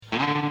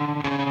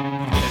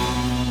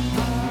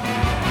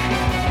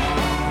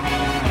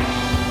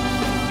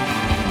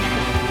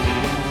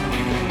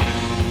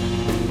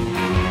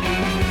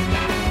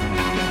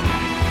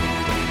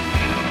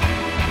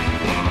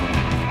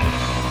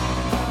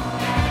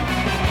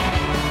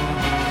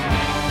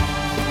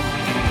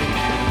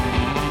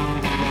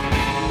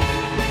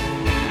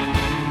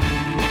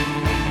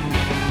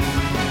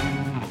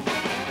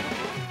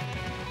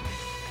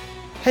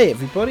Hey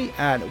everybody,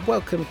 and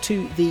welcome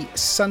to the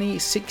Sunny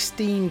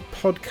 16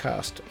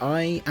 podcast.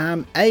 I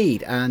am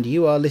Aid, and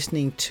you are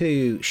listening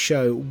to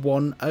show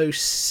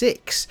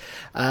 106.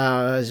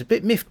 I was a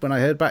bit miffed when I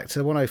heard back to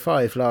the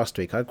 105 last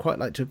week. I'd quite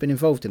like to have been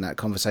involved in that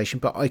conversation,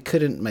 but I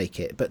couldn't make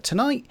it. But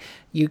tonight,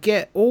 you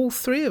get all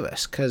three of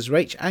us, because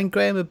Rach and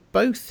Graham are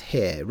both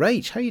here.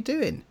 Rach, how you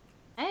doing?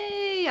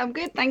 Hey, I'm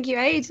good, thank you,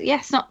 Aid.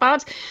 Yes, not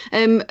bad.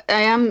 I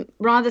am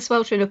rather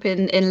sweltering up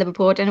in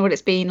Liverpool. I don't know what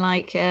it's been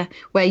like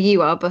where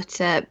you are, but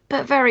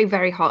very,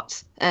 very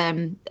hot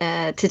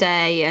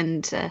today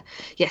and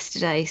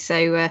yesterday.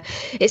 So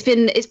it's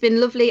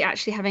been lovely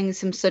actually having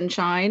some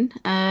sunshine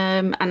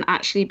and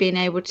actually being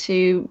able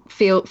to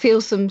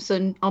feel some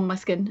sun on my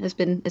skin has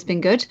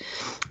been good.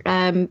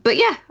 But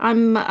yeah,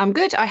 I'm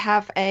good. I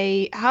have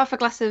half a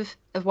glass of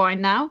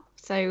wine now.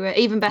 So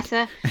even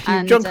better.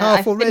 You've drunk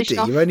half already.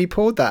 You only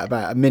poured that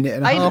about a minute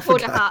and a half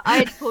ago. I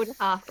had poured a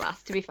half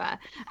glass, to be fair,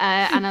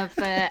 and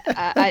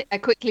I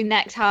quickly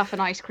necked half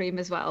an ice cream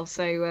as well.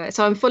 So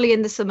I'm fully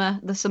in the summer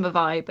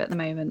vibe at the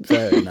moment.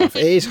 Fair enough.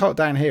 It is hot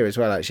down here as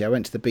well. Actually, I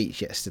went to the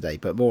beach yesterday,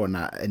 but more on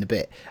that in a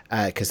bit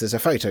because there's a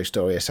photo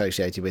story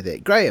associated with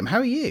it. Graham, how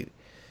are you?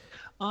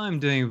 I'm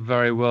doing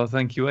very well,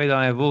 thank you, Ed.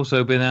 I have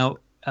also been out.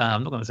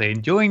 I'm not going to say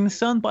enjoying the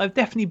sun, but I've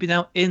definitely been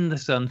out in the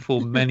sun for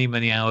many,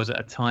 many hours at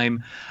a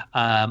time.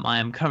 I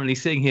am currently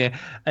sitting here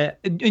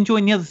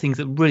enjoying the other things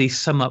that really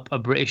sum up a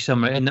British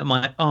summer, in that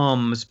my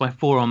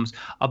forearms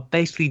are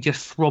basically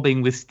just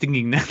throbbing with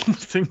stinging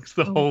things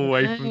the whole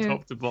way from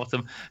top to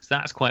bottom. So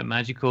that's quite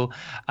magical.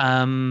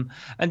 And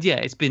yeah,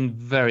 it's been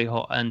very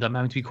hot, and I'm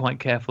having to be quite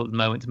careful at the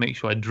moment to make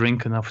sure I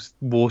drink enough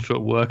water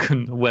at work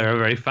and wear a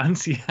very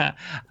fancy hat.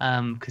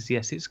 Because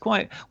yes, it's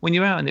quite, when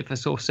you're out in it for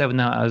sort of 7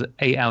 hours,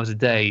 8 hours a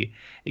day,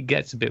 it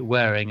gets a bit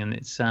wearing, and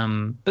it's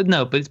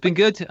but it's been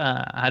good.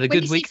 I had a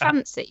good week.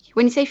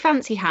 When you say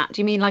fancy hat,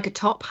 do you mean like a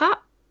top hat?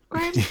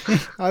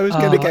 I was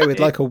going to go with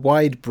like a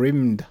wide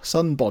brimmed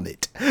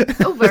sunbonnet.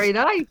 Oh, very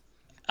nice.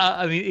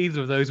 I mean,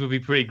 either of those would be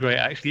pretty great,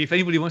 actually. If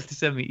anybody wants to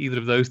send me either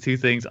of those two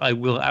things, I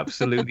will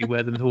absolutely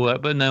wear them to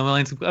work. But no,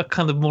 mine's a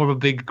kind of more of a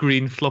big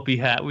green floppy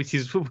hat, which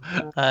is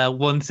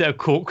one set of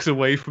corks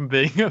away from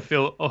being a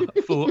full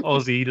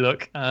Aussie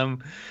look.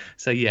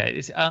 So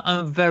yeah,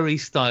 I'm very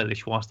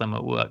stylish whilst I'm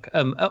at work,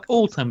 at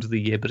all times of the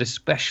year, but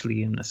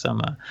especially in the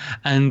summer.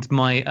 And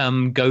my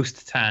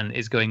ghost tan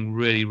is going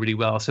really, really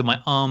well. So my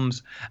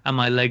arms and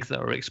my legs that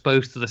are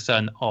exposed to the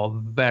sun are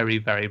very,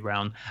 very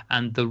brown,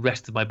 and the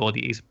rest of my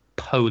body is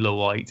polar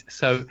white.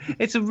 So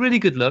it's a really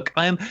good look.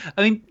 I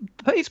mean,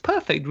 it's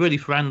perfect really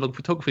for analog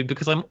photography,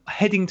 because I'm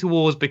heading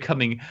towards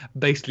becoming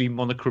basically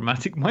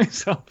monochromatic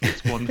myself.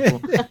 It's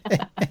wonderful.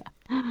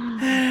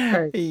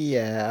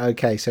 Yeah,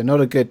 okay, so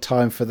not a good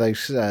time for those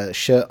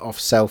shirt off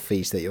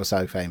selfies that you're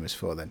so famous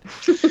for then.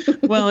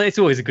 Well, it's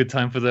always a good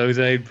time for those,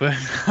 but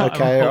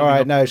okay, all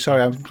right, no,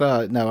 sorry, I'm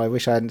glad. No, I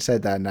wish I hadn't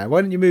said that. Now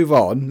why don't you move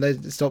on?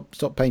 Let's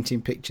stop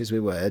painting pictures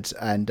with words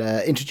and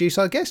introduce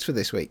our guest for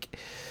this week.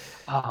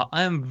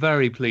 I am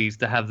very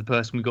pleased to have the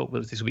person we got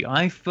with us this week.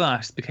 I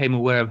first became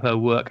aware of her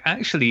work,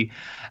 actually,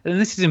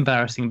 and this is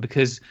embarrassing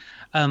because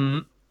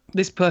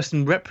this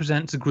person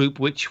represents a group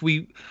which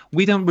we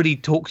don't really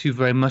talk to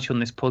very much on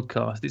this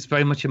podcast. It's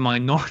very much a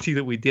minority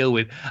that we deal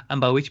with, and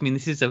by which I mean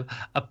this is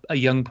a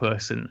young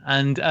person.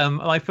 And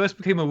I first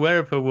became aware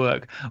of her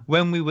work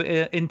when we were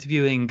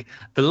interviewing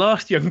the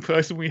last young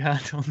person we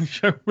had on the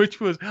show, which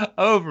was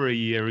over a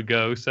year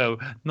ago, so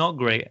not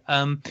great.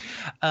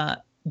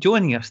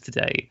 Joining us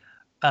today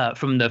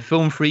from the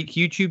Film Freak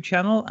YouTube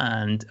channel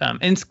and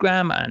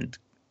Instagram and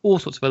all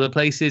sorts of other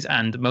places,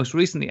 and most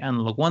recently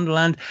Analog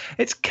Wonderland,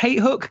 it's Kate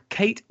Hook.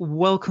 Kate,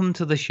 welcome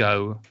to the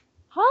show.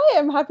 Hi,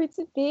 I'm happy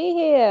to be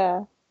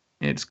here.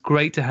 It's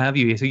great to have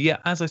you here. So yeah,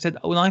 as I said,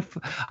 when I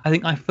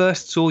think I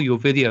first saw your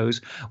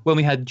videos when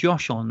we had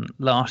Josh on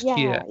last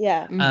year.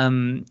 Yeah.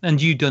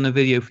 And you'd done a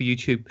video for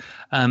YouTube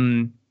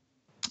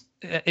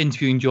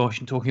interviewing Josh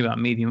and talking about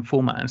medium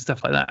format and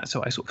stuff like that.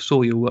 So I sort of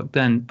saw your work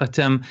then. But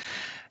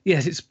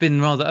yes, it's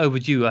been rather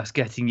overdue us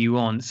getting you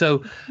on.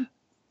 So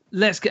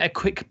let's get a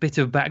quick bit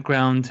of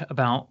background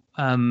about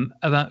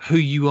who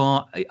you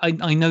are.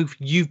 I know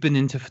you've been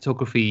into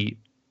photography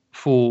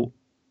for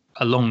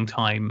a long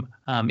time,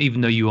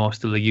 even though you are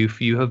still a youth.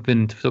 You have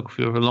been into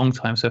photography for a long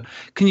time. So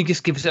can you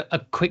just give us a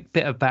quick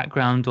bit of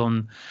background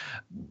on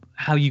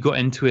how you got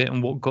into it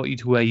and what got you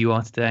to where you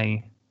are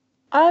today?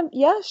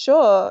 Yeah,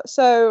 sure.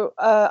 So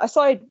I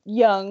started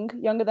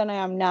younger than I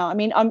am now. I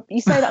mean, you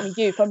say that I'm a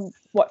youth. I'm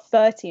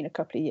 30 in a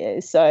couple of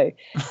years, so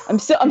I'm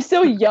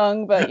still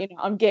young, but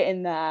I'm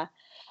getting there.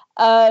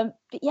 But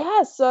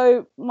yeah,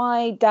 so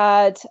my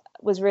dad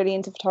was really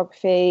into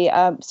photography.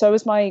 So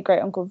was my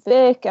great uncle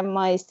Vic and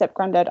my step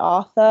granddad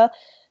Arthur.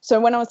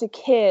 So when I was a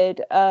kid,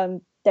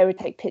 they would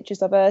take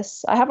pictures of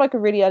us. I have like a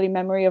really early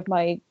memory of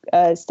my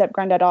step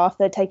granddad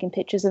Arthur taking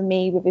pictures of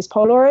me with his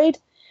Polaroid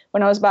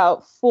when I was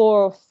about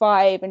 4 or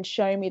 5 and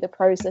showing me the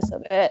process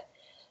of it.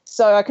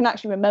 So I can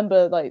actually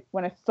remember like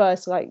when I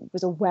first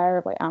was aware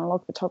of like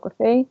analog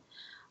photography.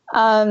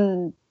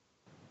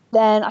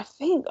 then I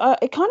think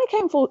it kind of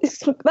came full.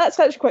 That's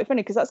actually quite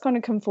funny because that's kind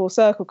of come full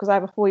circle because I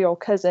have a 4-year-old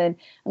cousin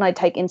and I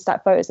take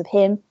Instat photos of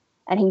him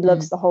and he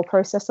loves the whole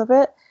process of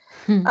it.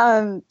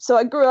 So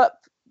I grew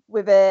up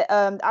with it.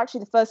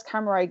 Actually, the first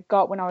camera I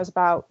got when I was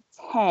about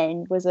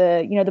 10 was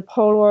the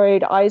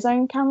Polaroid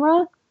iZone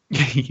camera.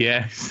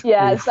 Yes.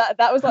 Yeah,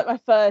 that was like my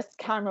first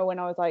camera when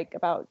I was like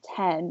about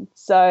 10.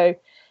 So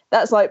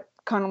that's like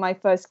kind of my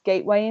first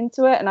gateway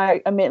into it. And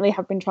I admittedly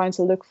have been trying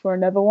to look for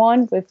another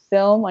one with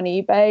film on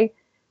eBay,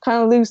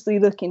 kind of loosely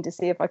looking to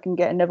see if I can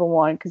get another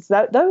one because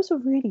those were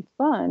really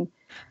fun.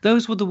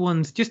 Those were the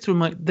ones, just to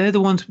remind, they're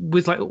the ones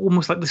with like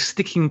almost like the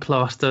sticking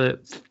plaster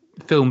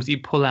films you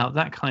pull out,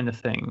 that kind of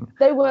thing.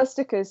 They were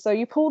stickers. So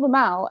you pull them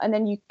out and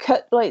then you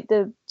cut like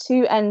the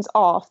two ends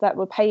off that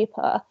were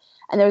paper.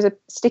 And there was a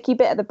sticky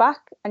bit at the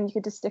back and you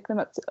could just stick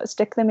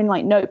them in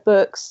like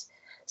notebooks.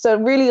 So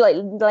really like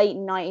late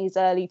 90s,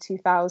 early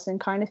 2000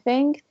 kind of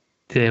thing.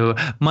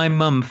 My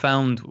mum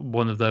found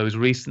one of those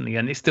recently,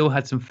 and it still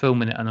had some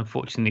film in it. And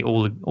unfortunately,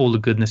 all the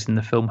goodness in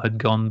the film had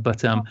gone.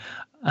 But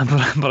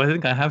I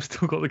think I have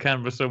still got the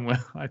camera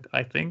somewhere.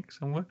 I think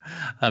somewhere.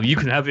 You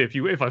can have it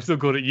if I've still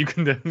got it. You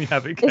can definitely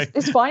have it.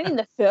 It's fine in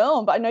the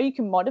film, but I know you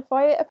can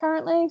modify it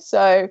apparently.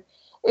 So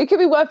it could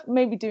be worth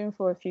maybe doing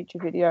for a future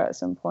video at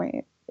some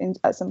point.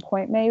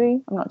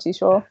 Maybe I'm not too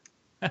sure.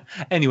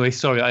 Anyway,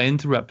 sorry, I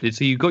interrupted.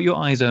 So you got your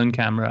iZone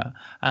camera,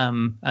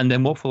 and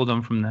then what followed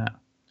on from that?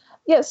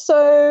 Yeah,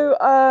 so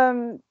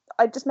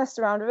I just messed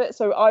around with it.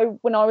 So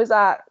when I was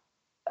at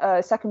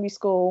secondary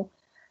school,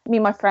 me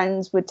and my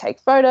friends would take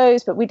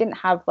photos, but we didn't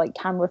have like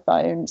camera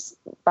phones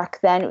back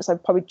then. It was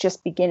like probably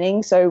just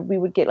beginning. So we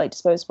would get like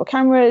disposable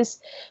cameras.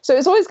 So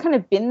it's always kind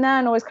of been there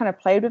and always kind of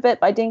played with it,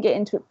 but I didn't get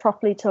into it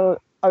properly till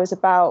I was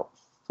about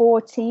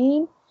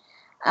 14.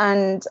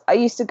 And I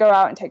used to go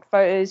out and take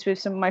photos with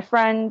some of my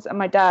friends, and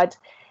my dad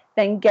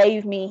then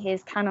gave me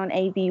his Canon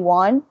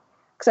AV1.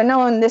 Because I know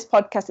on this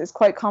podcast it's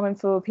quite common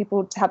for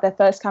people to have their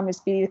first cameras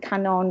be the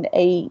Canon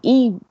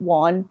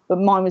AE1, but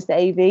mine was the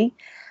AV.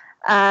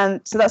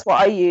 So that's what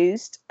I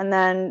used. And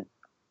then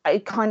I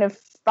kind of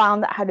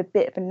found that I had a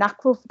bit of a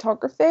knack for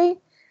photography.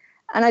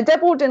 And I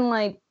dabbled in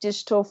like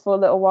digital for a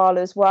little while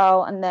as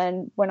well. And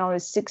then when I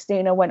was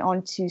 16, I went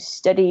on to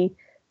study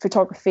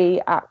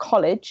photography at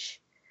college.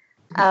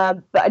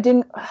 But I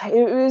didn't,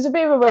 it was a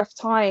bit of a rough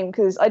time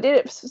because I did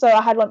it. So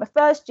I had like my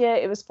first year,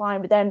 it was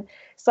fine. But then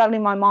sadly,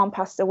 my mom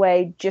passed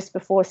away just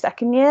before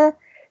second year.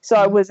 So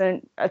I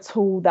wasn't at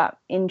all that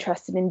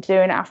interested in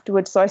doing it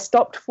afterwards. So I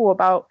stopped for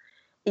about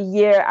a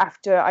year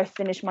after I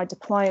finished my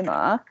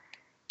diploma,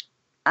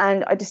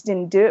 and I just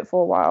didn't do it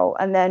for a while.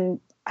 And then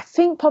I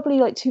think probably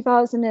like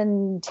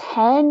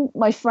 2010,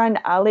 my friend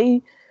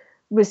Ali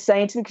was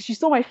saying to me, because she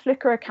saw my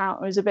Flickr account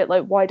and was a bit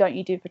like, why don't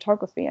you do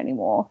photography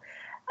anymore?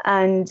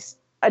 And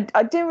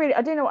I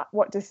didn't know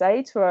what to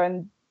say to her.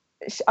 And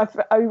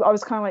I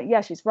was kind of like,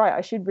 yeah, she's right.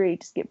 I should really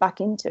just get back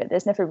into it.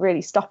 There's nothing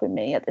really stopping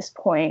me at this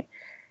point.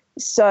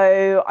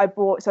 So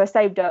I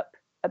saved up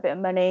a bit of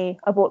money.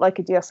 I bought like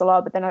a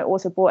DSLR, but then I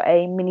also bought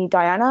a mini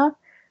Diana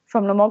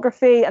from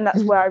Lomography. And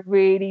that's where I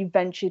really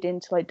ventured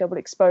into like double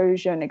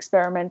exposure and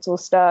experimental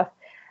stuff.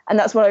 And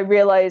that's when I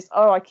realized,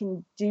 I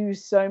can do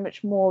so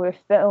much more with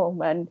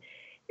film. And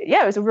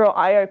yeah, it was a real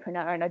eye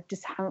opener. And I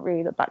just haven't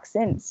really looked back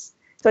since.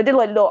 So I did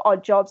like little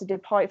odd jobs. I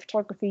did party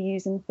photography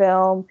using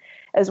film,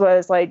 as well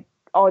as like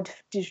odd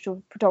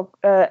digital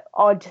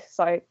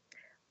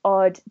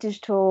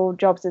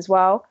jobs as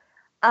well.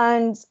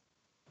 And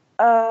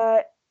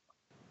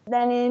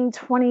then in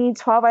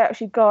 2012, I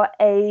actually got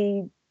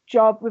a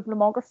job with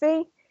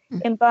Lomography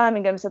in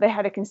Birmingham. So they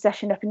had a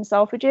concession up in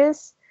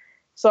Selfridges.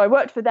 So I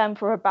worked for them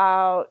for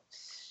about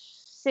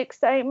 6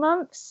 to 8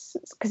 months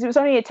because it was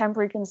only a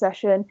temporary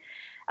concession.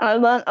 And I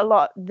learned a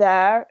lot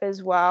there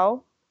as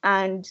well.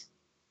 And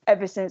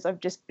ever since,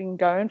 I've just been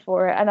going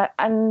for it.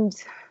 And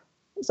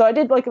so I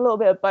did like a little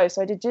bit of both.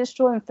 So I did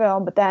digital and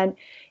film, but then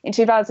in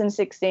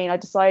 2016, I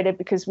decided,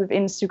 because with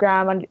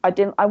Instagram,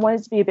 I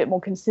wanted to be a bit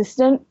more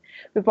consistent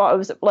with what I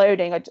was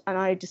uploading. And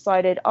I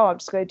decided, I'm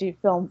just going to do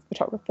film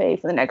photography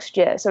for the next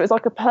year. So it was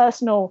like a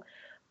personal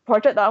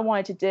project that I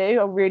wanted to do.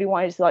 I really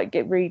wanted to like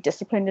get really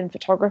disciplined in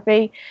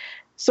photography.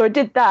 So I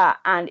did that,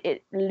 and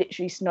it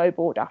literally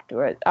snowballed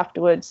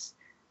afterwards.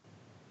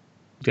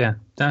 Yeah,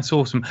 that's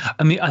awesome.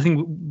 I mean, I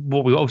think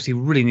what we obviously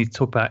really need to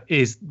talk about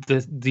is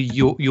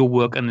your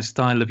work and the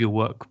style of your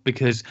work,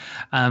 because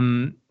I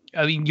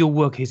mean, your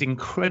work is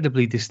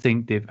incredibly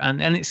distinctive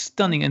and it's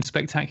stunning and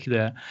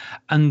spectacular.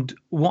 And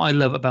what I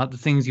love about the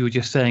things you were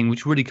just saying,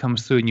 which really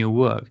comes through in your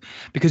work,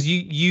 because you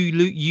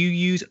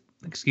use,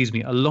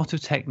 a lot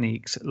of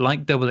techniques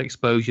like double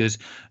exposures.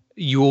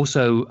 You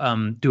also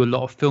do a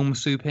lot of film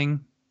souping,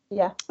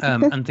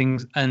 and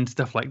things and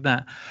stuff like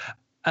that,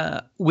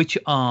 which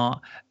are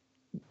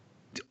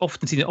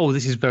often seen,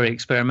 this is very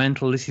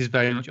experimental, this is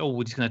very much,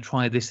 we're just going to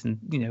try this, and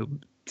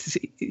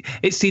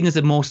it's seen as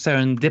a more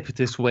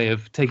serendipitous way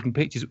of taking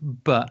pictures.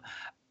 But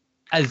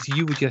as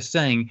you were just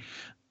saying,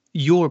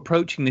 you're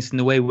approaching this in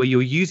a way where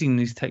you're using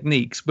these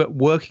techniques but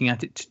working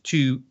at it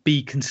to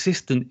be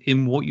consistent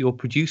in what you're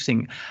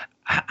producing.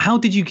 how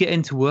did you get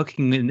into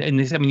working in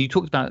this? I mean, you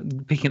talked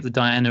about picking up the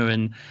Diana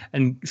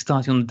and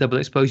starting on the double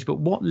exposure, but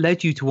what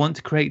led you to want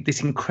to create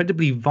this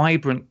incredibly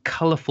vibrant,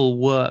 colourful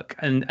work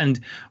and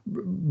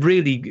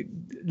really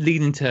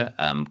lead into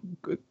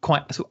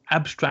quite a sort of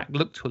abstract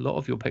look to a lot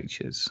of your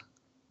pictures?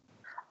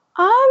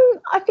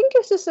 I think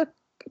it's just a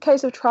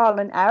case of trial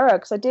and error,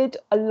 because I did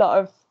a lot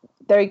of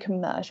very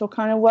commercial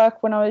kind of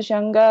work when I was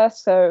younger.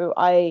 So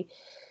I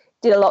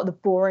did a lot of the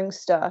boring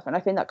stuff, and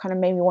I think that kind of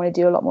made me want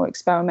to do a lot more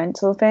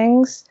experimental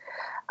things.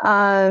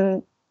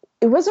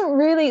 It wasn't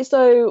really,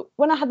 so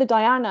when I had the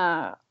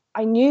Diana,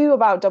 I knew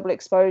about double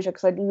exposure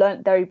because I'd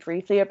learnt very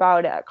briefly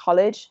about it at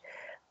college,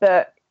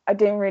 but I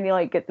didn't really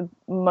like get the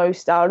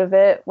most out of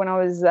it when I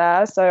was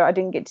there. So I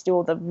didn't get to do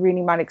all the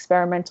really mad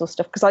experimental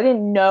stuff because I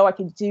didn't know I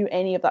could do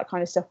any of that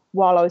kind of stuff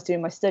while I was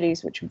doing my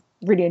studies, which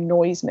really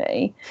annoys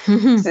me.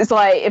 It's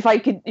like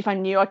if I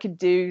knew I could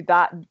do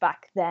that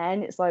back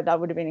then, it's like that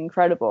would have been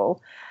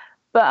incredible.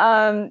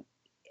 But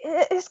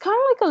it's kind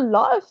of like a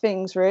lot of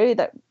things really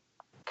that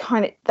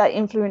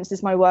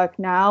influences my work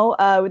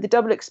now. With the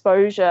double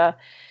exposure,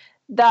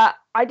 that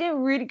I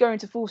didn't really go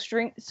into full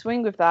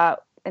swing with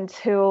that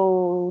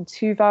until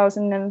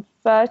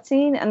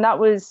 2013, and that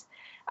was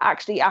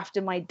actually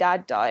after my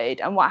dad died.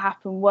 And what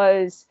happened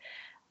was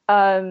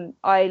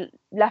I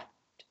left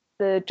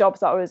the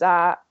jobs that I was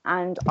at,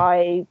 and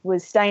I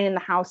was staying in the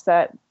house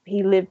that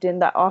he lived in,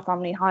 that our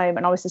family home,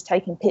 and I was just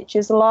taking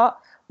pictures a lot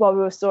while we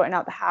were sorting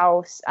out the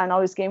house, and I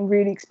was getting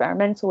really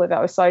experimental with it.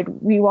 I was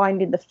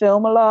rewinding the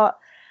film a lot.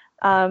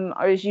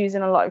 I was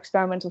using a lot of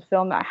experimental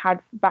film that I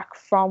had back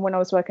from when I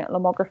was working at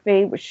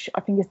Lomography, which I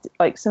think is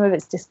like some of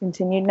it's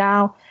discontinued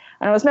now.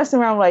 And I was messing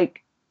around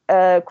like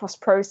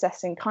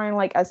cross-processing, kind of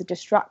like as a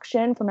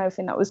distraction from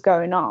everything that was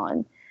going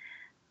on.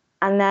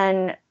 And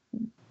then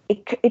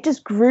it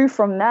just grew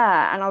from there.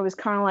 And I was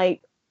kind of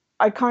like,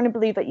 I kind of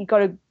believe that you got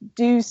to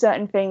do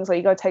certain things, like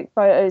you got to take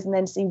photos and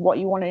then see what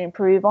you want to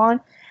improve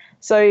on.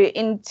 So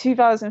in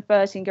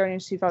 2013, going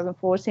into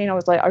 2014, I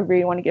was like, I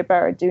really want to get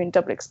better at doing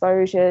double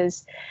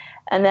exposures.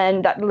 And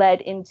then that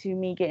led into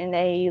me getting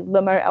a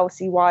Lomo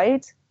LC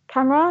wide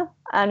camera.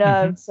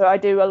 And so I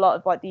do a lot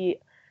of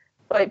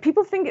like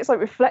people think it's like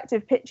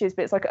reflective pictures,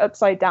 but it's like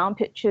upside down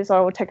pictures. I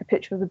will take a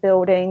picture of a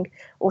building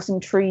or some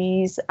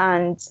trees,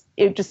 and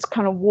it would just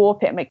kind of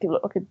warp it and make it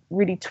look like a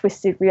really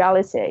twisted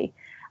reality.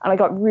 And I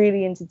got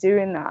really into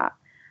doing that.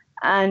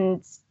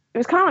 And it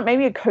was kind of like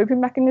maybe a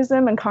coping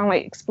mechanism and kind of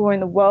like exploring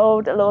the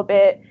world a little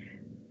bit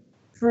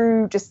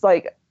through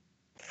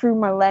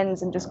my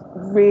lens, and just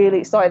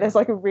really, sorry, there's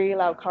like a really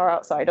loud car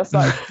outside. I'm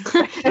sorry. Is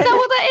that what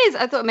that is?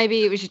 I thought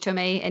maybe it was your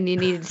tummy and you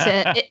needed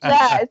to.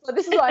 Yeah,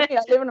 this is what I mean.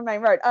 I live on the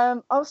main road.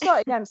 I'll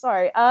start again.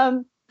 Sorry.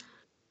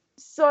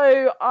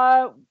 So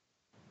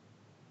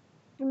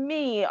for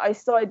me, I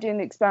started doing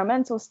the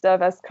experimental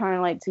stuff as kind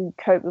of like to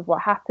cope with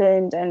what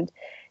happened and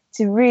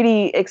to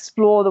really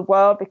explore the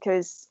world,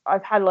 because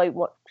I've had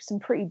some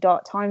pretty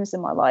dark times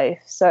in my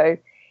life. So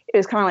it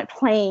was kind of like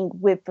playing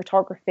with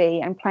photography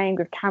and playing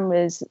with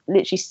cameras,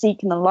 literally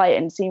seeking the light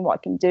and seeing what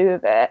I can do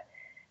with it.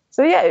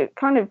 So yeah, it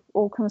kind of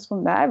all comes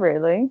from there,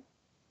 really.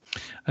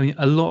 I mean,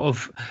 a lot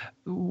of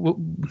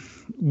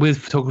with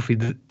photography,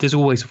 there's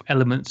always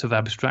elements of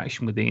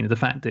abstraction within the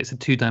fact that it's a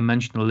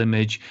two-dimensional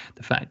image.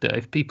 The fact that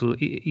if people,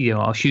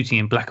 are shooting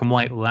in black and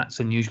white, well, that's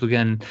unusual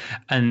again,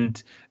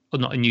 or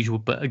not unusual,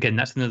 but again,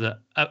 that's another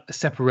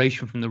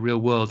separation from the real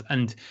world.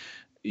 And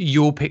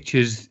your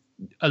pictures,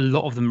 a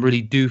lot of them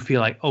really do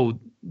feel like, oh,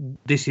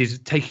 this is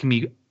taking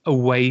me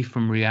away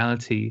from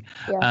reality.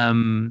 Yeah.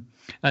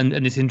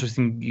 And it's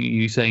interesting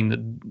you saying that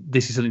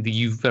this is something that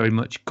you very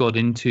much got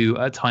into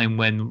at a time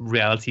when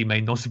reality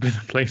may not have been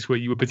a place where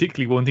you were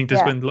particularly wanting to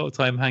spend a lot of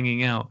time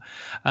hanging out.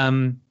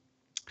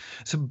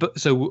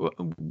 So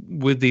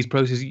with these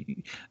processes,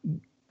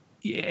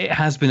 it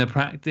has been a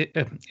practice.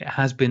 It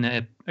has been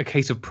a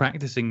case of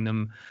practicing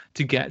them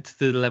to get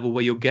to the level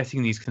where you're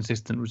getting these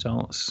consistent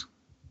results.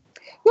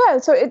 Yeah,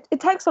 so it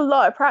takes a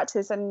lot of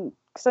practice, and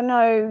because I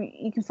know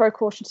you can throw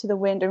caution to the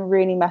wind and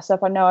really mess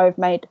up. I know I've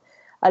made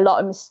a lot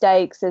of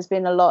mistakes. There's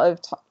been a lot of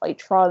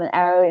trial and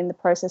error in the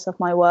process of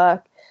my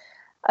work,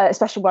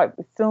 especially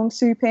with film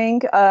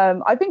souping.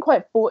 I've been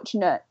quite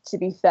fortunate, to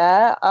be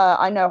fair.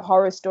 I know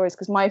horror stories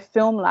because my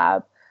film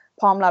lab,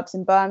 Palm Labs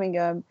in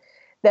Birmingham,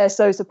 they're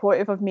so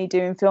supportive of me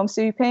doing film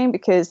souping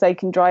because they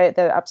can dry it.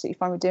 They're absolutely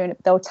fine with doing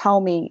it. They'll tell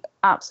me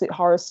absolute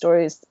horror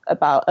stories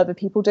about other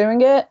people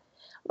doing it.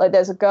 Like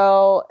there's a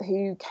girl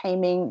who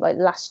came in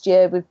last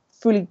year with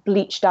fully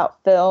bleached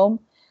out film,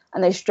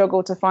 and they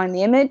struggled to find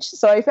the image.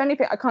 So if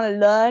anything, I kind of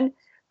learn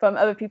from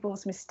other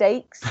people's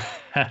mistakes.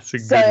 That's a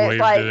good way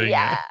of doing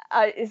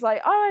it. It's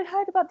like, oh, I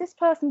heard about this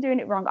person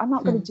doing it wrong. I'm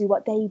not going to do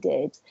what they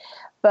did.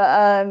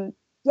 But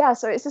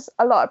so it's just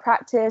a lot of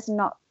practice, and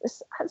at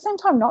the same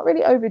time, not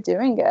really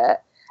overdoing it,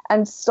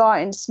 and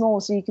starting small.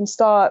 So you can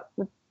start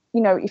with,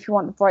 if you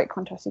want the bright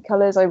contrasty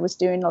colors, I was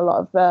doing a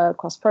lot of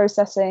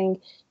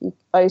cross-processing.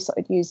 I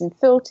started using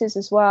filters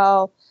as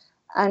well.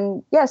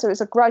 And so it's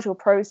a gradual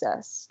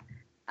process.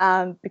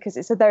 because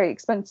it's a very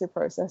expensive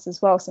process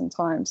as well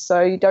sometimes.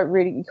 So you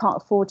can't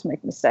afford to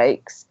make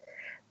mistakes.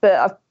 But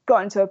I've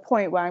gotten to a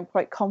point where I'm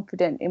quite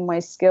confident in my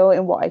skill,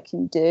 in what I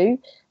can do,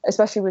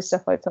 especially with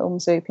stuff like film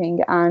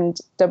swooping and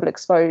double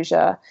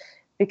exposure,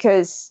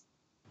 because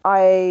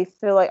I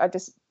feel like I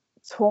just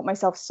taught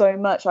myself so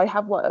much. I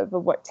have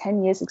over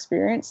 10 years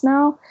experience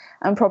now,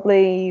 and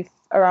probably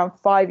around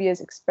 5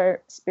 years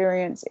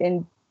experience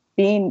in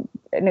being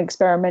an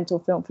experimental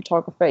film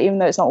photographer, even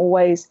though it's not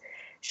always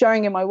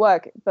showing in my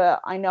work. But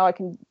I know I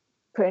can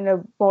put in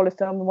a roll of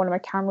film and one of my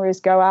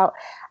cameras, go out,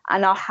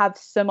 and I'll have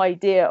some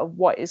idea of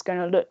what it's going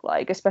to look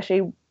like,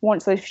 especially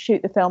once I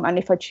shoot the film and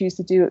if I choose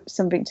to do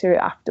something to it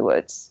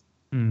afterwards.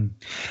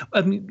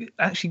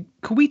 Actually,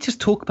 could we just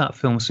talk about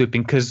film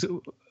swooping? Because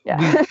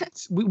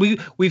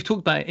we've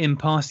talked about it in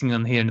passing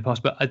on here in the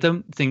past, but I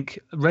don't think,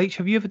 Rach,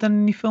 have you ever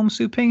done any film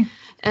swooping?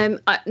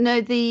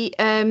 No, the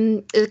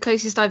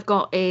closest I've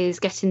got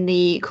is getting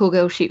the Cool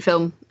Girl Shoot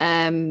film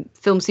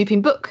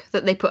swooping book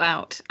that they put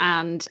out,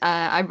 and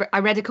I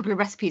read a couple of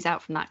recipes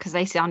out from that because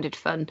they sounded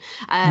fun.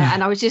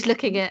 And I was just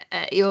looking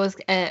at yours,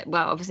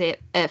 obviously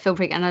at Film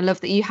Freak, and I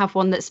love that you have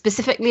one that's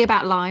specifically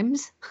about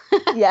limes.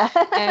 Yeah.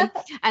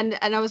 And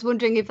I was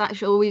wondering if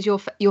that's always your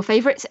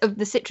favourite of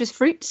the citrus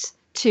fruits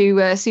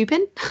to soup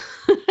in.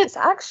 It's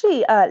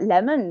actually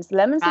lemons.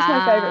 Lemons is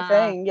my favorite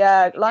thing.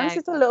 Yeah, limes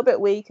is a little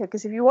bit weaker,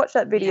 because if you watch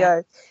that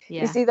video,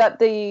 you see that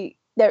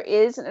there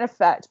is an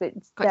effect, but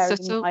it's quite very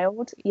subtle.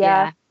 Mild.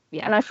 Yeah.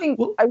 And I think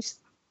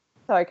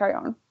sorry, carry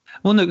on.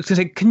 Well, no, because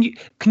can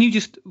you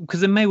just, because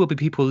there may well be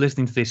people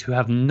listening to this who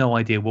have no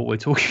idea what we're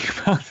talking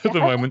about at the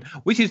moment,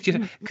 which is just,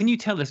 can you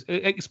tell us,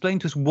 explain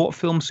to us what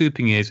film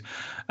swooping is,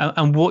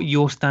 and what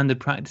your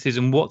standard practice is,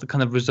 and what the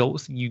kind of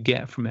results that you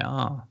get from it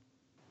are?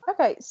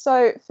 Okay,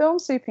 so film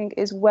swooping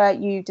is where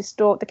you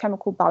distort the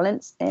chemical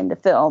balance in the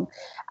film,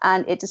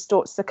 and it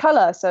distorts the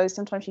color. So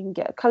sometimes you can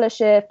get a color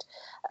shift,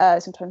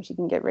 sometimes you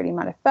can get really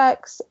mad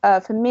effects.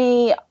 For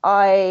me,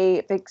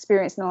 I've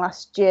experienced in the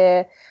last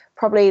year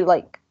probably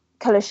like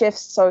color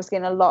shifts. So I was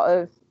getting a lot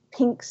of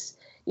pinks.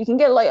 You can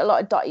get like a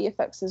lot of dotty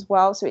effects as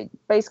well. So it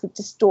basically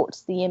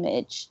distorts the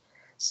image.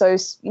 So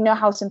you know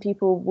how some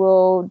people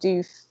will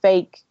do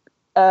fake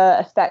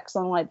effects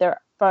on like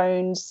their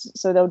phones,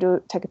 so they'll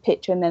take a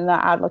picture and then they'll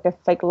add like a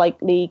fake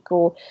light leak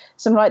or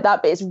something like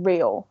that, but it's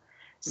real.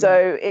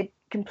 So it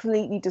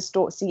completely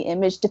distorts the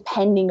image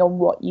depending on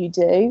what you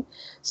do.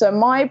 So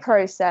my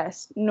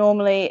process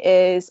normally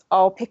is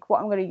I'll pick what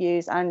I'm going to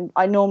use, and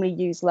I normally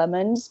use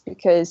lemons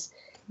because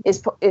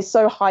it's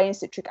so high in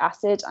citric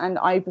acid, and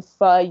I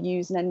prefer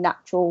using a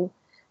natural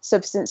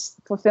substance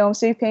for film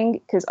swooping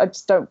because I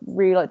just don't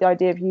really like the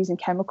idea of using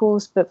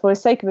chemicals. But for the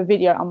sake of a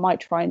video, I might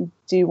try and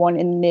do one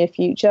in the near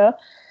future.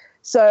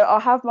 So I'll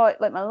have my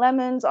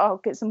lemons, I'll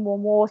get some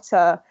warm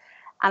water,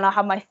 and I'll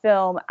have my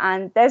film.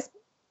 And there's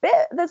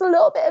a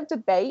little bit of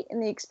debate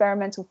in the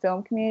experimental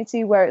film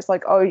community where it's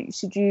like, oh,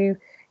 should you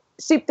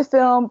soup the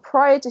film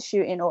prior to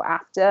shooting or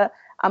after?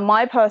 And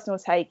my personal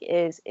take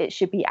is it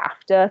should be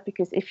after,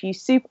 because if you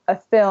soup a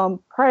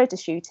film prior to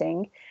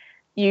shooting,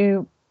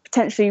 you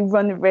potentially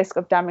run the risk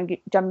of damaging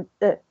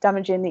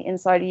the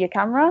inside of your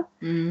camera,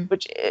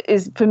 which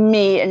is, for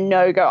me, a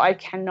no-go. I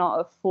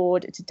cannot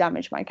afford to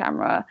damage my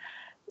camera.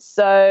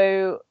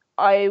 So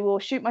I will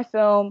shoot my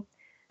film.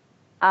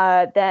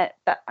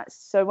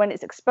 So when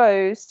it's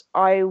exposed,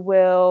 I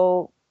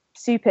will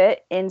soup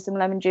it in some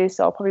lemon juice.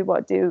 So I'll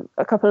probably do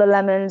a couple of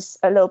lemons,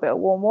 a little bit of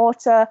warm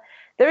water.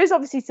 There is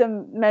obviously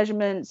some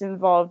measurements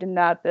involved in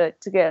that, but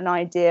to get an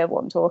idea of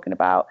what I'm talking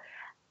about.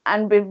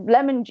 And with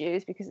lemon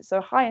juice, because it's so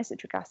high in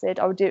citric acid,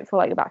 I would do it for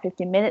like about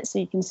 15 minutes. So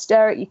you can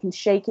stir it, you can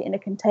shake it in a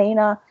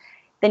container,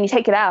 then you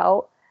take it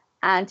out.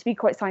 And to be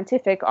quite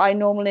scientific, I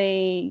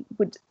normally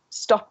would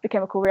stop the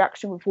chemical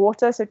reaction with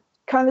water. So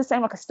kind of the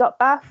same like a stop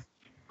bath.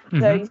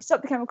 So you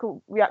stop the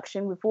chemical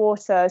reaction with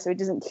water so it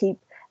doesn't keep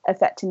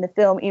affecting the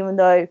film, even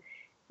though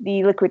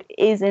the liquid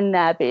is in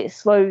there, but it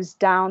slows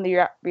down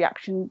the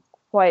reaction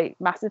quite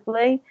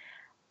massively.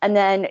 And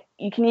then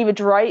you can either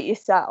dry it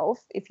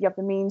yourself if you have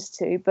the means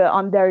to, but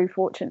I'm very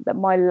fortunate that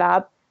my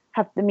lab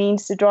have the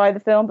means to dry the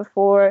film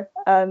before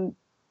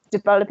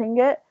developing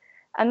it.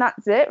 And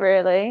that's it,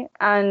 really.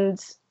 And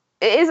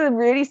it is a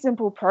really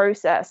simple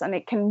process, and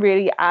it can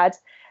really add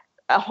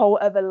a whole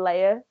other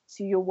layer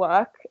to your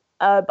work.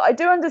 But I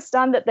do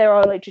understand that there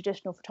are like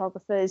traditional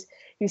photographers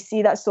who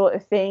see that sort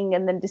of thing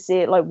and then to see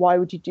it like, why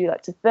would you do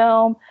that to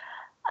film?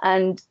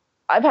 And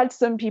I've had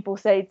some people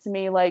say to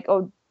me like,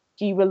 oh,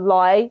 do you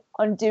rely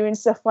on doing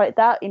stuff like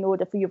that in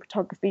order for your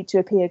photography to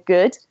appear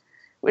good?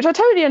 Which I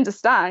totally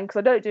understand, because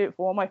I don't do it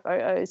for all my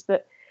photos.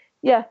 But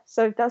yeah,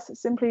 so that's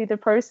simply the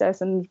process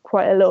and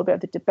quite a little bit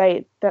of the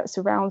debate that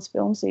surrounds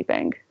film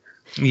swooping.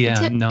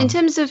 Yeah, in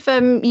terms of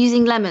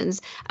using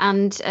lemons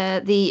and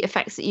the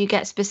effects that you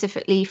get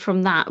specifically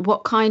from that,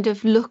 what kind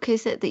of look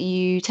is it that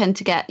you tend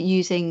to get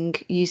using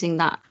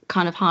that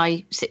kind of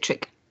high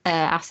citric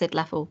acid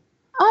level?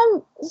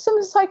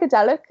 Some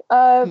psychedelic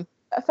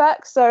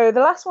effects. So the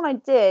last one I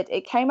did,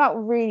 it came out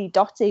really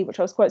dotty, which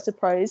I was quite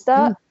surprised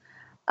at.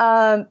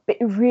 But it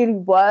really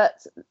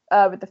worked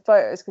with the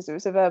photos because it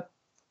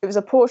was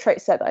a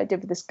portrait set that I did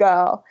with this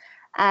girl,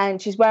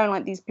 and she's wearing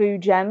like these blue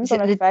gems on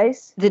her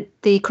face.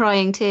 The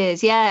crying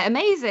tears. Yeah,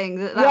 amazing.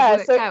 That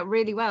worked out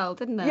really well,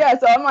 didn't it? Yeah,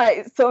 so I'm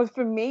like, so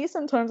for me,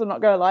 sometimes I'm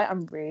not gonna lie,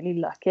 I'm really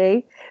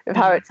lucky with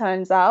how it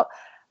turns out.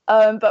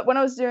 But when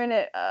I was doing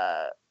it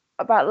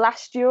about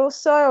last year or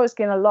so, I was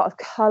getting a lot of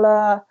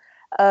colour.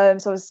 So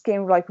I was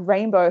getting like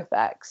rainbow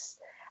effects,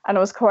 and I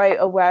was quite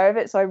aware of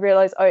it. So I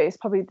realised, it's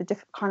probably the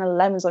different kind of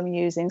lemons I'm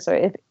using. So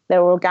if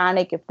they're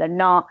organic, if they're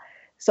not.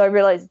 So I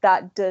realised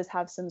that does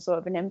have some sort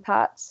of an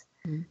impact.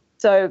 Mm.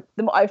 So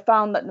I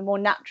found that the more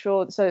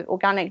natural, so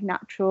organic,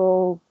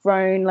 natural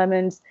grown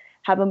lemons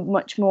have a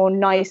much more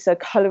nicer,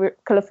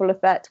 colourful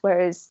effect,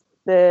 whereas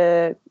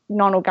the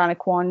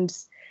non-organic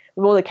ones,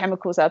 with all the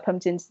chemicals that are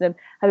pumped into them,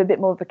 have a bit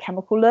more of a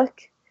chemical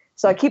look.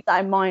 So I keep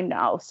that in mind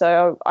now.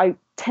 So I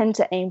tend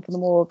to aim for the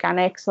more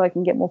organic so I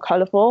can get more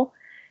colourful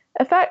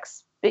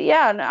effects. But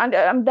yeah, and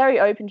I'm very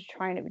open to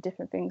trying it with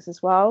different things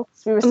as well.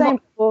 So we were saying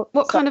before,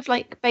 what kind of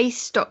like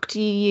base stock do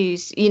you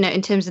use,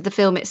 in terms of the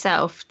film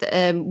itself?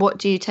 What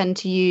do you tend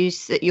to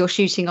use that you're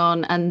shooting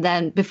on, and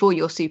then before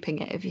you're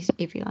souping it,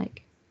 if you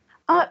like?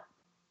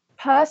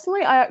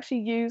 Personally, I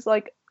actually use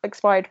like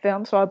expired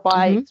film. So I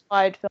buy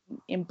expired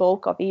film in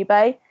bulk off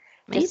eBay.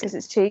 Just because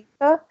it's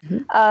cheaper.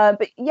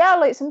 But yeah,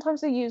 like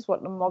sometimes I use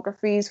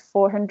Lomography's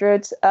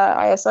 400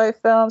 ISO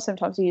film.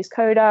 Sometimes I use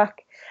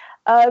Kodak.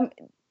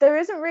 There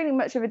isn't really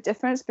much of a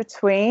difference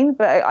between,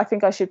 but I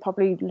think I should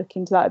probably look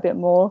into that a bit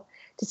more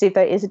to see if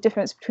there is a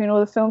difference between all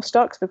the film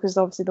stocks, because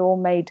obviously they're all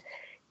made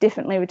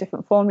differently with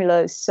different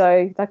formulas.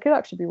 So that could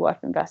actually be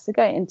worth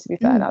investigating, to be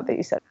fair, now that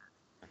you said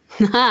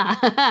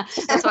that.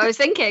 That's what I was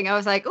thinking. I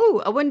was like,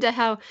 I wonder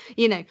how,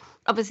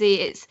 obviously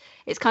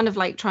it's kind of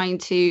like trying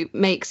to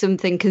make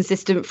something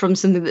consistent from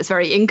something that's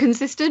very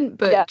inconsistent,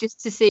 but just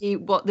to see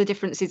what the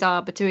differences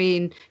are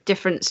between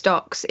different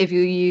stocks. If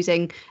you're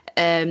using,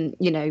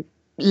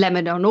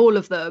 lemon on all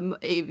of them,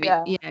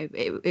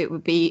 it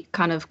would be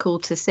kind of cool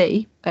to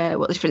see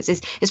what the difference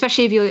is,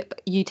 especially if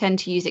you tend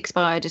to use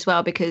expired as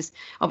well, because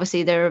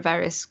obviously there are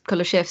various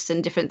color shifts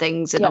and different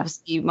things, and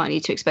obviously you might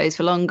need to expose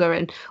for longer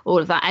and all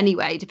of that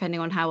anyway,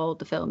 depending on how old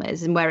the film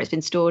is and where it's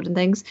been stored and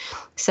things.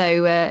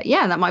 So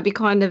that might be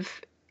kind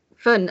of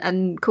fun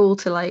and cool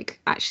to like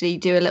actually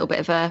do a little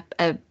bit of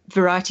a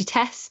variety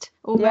test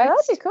almost. Yeah,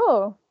 that'd be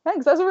cool.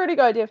 Thanks, that's a really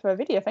good idea for a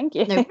video. Thank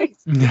you. No worries.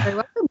 You're very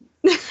welcome.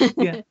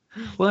 Yeah,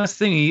 well, that's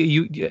the thing.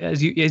 You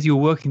as you're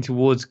working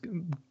towards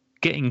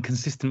getting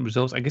consistent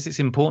results, I guess it's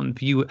important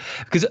for you,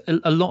 because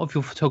a lot of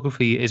your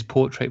photography is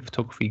portrait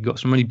photography. You've got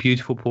some really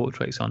beautiful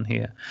portraits on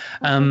here.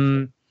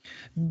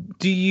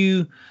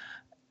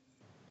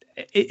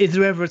 Is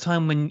there ever a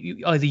time when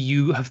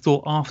you have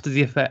thought after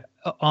the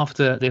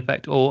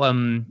effect, or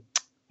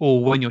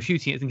when you're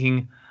shooting it,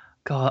 thinking,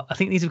 God, I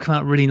think these have come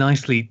out really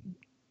nicely.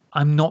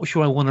 I'm not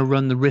sure I want to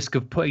run the risk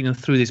of putting them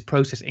through this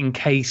process in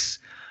case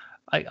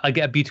I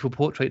get a beautiful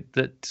portrait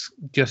that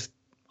just,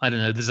 I don't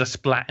know, there's a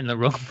splat in the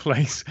wrong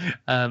place.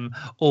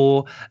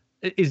 Or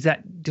is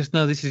that just,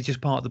 no, this is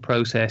just part of the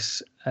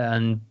process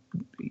and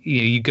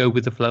you go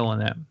with the flow on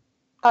that?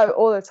 Oh,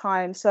 all the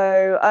time.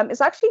 So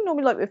it's actually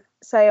normally like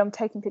say I'm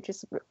taking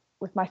pictures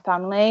with my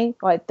family,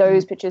 like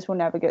those pictures will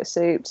never get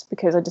souped,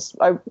 because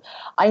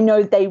I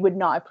know they would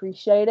not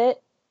appreciate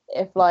it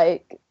if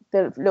like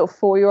the little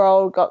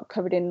 4-year-old got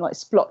covered in like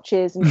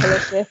splotches and colour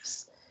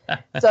shifts.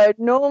 So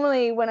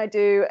normally when I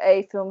do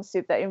a film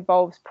soup that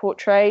involves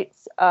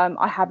portraits,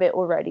 I have it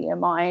already in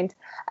mind,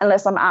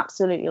 unless I'm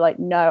absolutely like,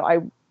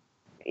 no,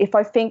 if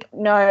I think,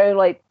 no,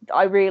 like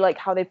I really like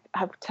how they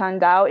have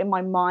turned out in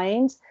my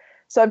mind.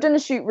 So I've done a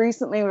shoot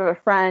recently with a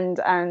friend,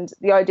 and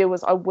the idea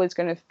was I was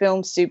going to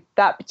film soup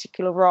that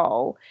particular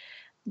role.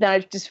 Then I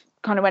just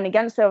kind of went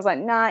against it. I was like,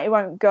 nah, it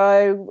won't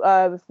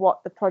go with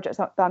what the project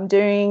that I'm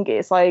doing.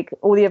 It's like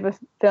all the other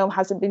film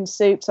hasn't been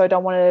souped, so I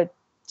don't want to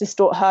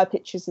distort her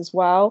pictures as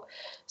well.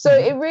 So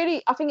it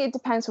really, I think it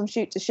depends from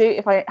shoot to shoot.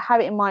 If I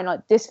have it in mind,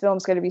 like this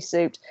film's going to be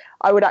souped,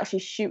 I would actually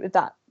shoot with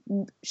that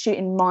shoot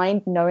in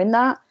mind, knowing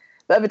that.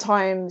 But other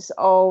times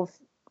I'll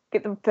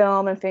get the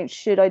film and think,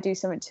 should I do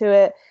something to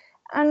it?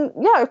 And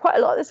yeah, quite a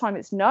lot of the time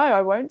it's no,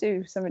 I won't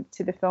do something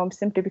to the film,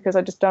 simply because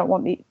I just don't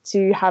want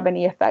to have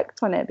any effect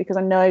on it, because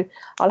I know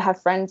I'll have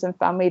friends and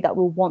family that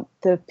will want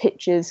the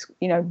pictures,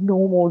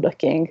 normal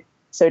looking,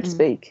 so to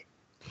speak.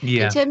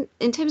 Yeah.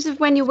 In terms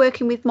of when you're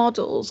working with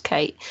models,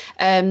 Kate,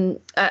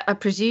 I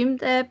presume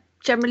they're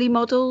generally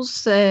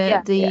models.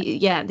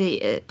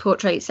 The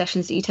portrait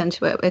sessions that you tend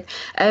to work with.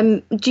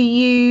 Do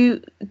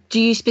you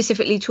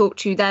specifically talk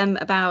to them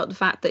about the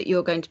fact that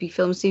you're going to be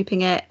film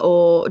souping it,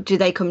 or do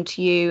they come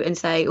to you and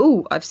say,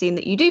 "Oh, I've seen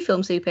that you do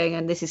film souping,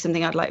 and this is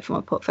something I'd like for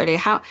my portfolio"?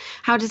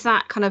 How does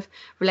that kind of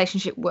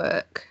relationship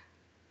work?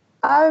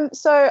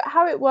 So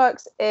how it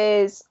works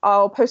is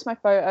I'll post my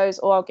photos,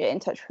 or I'll get in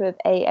touch with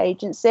a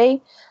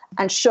agency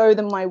and show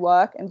them my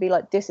work and be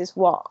like, this is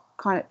what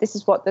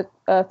the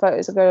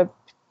photos are going to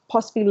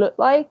possibly look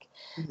like.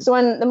 So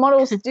when the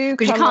models do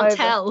come you can't over,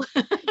 tell.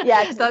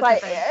 yeah, 'cause it's That's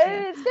like the thing,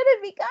 yeah. it's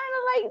gonna be kind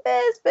of like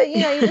this, but you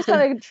know, you just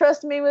kind of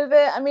trust me with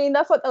it. I mean,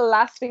 that's like the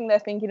last thing they're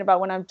thinking about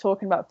when I'm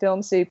talking about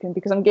film souping,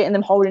 because I'm getting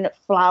them holding up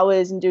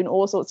flowers and doing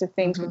all sorts of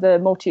things with the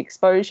multi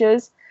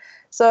exposures.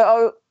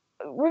 So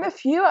with a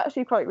few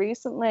actually quite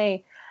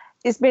recently,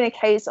 it's been a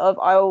case of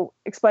I'll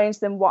explain to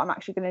them what I'm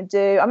actually going to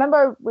do. I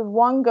remember with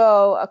one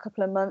girl a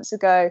couple of months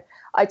ago,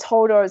 I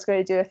told her I was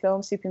going to do a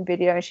film souping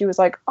video, and she was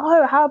like,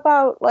 oh, how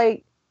about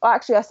like,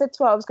 actually I said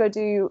to her I was going to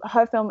do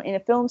her film in a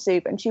film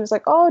soup, and she was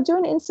like, oh, do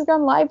an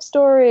Instagram live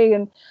story,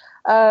 and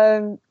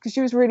because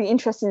she was really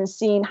interested in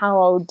seeing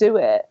how I'll do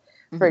it,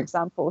 for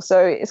example.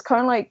 So it's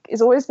kind of like,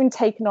 it's always been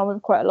taken on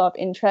with quite a lot of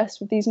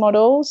interest with these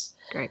models.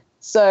 Great.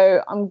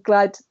 So I'm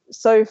glad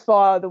so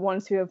far the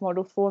ones who have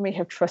modeled for me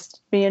have trusted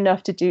me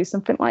enough to do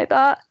something like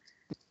that.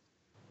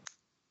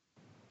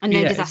 And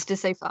no disaster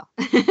so far,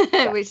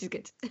 which is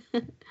good.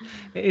 It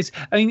is.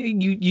 I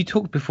mean, you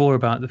talked before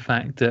about the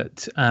fact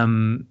that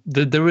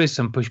that there is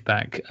some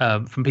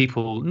pushback from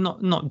people,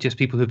 not just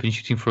people who've been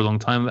shooting for a long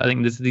time. I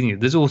think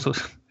there's all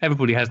sorts.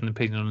 Everybody has an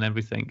opinion on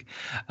everything,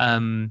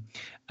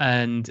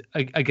 and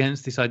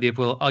against this idea of,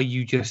 well, are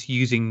you just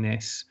using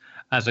this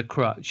as a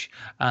crutch?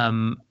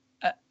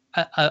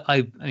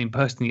 I mean,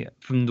 personally,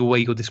 from the way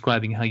you're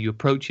describing how you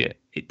approach it,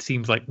 it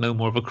seems like no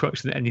more of a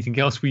crutch than anything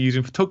else we use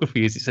in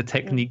photography. It's a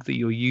technique that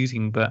you're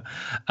using. But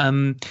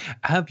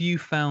have you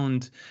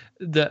found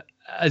that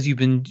as you've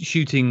been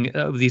shooting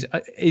these,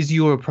 is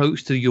your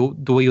approach to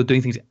the way you're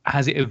doing things,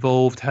 has it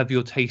evolved? Have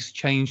your tastes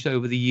changed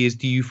over the years?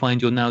 Do you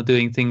find you're now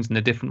doing things in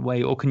a different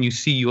way, or can you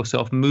see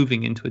yourself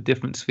moving into a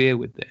different sphere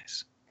with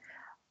this?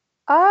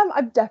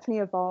 I've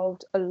definitely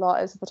evolved a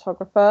lot as a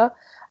photographer,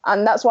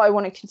 and that's what I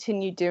want to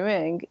continue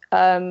doing.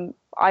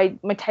 My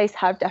tastes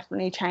have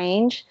definitely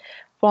changed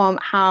from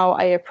how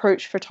I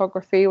approached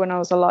photography when I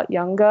was a lot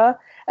younger,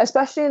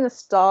 especially in the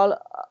style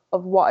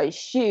of what I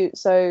shoot.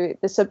 So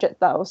the subject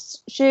that I'll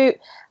shoot,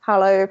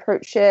 how I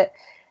approach it,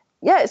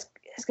 yeah,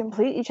 it's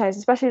completely changed,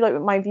 especially like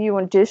with my view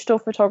on digital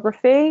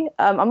photography.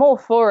 I'm all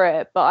for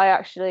it, but I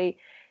actually,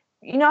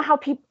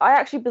 I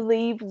actually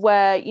believe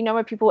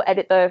when people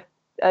edit their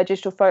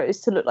digital photos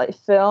to look like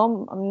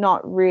film, I'm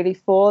not really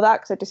for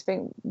that, because I just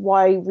think,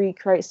 why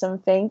recreate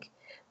something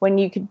when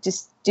you could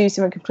just do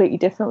something completely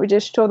different with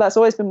digital? That's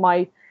always been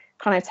my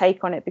kind of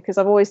take on it, because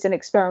I've always done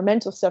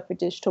experimental stuff with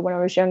digital when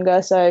I was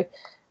younger. So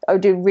I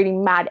would do really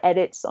mad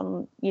edits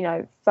on,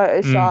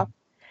 Photoshop,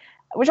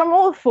 which I'm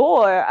all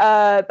for.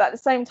 But at the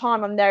same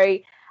time,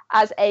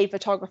 as a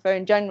photographer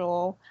in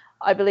general,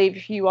 I believe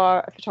if you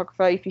are a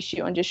photographer, if you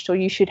shoot on digital,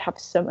 you should have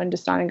some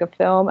understanding of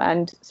film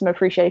and some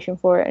appreciation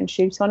for it and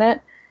shoot on it.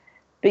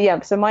 But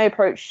yeah, so my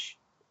approach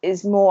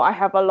is more, I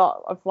have a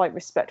lot of like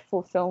respect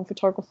for film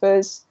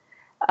photographers.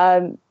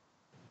 And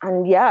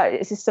yeah,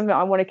 it's just something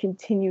I want to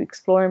continue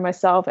exploring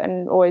myself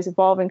and always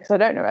evolving, because I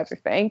don't know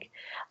everything.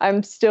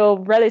 I'm still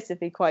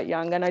relatively quite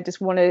young, and I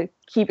just want to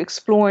keep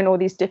exploring all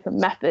these different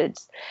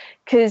methods,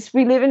 because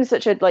we live in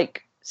such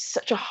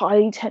a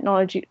high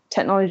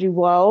technology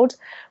world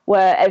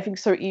where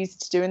everything's so easy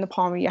to do in the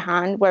palm of your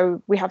hand, where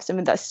we have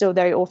something that's still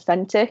very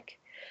authentic.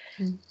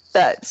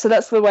 So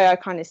that's the way I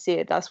kind of see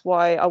it. That's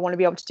why I want to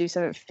be able to do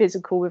something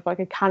physical with like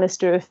a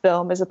canister of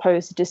film, as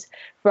opposed to just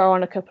throw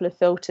on a couple of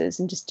filters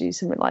and just do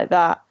something like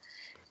that.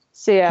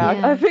 So yeah.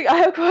 I think I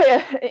have quite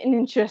an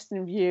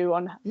interesting view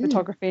on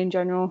photography in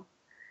general.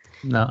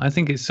 No, I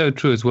think it's so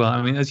true as well.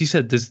 I mean, as you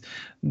said,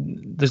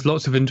 there's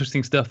lots of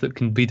interesting stuff that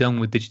can be done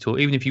with digital,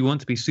 even if you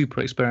want to be super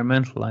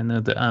experimental. I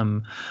know that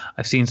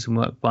I've seen some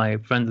work by a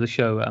friend of the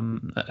show,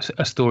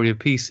 A Story of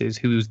Pieces,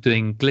 who was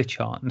doing glitch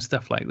art and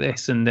stuff like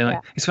this, and they're like,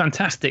 it's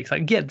fantastic. It's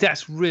like, yeah,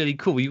 that's really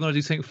cool. You want to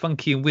do something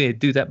funky and weird,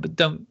 do that, but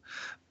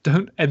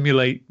don't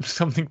emulate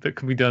something that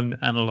can be done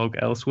analog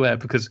elsewhere,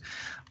 because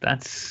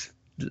that's,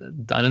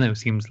 I don't know,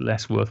 seems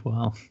less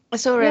worthwhile. I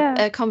saw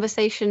a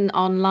conversation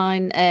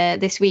online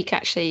this week,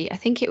 actually. I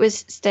think it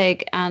was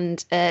Steg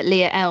and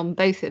Leah Elm,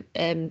 both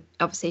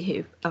obviously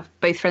who are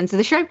both friends of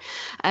the show.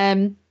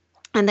 And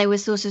they were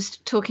sort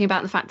of talking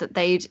about the fact that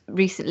they'd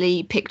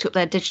recently picked up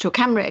their digital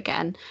camera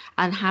again,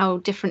 and how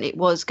different it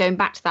was going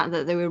back to that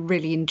they were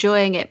really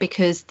enjoying it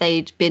because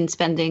they'd been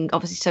spending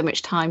obviously so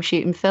much time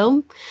shooting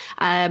film,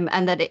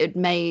 and that it had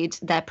made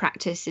their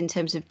practice in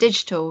terms of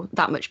digital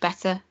that much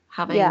better.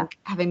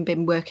 Having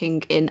been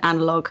working in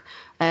analog,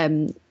 for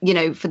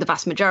the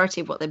vast majority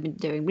of what they've been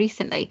doing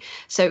recently.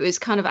 So it was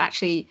kind of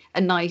actually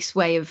a nice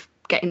way of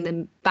getting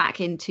them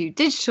back into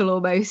digital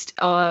almost,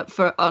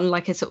 on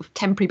like a sort of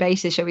temporary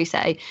basis, shall we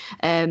say,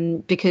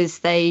 because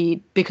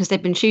they've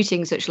been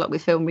shooting such a lot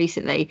with film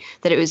recently,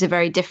 that it was a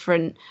very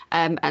different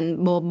and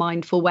more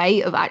mindful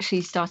way of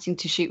actually starting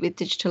to shoot with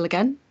digital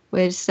again.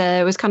 Was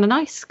kind of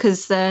nice,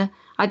 because I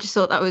just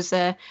thought that was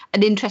an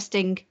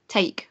interesting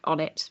take on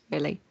it,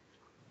 really.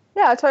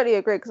 Yeah, I totally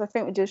agree, because I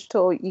think with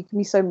digital, you can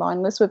be so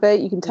mindless with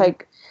it. You can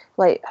take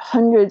like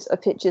hundreds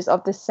of pictures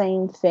of the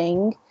same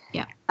thing.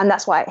 Yeah. And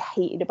that's what I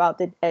hated about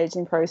the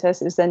editing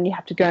process, is then you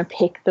have to go and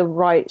pick the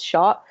right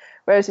shot.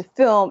 Whereas with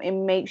film, it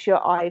makes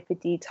your eye for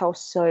detail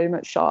so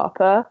much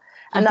sharper.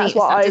 And that's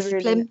what I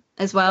discipline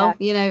as well,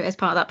 as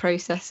part of that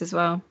process as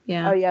well.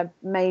 Yeah. Oh yeah,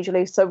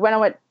 majorly. So when I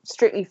went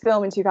strictly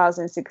film in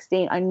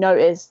 2016, I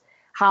noticed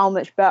how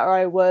much better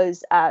I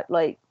was at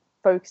like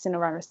focusing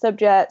around a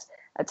subject,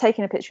 at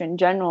taking a picture in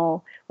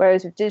general.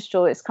 Whereas with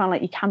digital, it's kind of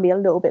like you can be a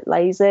little bit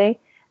lazy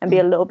and be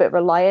a little bit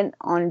reliant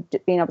on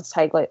being able to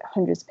take like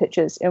hundreds of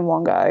pictures in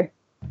one go.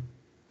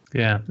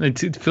 Yeah,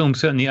 film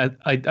certainly. I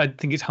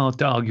think it's hard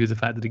to argue the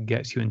fact that it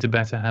gets you into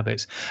better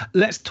habits.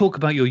 Let's talk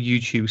about your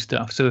YouTube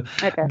stuff. So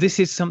This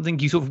is something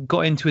you sort of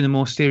got into in a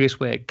more serious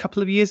way a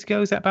couple of years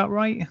ago. Is that about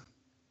right?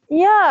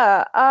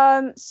 Yeah.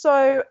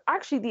 So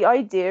actually, the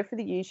idea for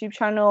the YouTube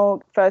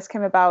channel first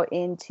came about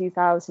in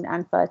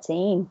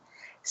 2013.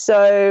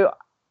 So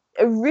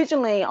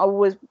originally, I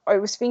was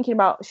thinking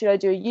about, should I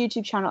do a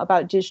YouTube channel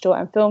about digital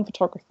and film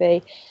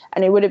photography,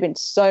 and it would have been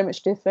so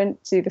much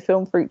different to the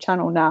Film Freak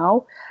channel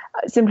now.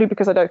 Simply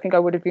because I don't think I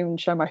would have even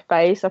shown my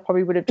face. I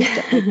probably would have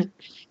just done like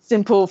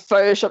simple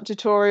Photoshop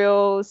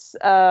tutorials,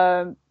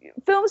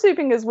 film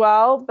souping as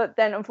well. But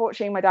then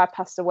unfortunately my dad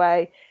passed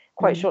away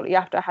quite shortly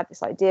after I had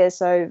this idea.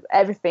 So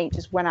everything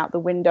just went out the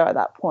window at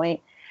that point.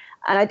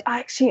 And I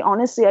actually,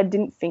 honestly, I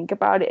didn't think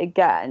about it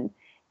again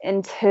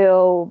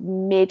until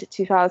mid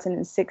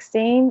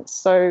 2016.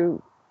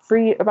 So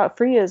about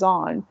 3 years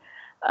on.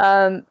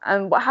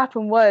 And what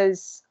happened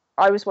was,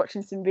 I was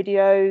watching some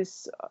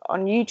videos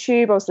on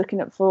YouTube. I was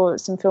looking up for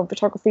some film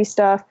photography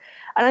stuff.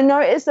 And I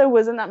noticed there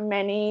wasn't that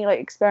many like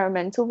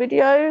experimental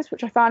videos,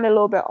 which I found a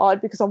little bit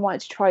odd because I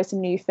wanted to try some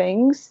new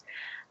things.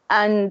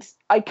 And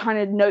I kind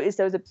of noticed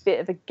there was a bit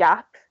of a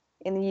gap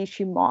in the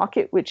YouTube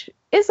market, which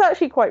is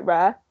actually quite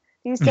rare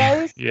these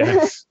days.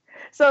 Yes.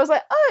 So I was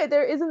like, oh,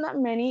 there isn't that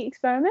many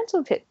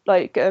experimental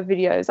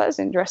videos. That's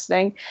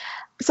interesting.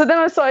 So then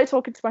I started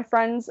talking to my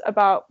friends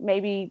about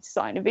maybe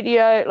starting a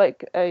video,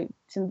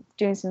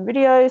 doing some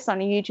videos,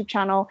 starting a YouTube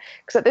channel.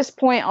 Because at this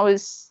point I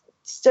was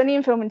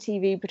studying film and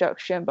TV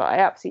production, but I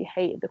absolutely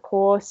hated the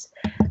course.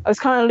 I was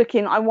kind of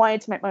looking, I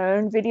wanted to make my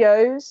own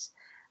videos.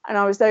 And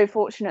I was very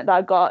fortunate that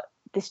I got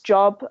this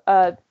job,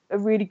 a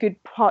really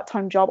good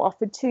part-time job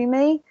offered to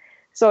me.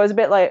 So I was a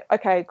bit like,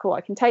 okay, cool,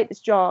 I can take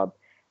this job.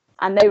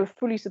 And they were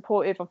fully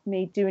supportive of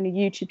me doing a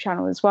YouTube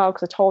channel as well,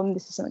 because I told them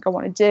this is something I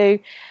want to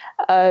do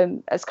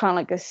as kind of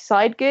like a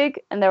side gig.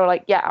 And they were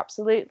like, yeah,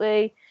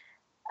 absolutely.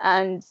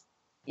 And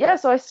yeah,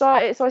 so I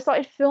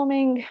started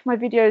filming my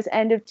videos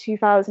end of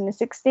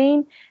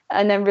 2016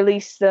 and then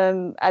released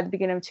them at the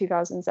beginning of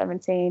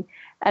 2017.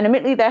 And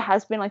admittedly, there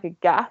has been like a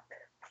gap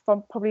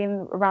from probably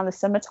around the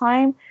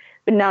summertime.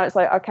 But now it's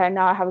like, okay,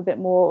 now I have a bit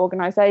more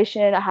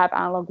organization. I have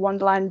Analog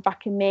Wonderland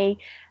backing me.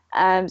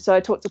 So I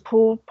talk to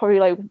Paul probably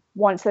like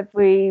once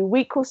every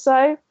week or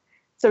so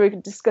we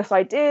could discuss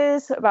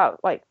ideas about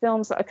like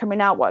films that are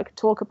coming out, what I could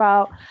talk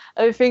about,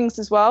 other things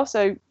as well.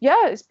 So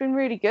yeah, it's been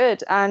really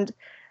good. And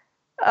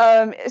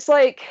it's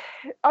like,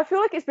 I feel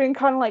like it's been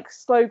kind of like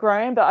slow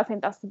growing, but I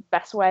think that's the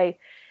best way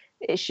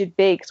it should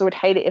be, because I would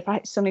hate it if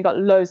I suddenly got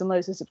loads and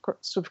loads of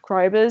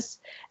subscribers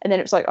and then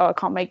it's like, oh, I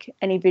can't make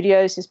any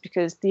videos just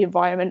because the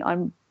environment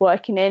I'm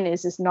working in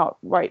is just not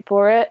right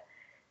for it.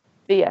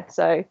 But yeah,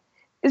 so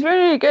it's really,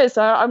 really good.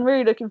 So I'm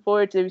really looking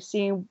forward to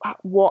seeing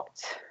what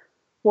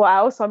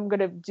else I'm going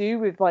to do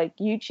with like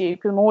YouTube,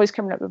 because I'm always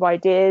coming up with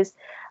ideas.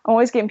 I'm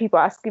always getting people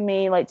asking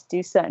me like to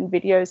do certain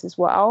videos as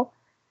well.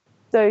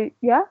 So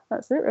yeah,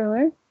 that's it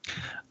really.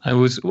 I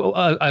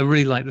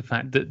really like the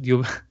fact that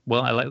your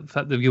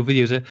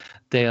videos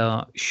they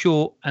are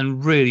short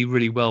and really,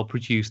 really well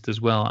produced as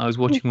well. I was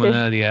watching one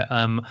earlier,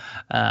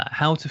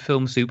 how to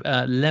film soup,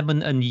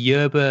 lemon and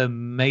yerba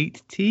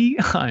mate tea.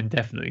 I'm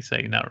definitely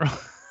saying that wrong.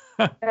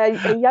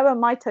 Yerba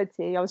mate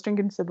tea. I was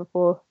drinking some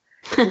before.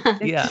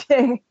 Yeah.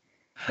 No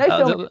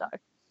film though.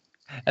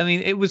 I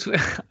mean, it was.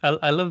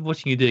 I love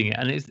watching you doing it,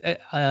 and it's.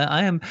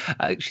 I am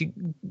actually.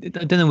 I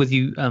don't know with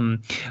you.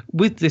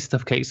 With this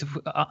stuff, Kate.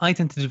 I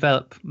tend to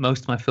develop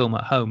most of my film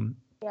at home.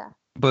 Yeah.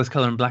 Both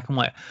color and black and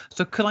white.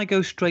 So could I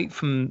go straight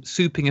from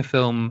souping a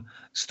film,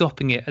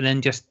 stopping it, and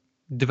then just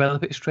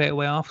develop it straight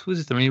away afterwards?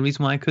 Is there any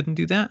reason why I couldn't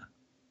do that?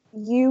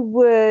 You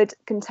would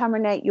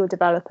contaminate your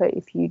developer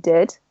if you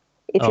did.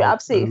 If you're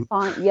absolutely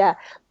fine, yeah.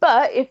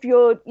 But if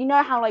you're, you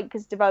know how like,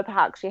 because developer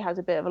actually has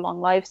a bit of a long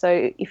life,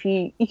 so if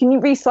you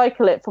can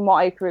recycle it from what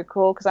I can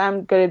recall, because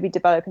I'm going to be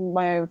developing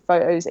my own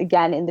photos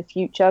again in the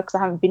future, because I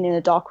haven't been in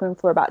a darkroom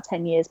for about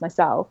 10 years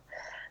myself.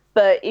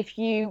 But if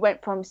you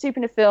went from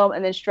souping a film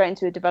and then straight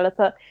into a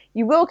developer,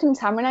 you will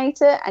contaminate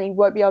it and you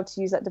won't be able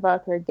to use that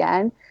developer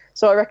again.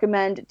 So I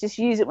recommend just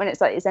use it when it's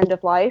like its end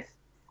of life.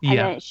 And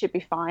then it should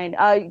be fine.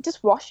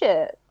 Just wash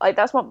it. Like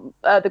that's what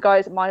the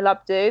guys at my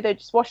lab do. They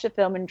just wash the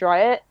film and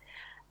dry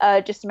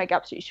it, just to make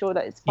absolutely sure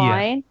that it's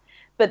fine.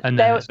 But but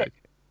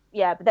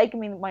they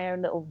give me my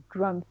own little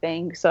drum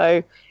thing,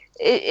 so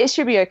it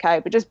should be okay.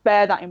 But just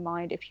bear that in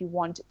mind if you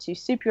want to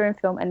soup your own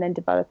film and then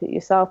develop it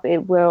yourself.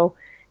 It will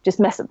just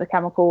mess up the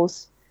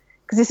chemicals,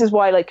 because this is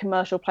why like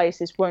commercial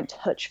places won't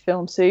touch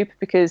film soup,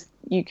 because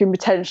you can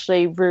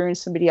potentially ruin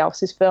somebody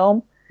else's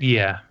film.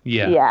 Yeah.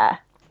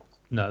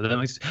 No, that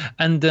makes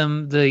and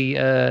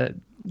the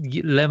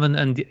lemon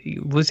and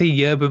was he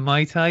yerba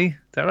maite? Is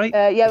that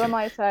right? Yerba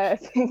Mate, I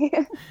think.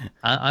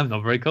 I'm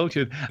not very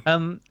cultured.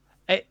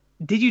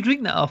 Did you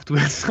drink that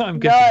afterwards? I'm No.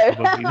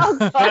 guessing probably.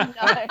 Oh,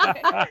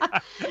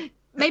 God, no.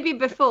 Maybe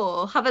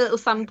before, have a little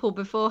sample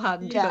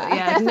beforehand, Yeah. but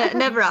yeah,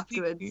 never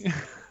afterwards.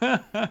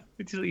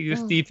 You're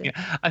steeping it.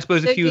 I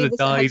suppose a Don't few of give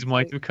the us a head dyes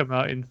might fake. have come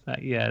out in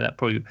that. Yeah, that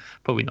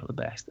probably not the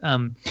best.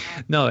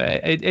 No,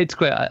 it's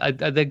great.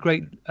 They're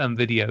great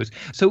videos.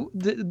 So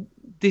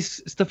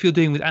this stuff you're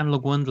doing with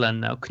Analog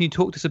Wonderland now, can you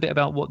talk to us a bit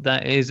about what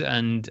that is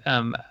and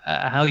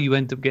how you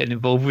end up getting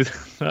involved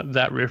with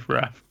that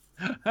riffraff?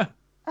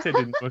 Said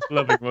in the most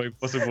loving way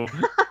possible.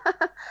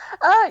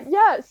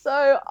 Yeah,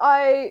 so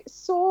I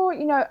saw,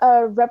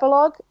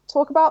 Rebelog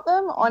talk about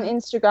them on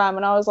Instagram,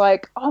 and I was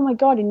like, oh my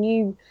God, a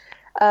new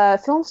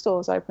film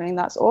store's opening.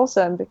 That's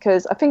awesome,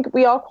 because I think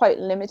we are quite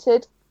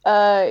limited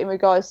in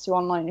regards to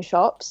online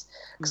shops,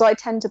 because I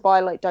tend to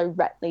buy like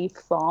directly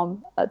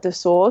from the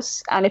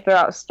source, and if they're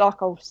out of stock,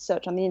 I'll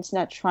search on the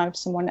internet to try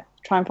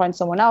and find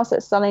someone else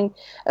that's selling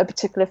a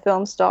particular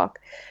film stock.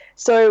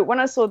 So when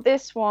I saw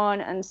this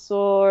one and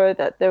saw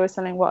that they were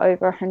selling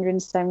over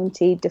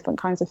 170 different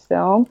kinds of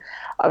film,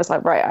 I was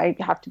like, right, I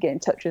have to get in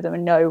touch with them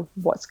and know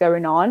what's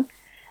going on.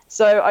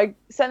 So I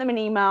sent them an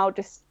email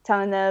just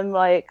telling them,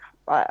 like,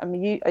 I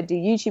do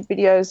YouTube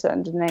videos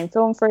under the name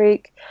Film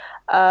Freak.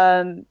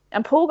 And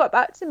Paul got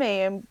back to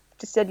me and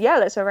just said, yeah,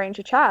 let's arrange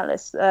a chat.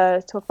 Let's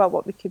talk about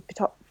what we could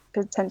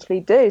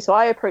potentially do. So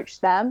I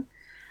approached them.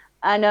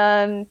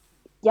 And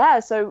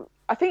so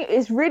I think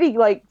it's really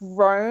like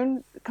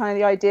grown kind of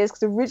the ideas,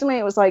 because originally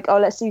it was like, oh,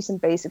 let's do some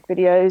basic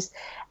videos,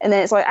 and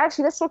then it's like,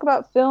 actually, let's talk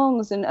about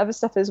films and other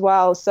stuff as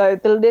well. So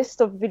the list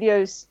of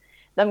videos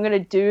that I'm going to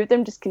do with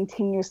them just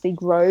continuously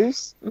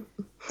grows.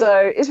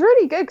 So it's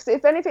really good, because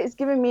if anything, it's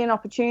given me an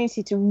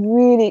opportunity to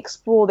really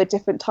explore the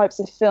different types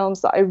of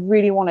films that I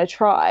really want to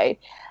try,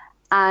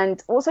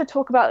 and also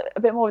talk about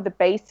a bit more of the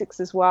basics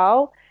as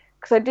well,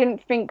 because I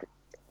didn't think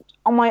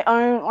on my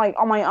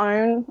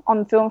own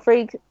on Film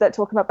Freak that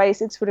talking about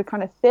basics would have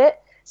kind of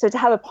fit. So to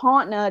have a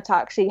partner to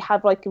actually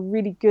have like a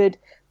really good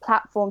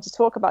platform to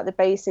talk about the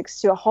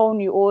basics to a whole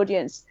new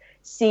audience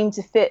seemed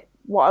to fit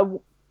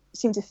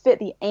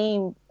the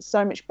aim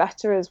so much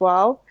better as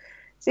well.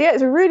 So yeah,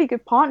 it's a really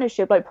good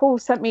partnership. Like Paul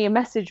sent me a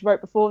message right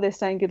before this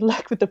saying good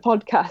luck with the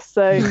podcast.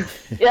 So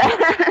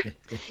yeah.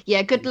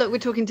 Yeah, good luck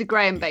with talking to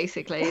Graham,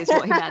 basically, is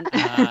what he meant.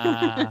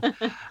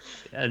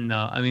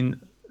 No, I mean,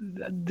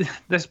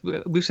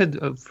 we've said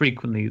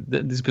frequently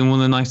that there's been one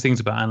of the nice things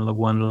about Analog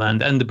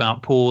Wonderland and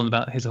about Paul and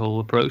about his whole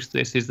approach to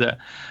this is that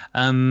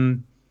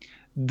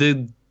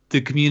the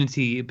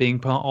community being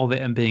part of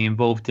it and being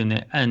involved in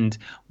it and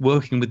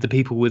working with the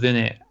people within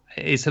it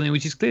is something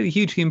which is clearly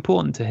hugely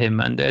important to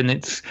him, and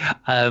it's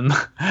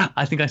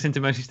I think I sent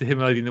a message to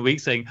him earlier in the week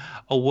saying,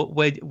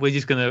 we're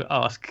just going to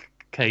ask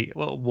Kate,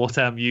 well, what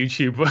am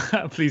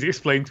YouTube? Please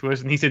explain to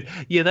us. And he said,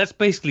 yeah, that's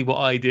basically what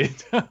I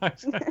did.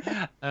 But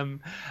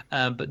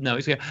no,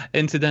 it's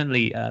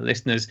incidentally,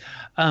 listeners,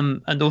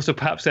 and also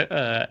perhaps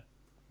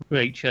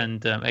Rach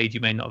and Ade, you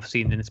may not have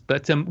seen this,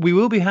 but we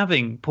will be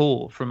having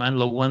Paul from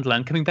Analog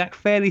Wonderland coming back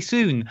fairly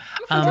soon.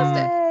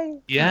 Fantastic.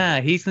 Yeah,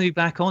 he's going to be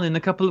back on in a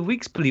couple of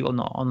weeks, believe it or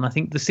not, on I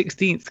think the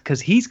 16th,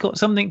 because he's got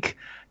something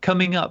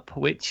coming up,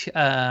 which he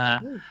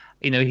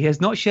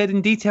has not shared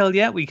in detail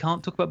yet. We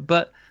can't talk about,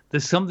 but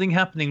there's something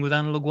happening with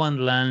Analog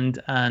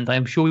Wonderland, and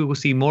I'm sure we will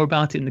see more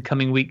about it in the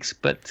coming weeks.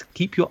 But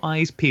keep your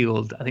eyes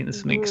peeled. I think there's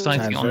something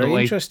exciting on the way.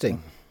 Very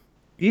interesting.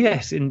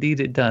 Yes, indeed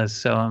it does.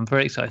 So I'm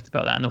very excited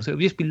about that. And also, it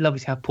would just be lovely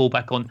to have Paul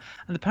back on.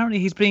 And apparently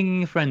he's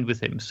bringing a friend with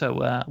him.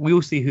 So we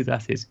will see who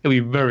that is. It'll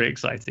be very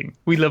exciting.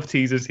 We love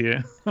teasers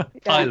here.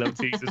 I love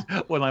teasers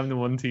when I'm the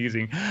one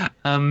teasing.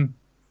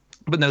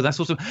 But no, that's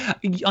also.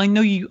 I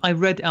know you. I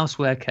read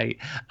elsewhere, Kate,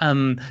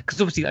 because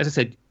obviously, as I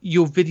said,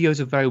 your videos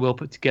are very well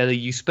put together.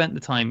 You spent the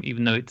time,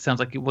 even though it sounds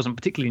like it wasn't a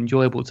particularly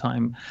enjoyable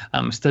time,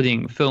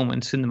 studying film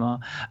and cinema.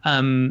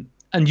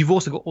 And you've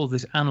also got all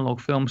this analog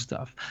film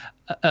stuff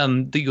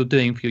that you're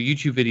doing for your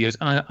YouTube videos.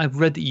 And I've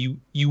read that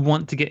you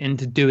want to get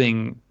into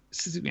doing,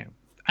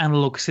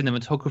 analog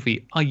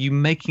cinematography. Are you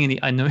making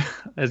any? I know,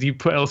 as you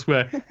put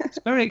elsewhere, it's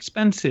very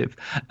expensive.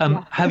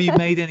 Have you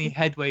made any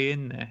headway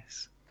in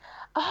this?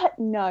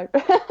 No.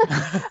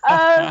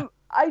 I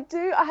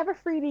do. I have a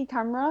 3D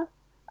camera,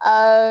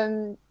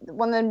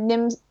 one of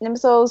the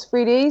Nimsols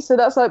 3D. So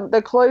that's like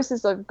the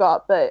closest I've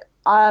got. But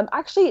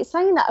actually, it's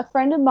saying that a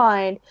friend of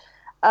mine,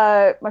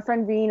 my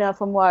friend Rena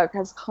from work,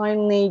 has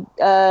kindly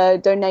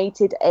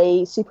donated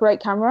a Super 8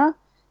 camera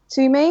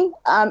to me.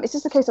 It's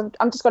just a case of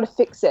I'm just got to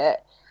fix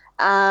it.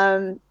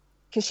 Because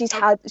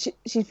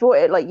she's bought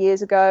it like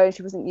years ago and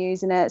she wasn't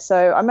using it. So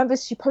I remember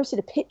she posted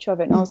a picture of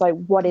it and I was like,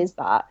 what is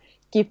that?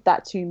 Give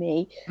that to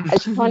me. And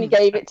she finally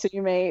gave it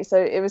to me.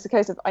 So it was a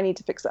case of I need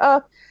to fix it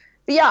up.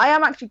 But yeah, I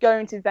am actually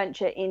going to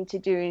venture into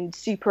doing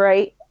Super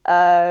 8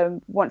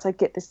 once I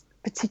get this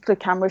particular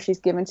camera she's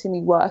given to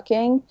me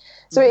working.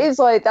 So it is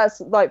like,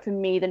 that's like for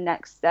me the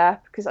next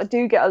step, because I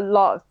do get a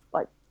lot of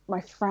like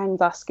my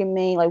friends asking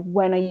me like,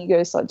 when are you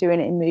going to start doing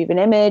it in Moving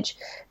Image,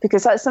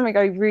 because that's something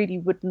I really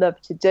would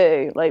love to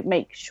do, like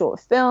make short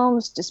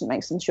films, just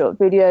make some short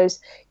videos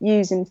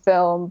using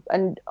film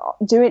and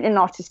do it in an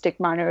artistic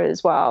manner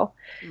as well.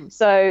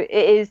 So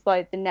it is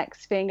like the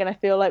next thing, and I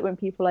feel like when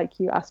people like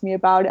you ask me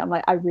about it, I'm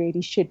like, I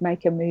really should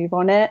make a move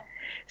on it.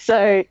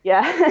 So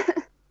yeah.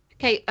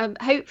 Okay,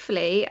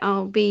 hopefully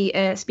I'll be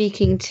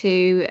speaking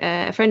to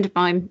a friend of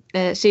mine,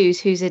 Suze,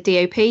 who's a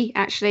DOP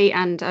actually,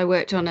 and I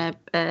worked on a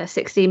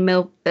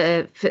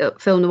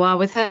 16mm film noir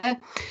with her.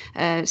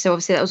 So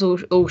obviously that was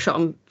all shot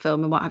on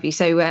film and what have you.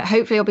 So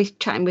hopefully I'll be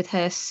chatting with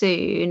her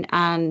soon,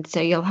 and so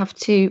I'll have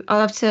to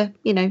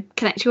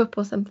connect you up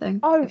or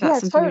something. Oh yeah,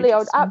 totally. I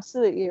would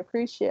absolutely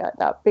appreciate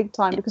that big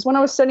time, because when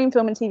I was studying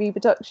film and TV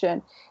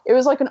production, it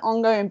was like an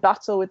ongoing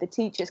battle with the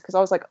teachers, because I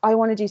was like, I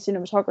want to do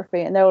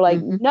cinematography, and they were like,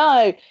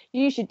 no,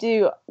 you should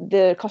do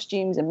the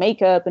costumes and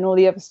makeup and all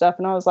the other stuff.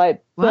 And I was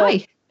like,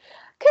 why?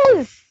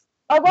 Because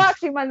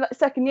actually my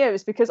second year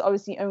was because I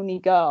was the only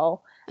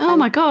girl. Oh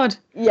my god.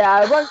 Yeah,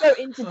 I won't go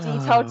into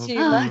detail too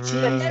much.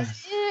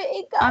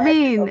 I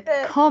mean,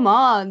 come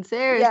on,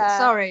 seriously. Yeah.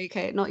 Sorry,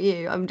 Kate, not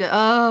you. I'm just.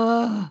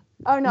 Oh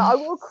no, I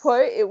will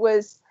quote. It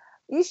was,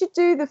 you should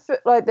do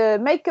the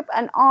makeup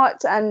and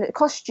art and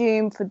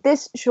costume for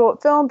this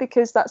short film,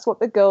 because that's what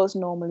the girls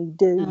normally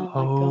do.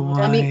 Oh my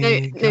god. I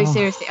mean, no,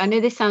 seriously. I know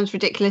this sounds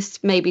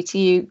ridiculous maybe to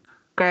you,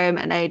 Graham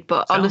and Aid,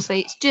 but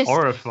honestly, it's just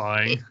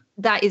horrifying.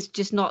 That is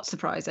just not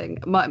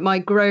surprising. My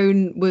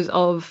groan was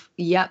of,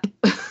 yep.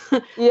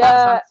 Yeah.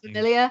 That sounds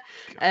familiar.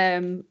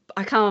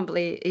 I can't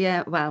believe.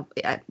 Yeah, well,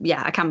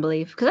 yeah, I can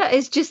believe, because that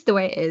is just the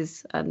way it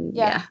is. And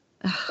yeah.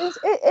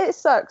 It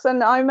sucks.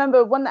 And I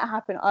remember when that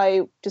happened,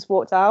 I just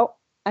walked out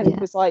and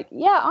was like,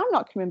 yeah, I'm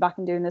not coming back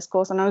and doing this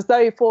course. And I was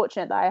very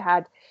fortunate that I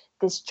had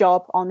this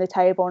job on the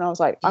table, and I was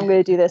like, I'm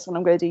going to do this, and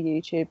I'm going to do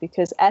YouTube,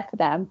 because F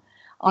them.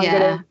 And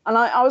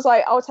I was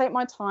like, I'll take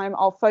my time,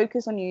 I'll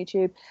focus on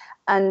YouTube,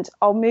 and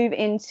I'll move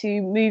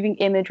into moving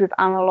image with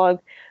analog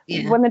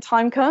when the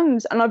time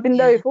comes. And I've been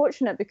very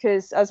fortunate,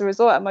 because as a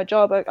result of my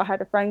job, I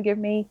had a friend give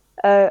me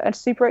a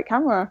Super 8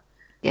 camera,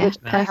 which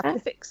I have to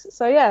fix.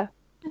 So yeah.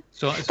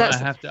 So I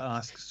have to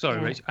ask. Sorry,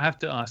 Rich. I have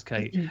to ask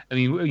Kate. I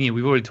mean,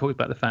 we've already talked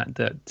about the fact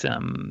that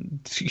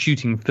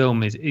shooting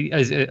film as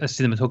a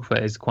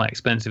cinematographer is quite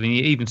expensive, and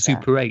even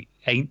Super 8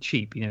 ain't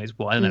cheap. It's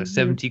I don't know,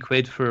 70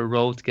 quid for a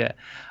roll to get.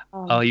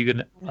 Are you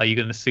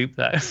gonna soup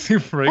that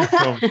Super 8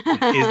 film?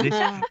 Is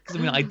this? Because I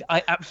mean,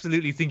 I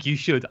absolutely think you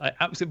should.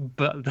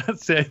 But that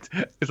said,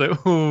 it's like,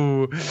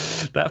 oh,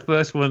 that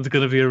first one's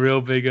gonna be a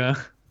real bigger.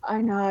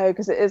 I know,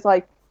 because it is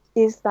like,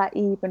 is that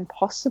even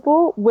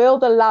possible? Will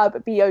the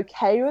lab be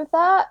okay with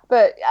that?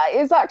 But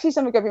it's actually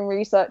something I've been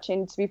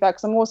researching, to be fair,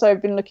 because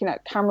I've been looking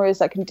at cameras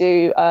that can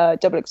do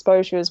double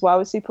exposure as well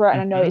with Super 8,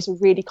 and I know it's a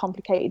really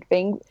complicated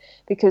thing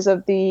because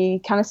of the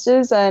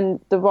canisters and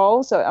the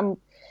roll. So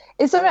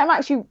it's something I'm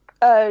actually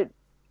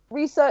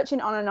researching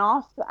on and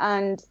off,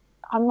 and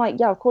I'm like,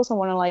 yeah, of course I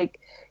want to like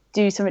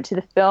do something to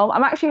the film.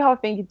 I'm actually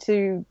half thinking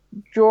to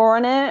draw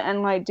on it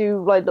and like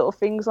do like little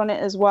things on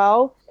it as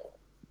well,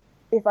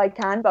 if I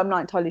can, but I'm not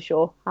entirely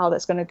sure how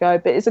that's going to go.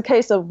 But it's a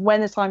case of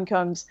when the time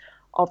comes,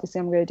 obviously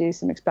I'm going to do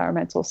some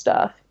experimental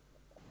stuff.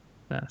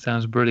 That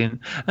sounds brilliant.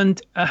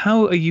 And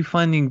how are you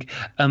finding?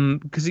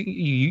 Because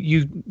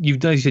you've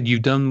done, you said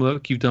you've done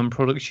work, you've done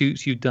product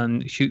shoots, you've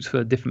done shoots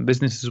for different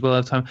businesses as well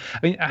at the time. I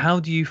mean, how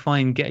do you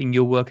find getting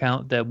your work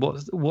out there?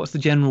 What's the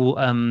general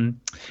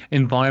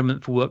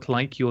environment for work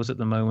like yours at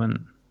the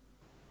moment?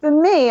 For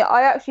me,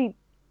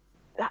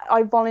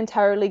 I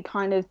voluntarily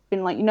kind of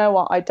been like, you know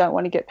what, I don't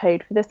want to get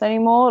paid for this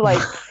anymore.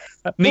 Like,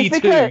 me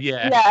too.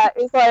 Yeah.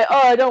 It's like,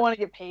 oh, I don't want to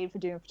get paid for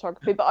doing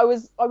photography. But I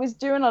was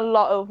doing a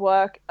lot of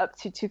work up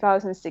to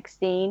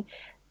 2016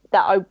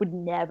 that I would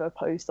never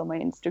post on my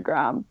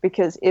Instagram,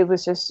 because it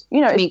was just,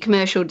 I mean,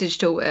 commercial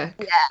digital work.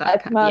 Yeah,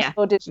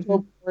 commercial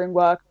digital boring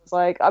work. I was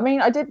like, I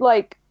mean,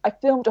 I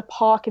filmed a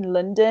park in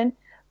London.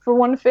 For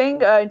one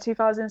thing, in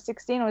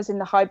 2016, I was in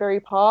the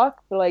Highbury Park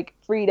for like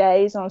 3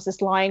 days, and I was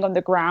just lying on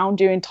the ground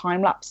doing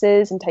time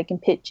lapses and taking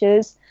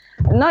pictures.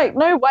 And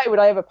no way would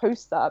I ever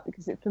post that,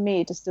 because for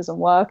me, it just doesn't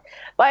work.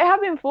 But I have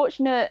been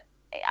fortunate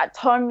at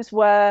times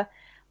where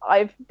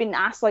I've been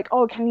asked, like,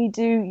 oh, can you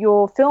do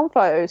your film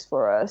photos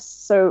for us?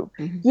 So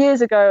years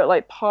ago,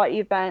 like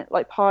parties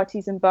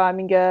in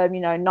Birmingham,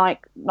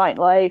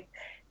 nightlife.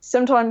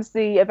 Sometimes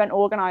the event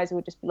organizer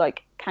would just be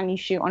like, can you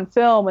shoot on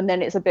film? And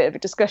then it's a bit of a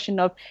discussion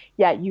of,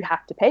 yeah, you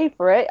have to pay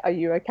for it. Are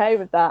you okay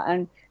with that?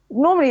 And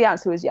normally the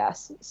answer was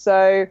yes.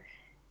 So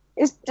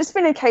it's just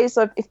been a case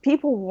of, if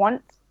people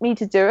want me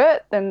to do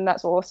it, then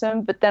that's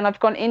awesome. But then I've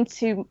gone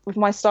into, with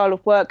my style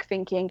of work,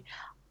 thinking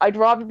I'd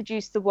rather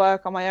produce the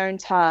work on my own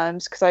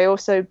terms, because I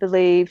also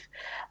believe,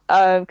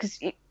 because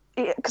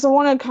I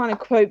want to kind of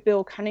quote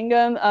Bill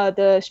Cunningham,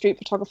 the street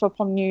photographer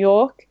from New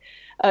York,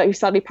 who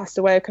sadly passed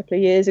away a couple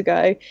of years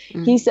ago.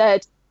 He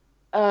said,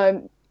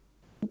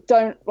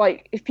 don't,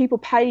 like, if people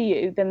pay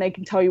you, then they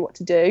can tell you what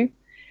to do.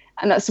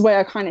 And that's the way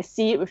I kind of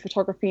see it with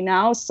photography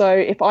now. So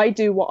if I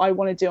do what I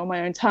want to do on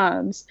my own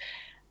terms,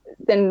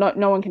 then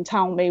no one can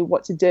tell me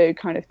what to do,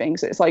 kind of thing.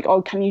 So it's like,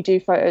 oh, can you do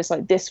photos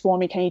like this for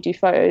me? Can you do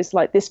photos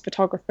like this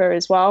photographer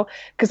as well?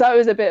 Because that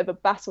was a bit of a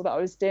battle that I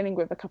was dealing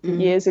with a couple of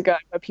years ago,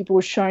 where people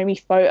were showing me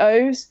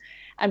photos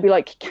and be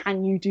like,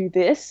 can you do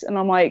this? And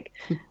I'm like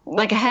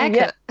a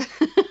haircut.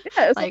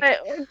 Yeah, it's like,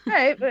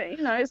 okay, but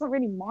it's not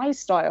really my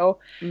style.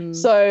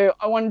 So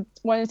I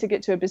wanted to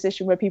get to a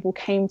position where people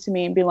came to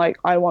me and be like,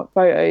 I want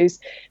photos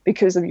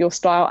because of your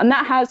style. And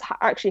that has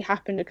actually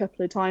happened a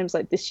couple of times,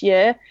 like this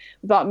year,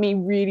 without me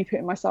really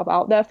putting myself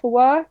out there for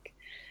work.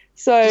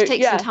 So it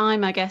takes some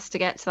time, I guess, to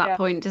get to that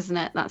point, doesn't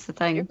it? That's the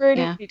thing. It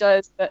really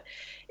does. But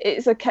it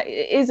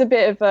is a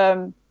bit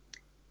of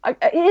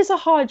it is a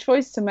hard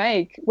choice to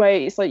make, where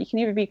it's like you can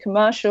either be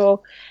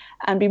commercial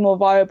and be more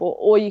viable,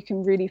 or you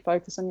can really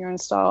focus on your own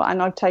style.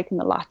 And I've taken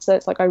the latter.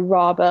 It's like I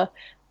rather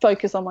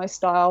focus on my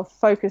style,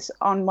 focus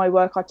on my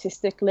work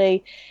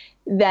artistically,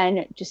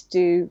 than just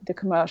do the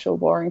commercial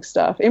boring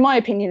stuff. In my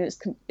opinion,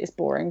 it's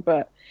boring,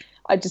 but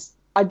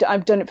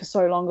I've done it for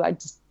so long that I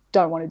just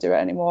don't want to do it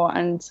anymore,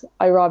 and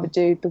I rather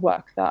do the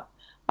work that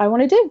I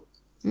want to do.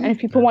 And if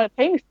people want to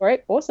pay me for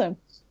it, awesome.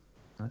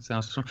 That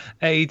sounds strong.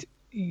 Aid,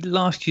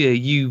 last year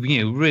you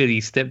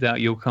really stepped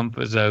out your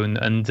comfort zone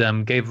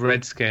and gave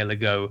Red Scale a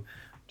go.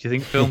 Do you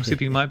think Film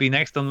Sipping might be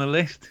next on the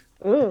list?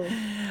 Ooh.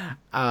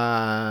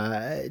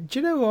 Do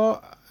you know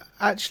what?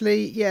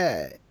 Actually,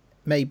 yeah,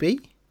 maybe.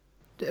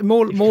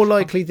 More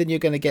likely than you're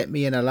going to get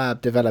me in a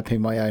lab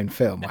developing my own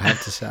film, I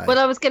have to say. Well,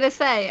 I was going to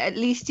say, at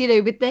least,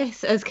 with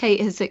this, as Kate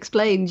has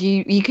explained,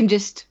 you can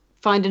just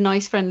find a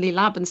nice, friendly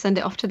lab and send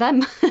it off to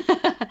them.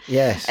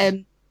 Yes.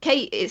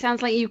 Kate, it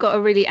sounds like you've got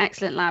a really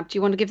excellent lab. Do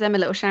you want to give them a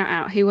little shout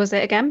out? Who was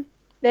it again?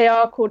 They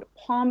are called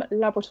Palm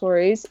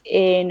Laboratories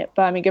in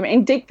Birmingham,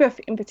 in Digbeth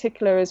in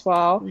particular as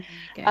well.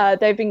 Okay.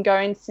 They've been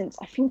going since,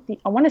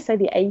 I want to say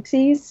the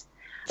 80s.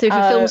 So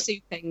for film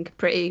souping,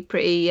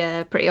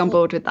 pretty on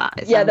board with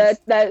that.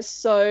 They're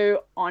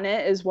so on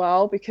it as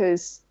well,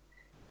 because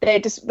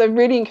they're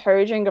really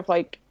encouraging of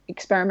like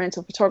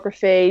experimental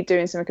photography,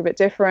 doing something a bit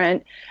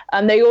different.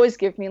 They always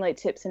give me like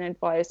tips and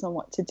advice on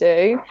what to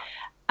do.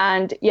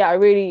 And yeah, I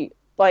really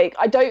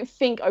I don't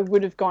think I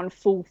would have gone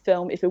full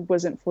film if it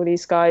wasn't for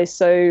these guys.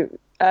 So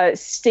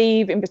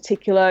Steve in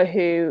particular,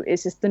 who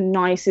is just the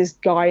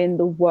nicest guy in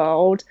the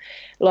world.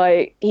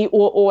 Like, he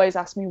always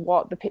asks me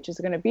what the pictures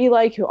are going to be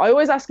like. I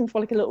always ask him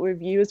for like a little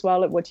review as well,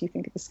 like, what do you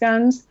think of the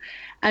scans?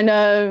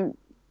 And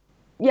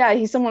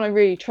he's someone I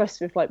really trust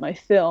with like my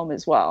film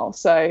as well.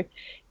 So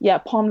yeah,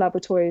 Palm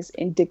Laboratories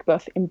in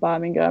Digbeth in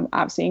Birmingham,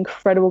 absolutely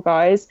incredible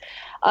guys.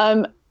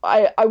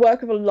 I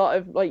work with a lot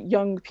of like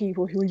young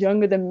people who are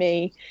younger than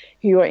me,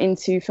 who are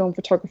into film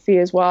photography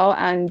as well.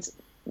 And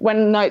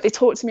when they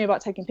talk to me about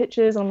taking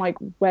pictures, I'm like,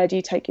 where do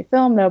you take your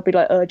film? They'll be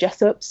like,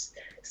 Jessups,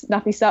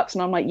 Snappy Saps.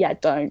 And I'm like, yeah,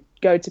 don't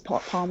go to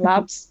Palm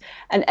Labs.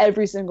 And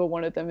every single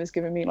one of them has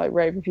given me like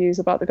rave reviews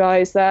about the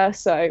guys there.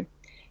 So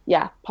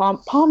yeah,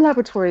 Palm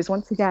Laboratories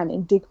once again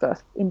in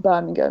Digbeth in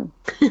Birmingham.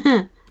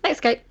 Thanks,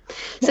 Kate.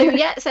 So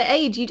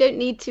Aid, you don't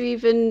need to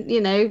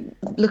even,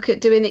 look at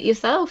doing it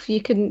yourself.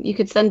 You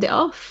could send it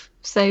off.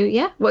 So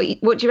yeah, what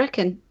do you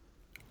reckon?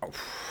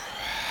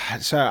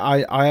 So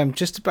I am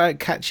just about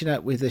catching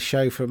up with the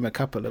show from a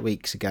couple of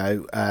weeks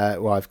ago.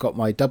 I've got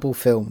my double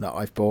film that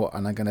I've bought,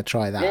 and I'm going to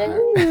try that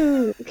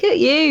out. Look at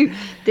you!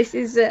 This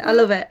is I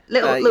love it.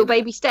 Little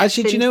baby steps.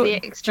 Actually, do you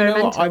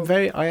know what?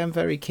 I am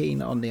very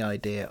keen on the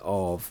idea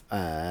of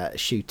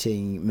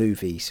shooting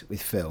movies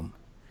with film.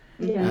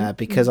 Yeah.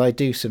 Because I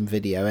do some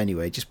video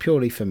anyway, just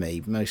purely for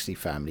me, mostly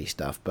family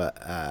stuff.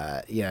 But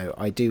I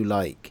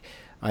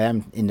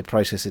am in the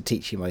process of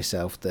teaching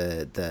myself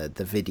the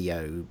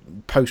video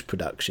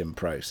post-production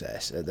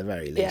process at the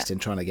very least, and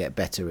trying to get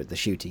better at the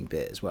shooting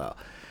bit as well.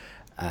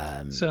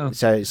 So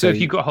if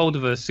you got hold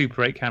of a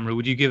Super 8 camera,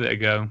 would you give it a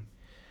go?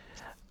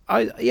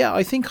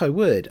 I think I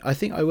would.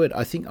 I'd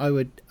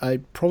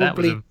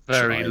probably. That was a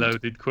very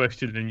loaded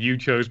question, and you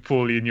chose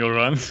poorly in your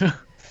answer.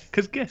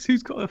 Because guess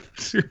who's got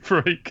a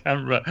Super 8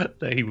 camera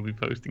that he will be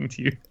posting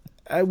to you?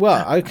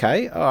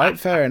 Okay, all right,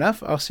 fair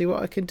enough. I'll see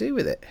what I can do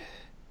with it.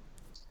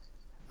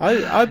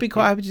 I'd be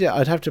quite happy to do it.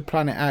 I'd have to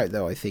plan it out,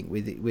 though. I think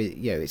with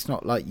it's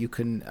not like you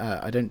can.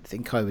 I don't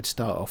think I would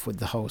start off with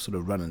the whole sort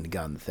of run and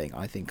gun thing.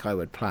 I think I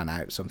would plan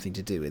out something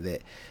to do with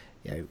it,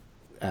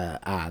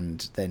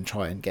 and then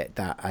try and get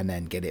that, and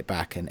then get it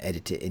back and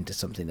edit it into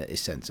something that is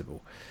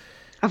sensible.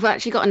 I've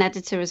actually got an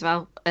editor as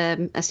well,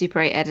 a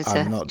Super 8 editor.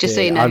 I'm not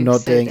doing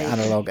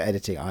analog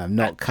editing. I am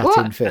not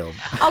cutting film.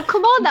 Oh,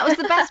 come on, that was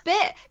the best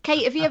bit.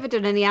 Kate, have you ever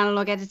done any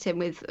analog editing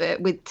with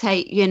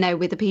tape,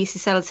 with a piece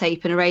of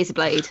sellotape and a razor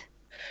blade?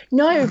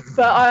 No,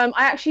 but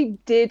I actually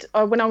did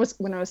when I was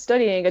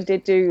studying. I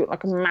did do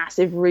like a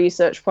massive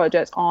research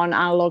project on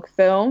analog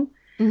film.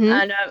 Mm-hmm.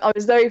 And I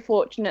was very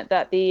fortunate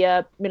that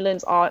the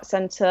Midlands Art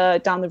Centre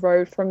down the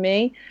road from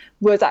me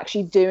was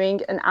actually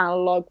doing an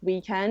analog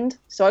weekend.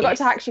 So I got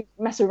to actually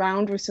mess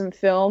around with some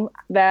film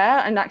there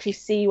and actually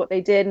see what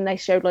they did. And they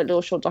showed like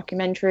little short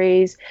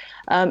documentaries,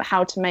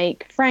 how to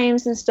make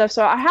frames and stuff.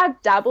 So I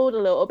had dabbled a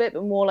little bit,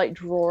 but more like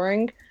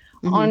drawing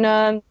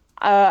on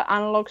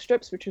analog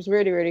strips, which was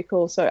really, really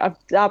cool. So I've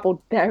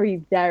dabbled very,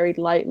 very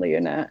lightly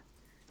in it.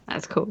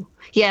 That's cool.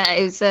 Yeah,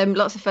 it was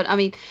lots of fun. I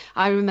mean,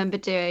 I remember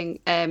doing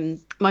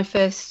my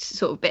first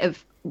sort of bit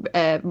of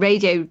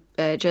radio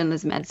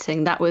journalism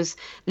editing. That was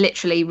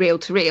literally reel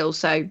to reel.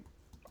 So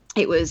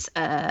it was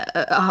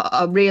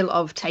a reel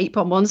of tape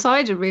on one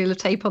side, a reel of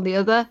tape on the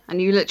other, and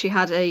you literally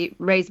had a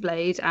razor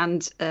blade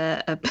and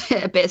a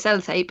bit of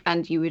sellotape,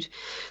 and you would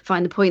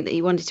find the point that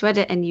you wanted to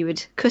edit, and you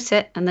would cut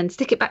it and then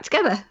stick it back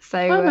together. So,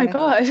 oh my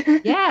god,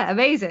 yeah,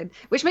 amazing.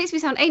 Which makes me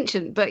sound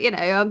ancient, but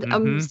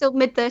I'm still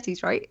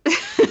mid-30s, right?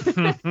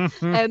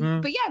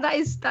 But yeah,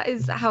 that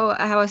is how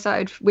I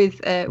started with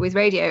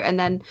radio, and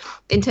then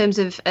in terms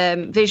of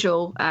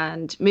visual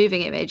and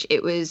moving image,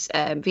 it was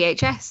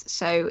VHS.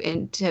 So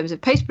in terms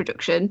of post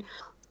production,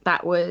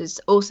 that was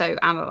also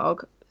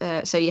analog.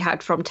 So you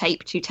had from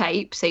tape to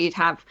tape. So you'd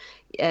have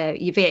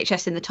your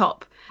VHS in the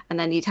top, and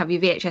then you'd have your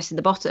VHS in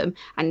the bottom,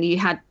 and you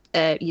had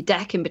your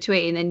deck in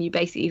between, and you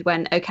basically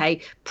went,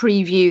 okay,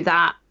 preview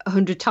that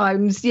 100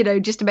 times,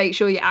 just to make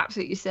sure you're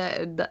absolutely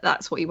certain that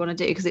that's what you want to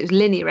do, because it was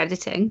linear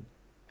editing.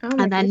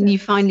 And then you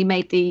finally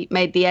made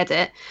the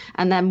edit,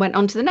 and then went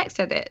on to the next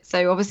edit.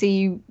 So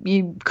obviously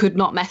you could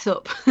not mess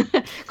up,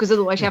 because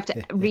otherwise you have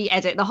to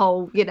re-edit the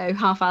whole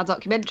half-hour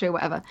documentary or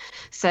whatever.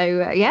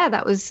 So yeah,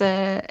 that was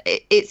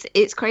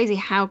it's crazy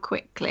how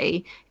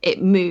quickly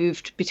it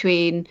moved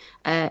between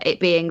it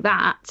being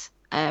that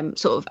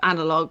sort of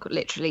analog,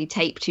 literally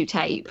tape to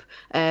tape,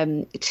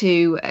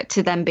 to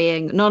them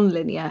being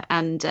non-linear.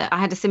 And I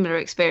had a similar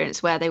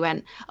experience where they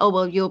went, oh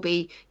well, you'll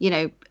be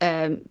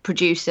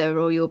producer,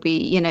 or you'll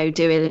be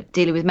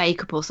dealing with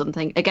makeup or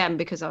something, again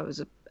because I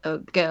was a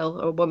girl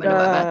or a woman or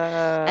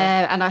whatever,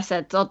 and I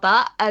said "Sod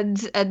that,"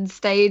 and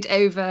stayed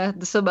over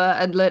the summer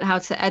and learned how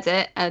to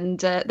edit,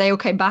 and they all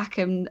came back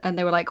and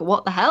they were like,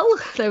 what the hell?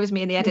 There was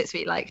me in the edit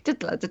suite like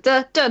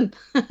done.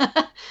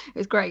 It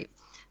was great.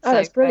 Oh,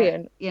 that's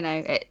brilliant.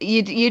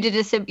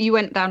 You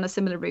went down a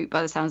similar route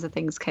by the sounds of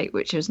things, Kate,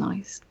 which was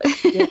nice.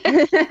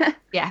 Yeah.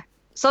 Yeah.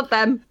 Sod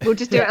them. We'll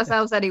just do it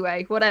ourselves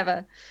anyway.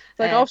 Whatever. It's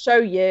like, I'll show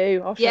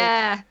you.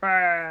 Yeah.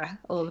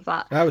 All of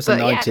that. That was the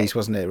 90s,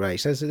 wasn't it, Ray?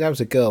 So that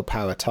was a girl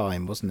power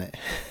time, wasn't it?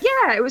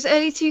 Yeah, it was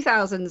early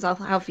 2000s. I'll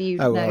have you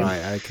know. Oh,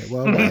 right. Okay.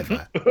 Well,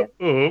 whatever.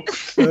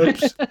 Oops.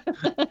 Oops.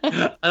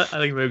 I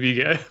think maybe you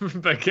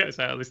get us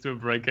out of this to a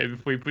break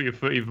before you put your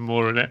foot even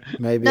more in it.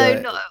 Maybe.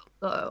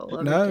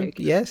 No.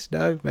 Yes.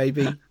 No.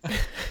 Maybe.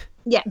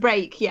 Yeah,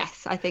 break.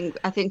 Yes, I think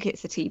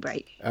it's a tea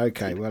break.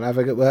 Okay, we'll have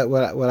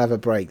a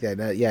break then.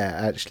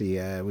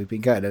 Actually, we've been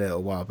going a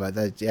little while, but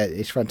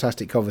it's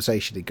fantastic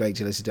conversation and great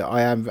to listen to.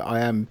 I've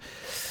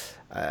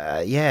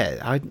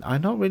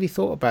not really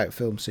thought about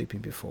film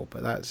souping before,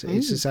 but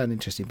it's sound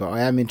interesting. But I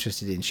am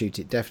interested in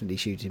definitely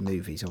shooting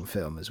movies on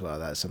film as well.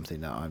 That's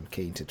something that I'm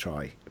keen to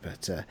try.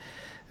 But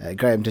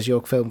Graham, does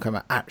your film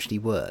camera actually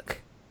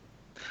work?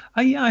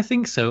 Yeah, I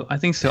think so. I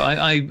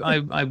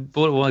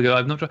bought it a while ago.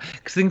 I've not tried,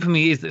 because the thing for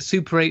me is that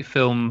Super 8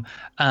 film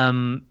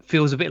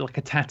feels a bit like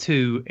a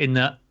tattoo, in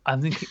that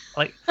I'm thinking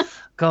like,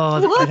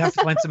 God, I'd have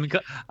to find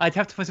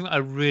something I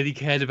really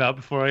cared about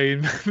before I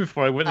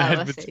went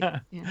ahead with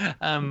that.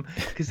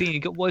 Because you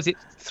got, what is it,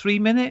 3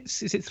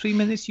 minutes? Is it 3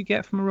 minutes you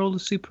get from a roll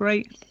of Super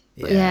 8?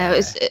 Yeah, it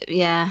was,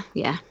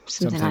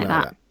 something like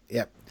that.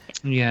 Yep.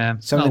 Yeah.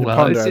 Something to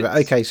ponder over.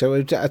 Okay,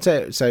 so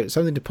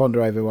something to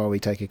ponder over while we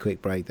take a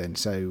quick break then.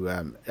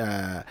 So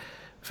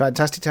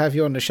fantastic to have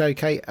you on the show,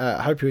 Kate.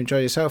 I hope you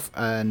enjoy yourself,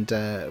 and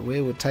we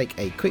will take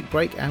a quick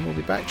break and we'll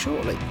be back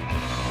shortly.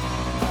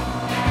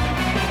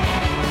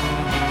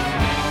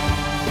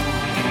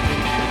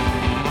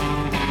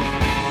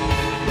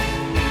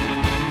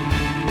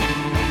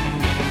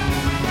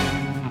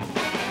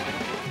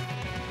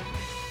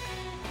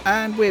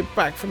 And we're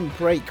back from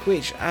break,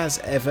 which, as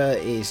ever,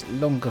 is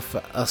longer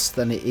for us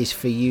than it is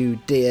for you,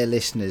 dear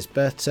listeners.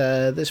 But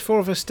there's 4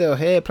 of us still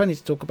here, plenty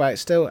to talk about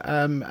still.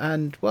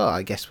 And, well,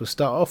 I guess we'll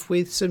start off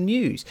with some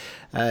news.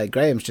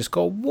 Graham's just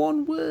got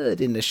one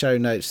word in the show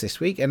notes this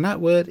week, and that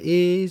word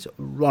is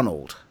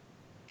Ronald.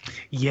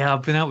 Yeah,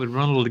 I've been out with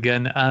Ronald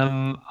again.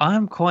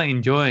 I'm quite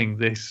enjoying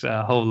this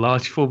whole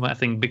large format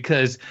thing,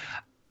 because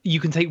you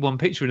can take one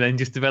picture and then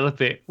just develop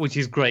it, which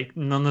is great.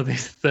 None of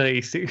this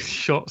 36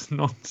 shots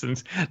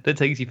nonsense that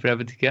takes you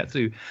forever to get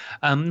through.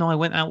 No, I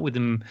went out with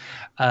them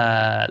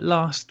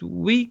last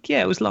week.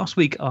 Yeah, it was last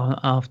week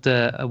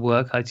after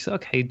work. I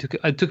took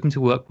him to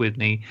work with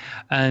me,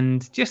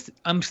 and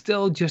I'm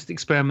still just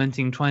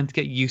experimenting, trying to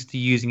get used to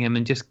using him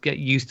and just get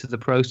used to the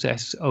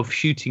process of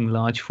shooting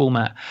large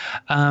format.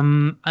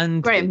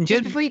 And Graham,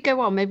 just before you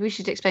go on, maybe we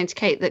should explain to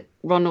Kate that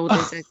Ronald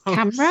is a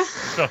camera.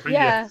 Sorry,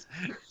 yeah.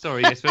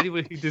 Sorry, yes. For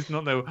anyone who does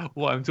not know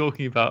what I'm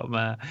talking about,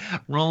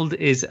 Ronald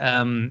is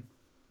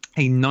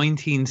a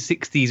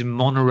 1960s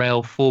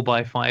monorail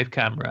 4x5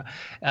 camera,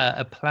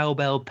 a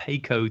Plowbell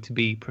Payco to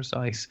be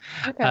precise.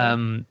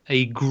 Okay.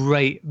 A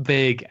great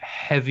big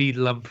heavy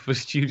lump of a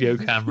studio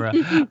camera,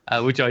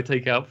 which I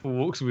take out for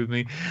walks with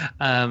me.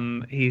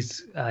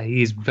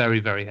 He's very,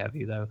 very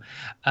heavy though.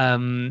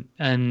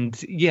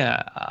 And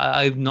yeah,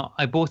 I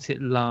bought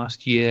it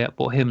last year.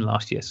 Bought him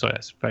last year. Sorry,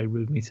 that's very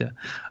rude of me to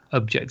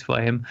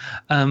objectify him.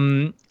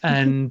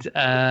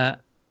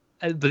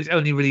 But it's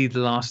only really the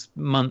last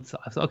month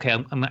I thought, okay,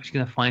 I'm actually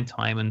going to find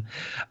time,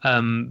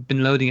 and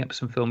been loading up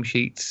some film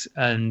sheets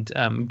and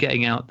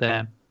getting out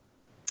there,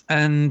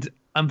 and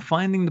I'm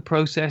finding the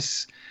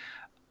process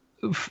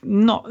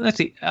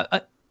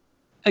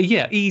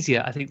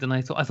easier, I think, than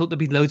I thought. I thought there'd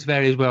be loads of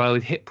areas where I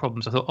would hit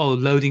problems. I thought,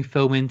 loading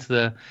film into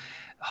the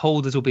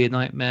holders will be a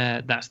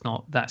nightmare. That's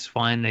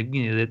fine.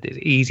 It's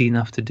easy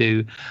enough to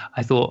do.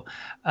 I thought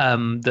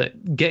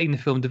that getting the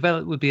film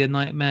developed would be a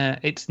nightmare.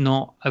 It's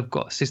not. I've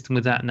got a system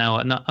with that now,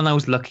 and I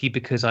was lucky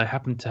because I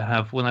happened to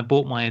have, when I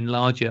bought my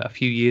enlarger a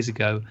few years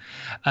ago,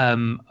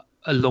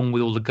 along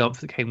with all the gumph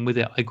that came with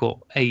it, I got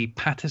a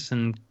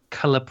Patterson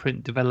color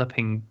print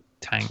developing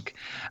tank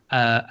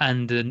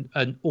and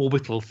an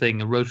orbital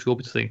thing, a rotary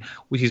orbital thing,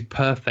 which is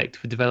perfect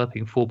for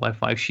developing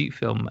 4x5 sheet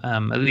film.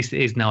 At least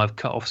it is now. I've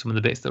cut off some of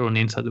the bits that are on the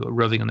inside that were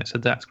rubbing on it, so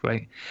that's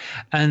great.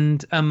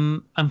 And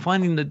I'm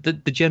finding that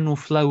the general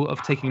flow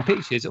of taking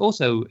pictures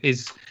also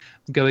is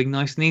going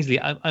nice and easily.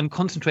 I'm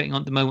concentrating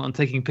at the moment on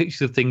taking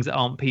pictures of things that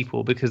aren't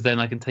people, because then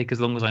I can take as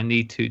long as I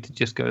need to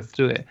just go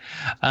through it.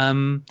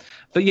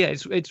 But yeah,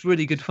 it's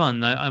really good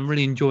fun. I'm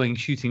really enjoying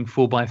shooting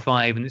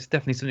 4x5, and it's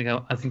definitely something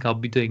I think I'll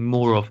be doing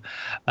more of.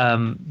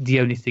 The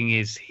only thing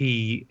is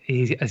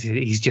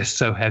he's just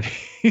so heavy.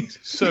 He's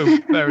so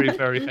very,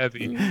 very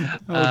heavy.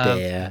 Oh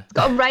dear.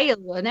 Got a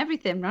rail and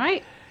everything,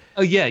 right?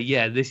 Oh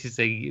yeah. This is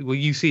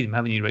you've seen him,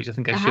 haven't you, Rach? I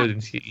think I showed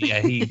him to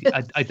you.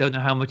 Yeah, I don't know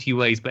how much he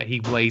weighs, but he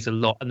weighs a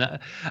lot. And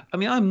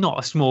I'm not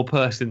a small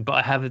person, but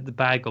I have the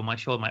bag on my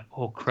shoulder. I'm like,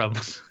 oh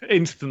crumbs!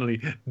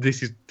 Instantly,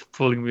 this is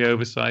pulling me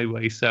over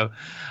sideways. So,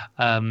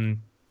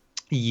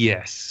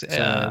 yes,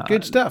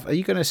 good stuff. Are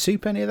you going to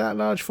soup any of that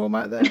large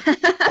format then?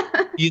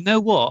 You know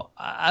what?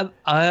 I'm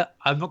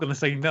not going to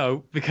say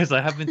no, because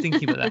I have been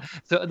thinking about that.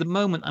 So at the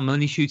moment, I'm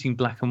only shooting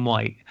black and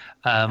white.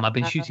 I've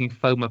been shooting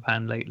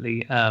Fomapan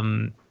lately.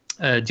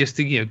 Just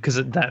to, because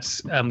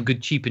that's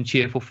good, cheap and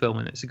cheerful film,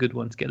 and it's a good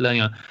one to get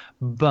learning on.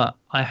 But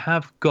I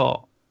have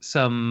got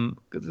some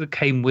that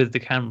came with the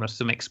camera,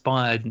 some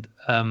expired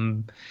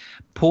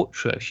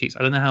portrait sheets.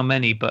 I don't know how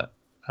many, but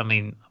I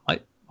mean,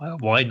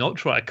 why not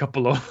try a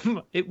couple of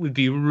them? It would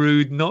be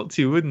rude not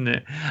to, wouldn't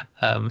it?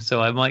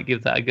 So I might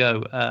give that a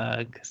go,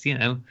 because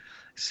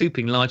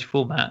souping large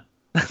format,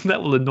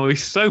 that will annoy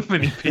so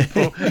many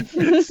people.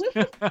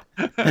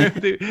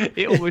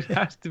 It always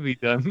has to be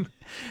done.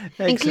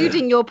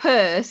 Including your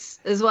purse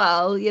as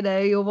well,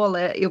 your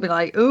wallet. You'll be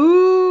like,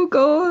 oh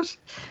god.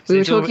 We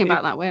were talking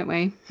about that, weren't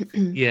we?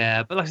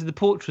 Yeah, but like I said, the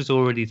portrait's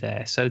already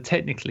there, so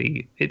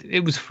technically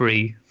it was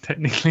free,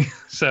 technically.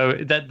 So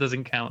that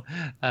doesn't count.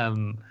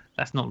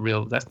 That's not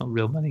real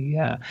money.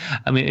 Yeah,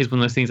 I mean, it's one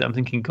of those things that I'm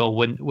thinking, God,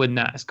 when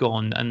that's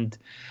gone, and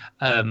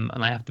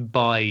I have to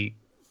buy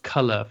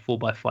color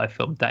 4x5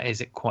 film, that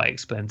is quite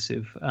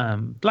expensive.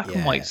 Black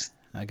and white's,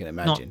 I can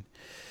imagine,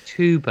 not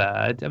too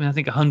bad. I mean, I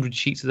think 100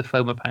 sheets of the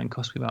Fomapan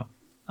cost me about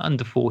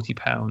under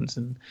 £40,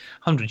 and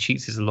 100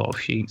 sheets is a lot of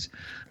sheets.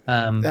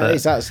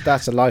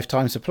 That's a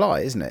lifetime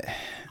supply, isn't it?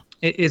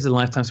 It is a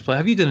lifetime supply.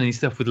 Have you done any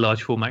stuff with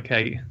large format,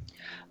 Kate?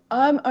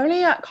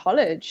 Only at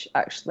college,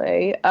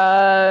 actually.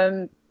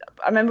 I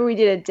remember we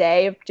did a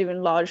day of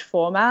doing large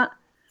format,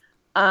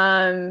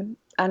 and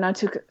I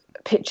took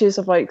pictures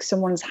of like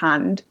someone's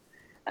hand,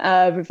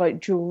 with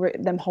like jewelry,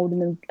 them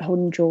holding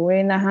jewelry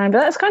in their hand. But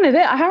that's kind of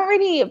it. I haven't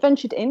really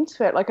ventured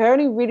into it. Like, I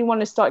only really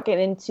want to start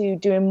getting into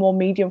doing more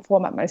medium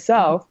format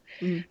myself.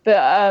 Mm-hmm.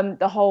 But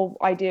the whole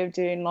idea of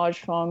doing large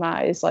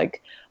format is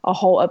like a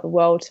whole other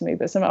world to me,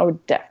 but something I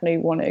would definitely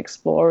want to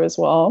explore as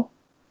well.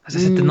 As I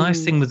said, the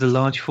nice thing with the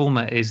large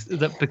format is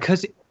that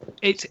because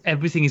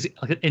everything is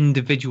like an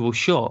individual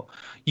shot,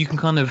 you can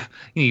kind of,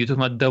 you're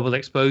talking about double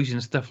exposure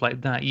and stuff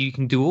like that. You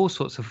can do all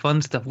sorts of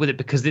fun stuff with it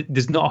because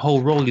there's not a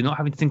whole roll. You're not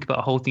having to think about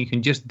a whole thing. You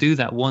can just do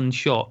that one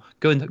shot,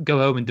 go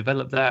home and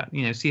develop that,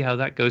 see how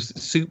that goes,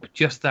 soup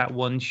just that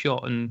one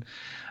shot. And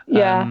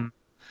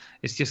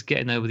it's just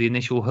getting over the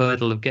initial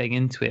hurdle of getting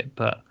into it.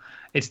 But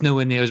it's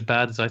nowhere near as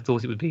bad as I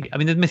thought it would be. I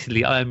mean,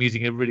 admittedly, I am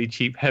using a really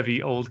cheap,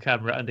 heavy, old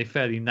camera and a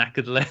fairly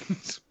knackered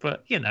lens.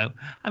 But,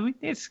 I mean,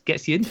 it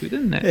gets you into it,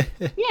 doesn't it?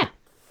 Yeah.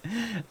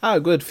 Oh,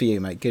 good for you,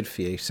 mate. Good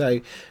for you.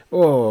 So,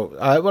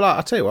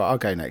 I'll tell you what, I'll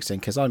go next then,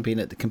 because I've been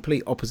at the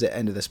complete opposite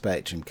end of the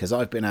spectrum, because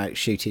I've been out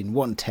shooting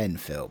 110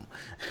 film.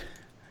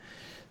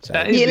 So,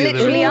 you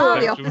literally are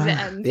the opposite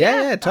end.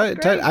 Yeah,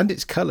 totally. And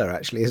it's colour,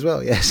 actually, as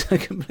well. Yes,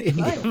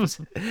 completely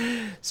opposite.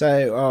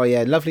 So,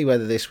 lovely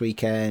weather this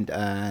weekend,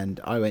 and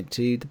I went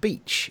to the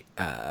beach,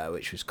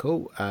 which was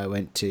cool. I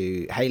went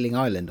to Hayling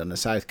Island on the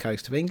south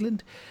coast of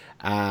England,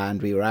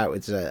 and we were out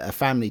with a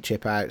family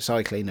trip out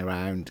cycling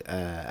around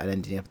and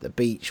ending up at the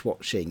beach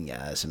watching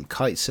some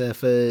kite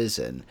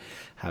surfers and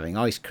having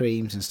ice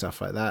creams and stuff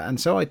like that. And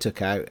so I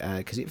took out,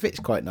 because it fits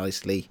quite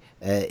nicely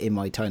in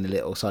my tiny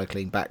little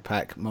cycling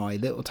backpack, my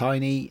little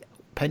tiny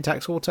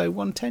Pentax Auto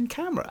 110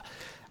 camera.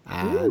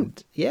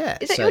 And yeah,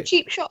 is it your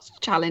cheap shots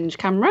challenge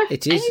camera?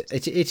 It is.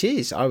 It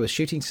is. I was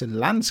shooting some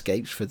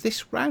landscapes for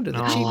this round of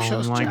the cheap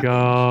shots. Oh my challenge.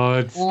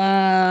 God!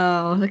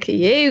 Wow, look at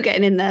you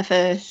getting in there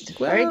first.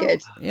 Very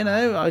good. You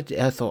know, I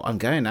thought I'm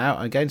going out.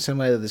 I'm going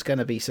somewhere. There's going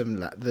to be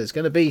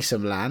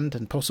some land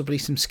and possibly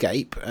some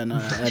scape. And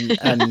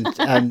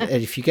and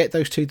if you get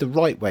those two the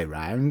right way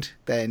round,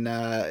 then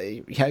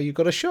you've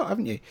got a shot,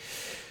 haven't you?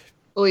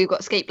 Or you've got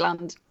escape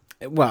land.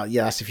 Well,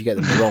 yeah, that's if you get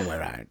them the wrong way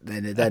around.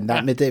 Then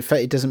that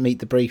it doesn't meet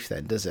the brief,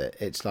 then, does it?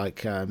 It's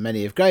like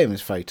many of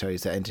Graham's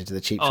photos that entered the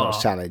Cheap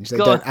Shots challenge. They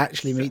don't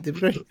actually meet the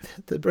brief.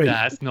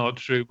 That's not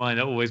true. Mine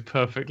are always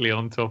perfectly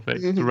on topic.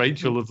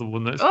 Rachel is the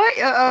one that's. All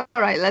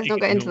right, let's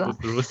not get into that.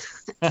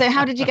 So,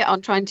 how did you get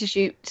on trying to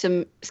shoot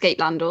some escape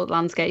land or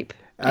landscape?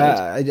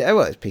 Well,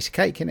 it's a piece of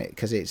cake, isn't it?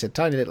 Because it's a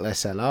tiny little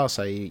SLR.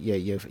 So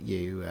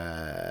you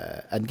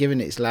and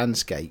given its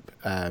landscape.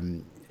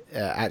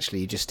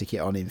 Actually, you just stick it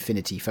on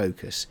infinity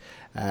focus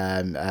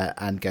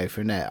and go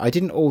from there. I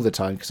didn't all the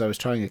time because I was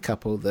trying a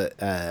couple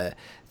that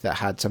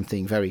had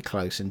something very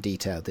close and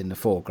detailed in the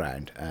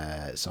foreground,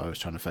 so I was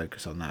trying to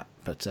focus on that.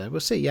 But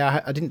we'll see.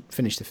 Yeah, I didn't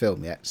finish the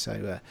film yet,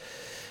 so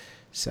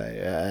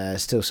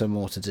still some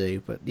more to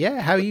do. But yeah,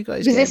 how are you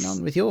guys getting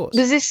on with yours?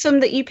 Was this some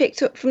that you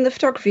picked up from the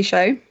photography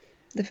show?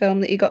 The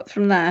film that you got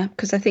from there,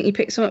 because I think you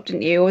picked some up,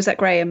 didn't you? Or was that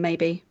Graham,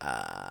 maybe?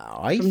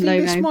 I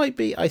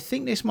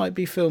think this might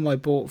be film I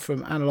bought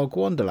from Analog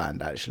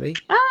Wonderland, actually.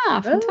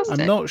 Ah,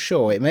 fantastic! I'm not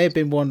sure. It may have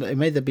been one. It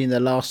may have been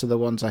the last of the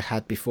ones I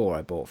had before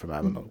I bought from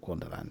Analog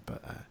Wonderland,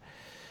 but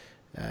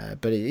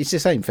it's the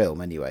same film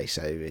anyway.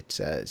 So it's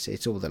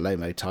all the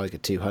Lomo Tiger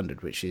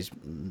 200, which is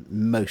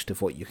most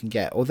of what you can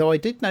get. Although I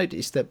did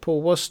notice that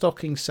Paul was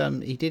stocking some.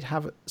 He did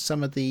have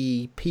some of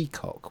the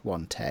Peacock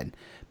 110.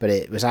 But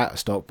it was out of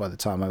stock by the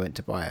time I went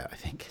to buy it, I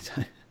think.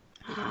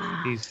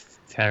 He's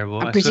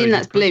terrible. I presume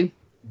that's blue.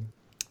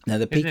 No,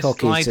 the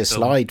Peacock is a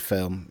slide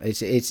film.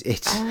 It's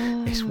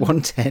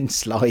 110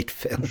 slide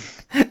film.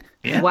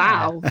 Yeah.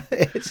 Wow.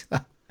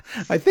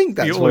 I think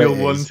that's all what your it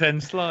is. 110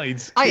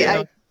 slides.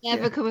 I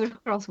never come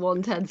across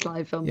 110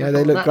 slide film. Yeah,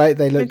 they look great.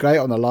 They look great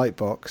on the light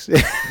box.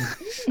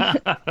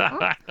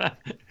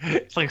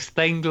 It's like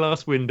stained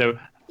glass window.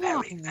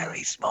 Very,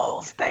 very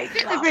small stained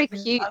glass. They're very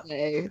cute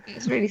though.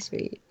 It's really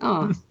sweet.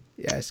 Oh.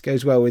 Yes,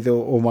 goes well with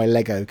all my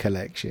Lego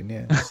collection.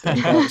 Yeah,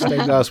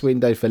 stained glass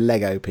window for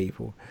Lego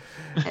people.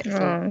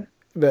 Excellent.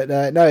 But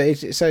no,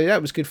 so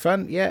that was good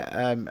fun. Yeah,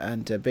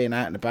 and being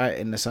out and about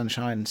in the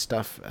sunshine and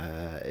stuff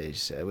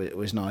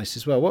was nice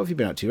as well. What have you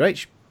been up to,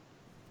 Rach?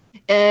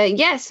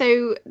 Yeah,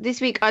 so this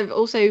week I've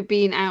also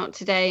been out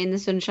today in the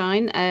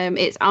sunshine.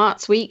 It's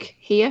Arts Week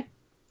here,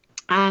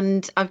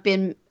 and I've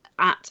been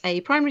at a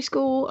primary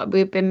school.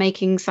 We've been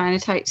making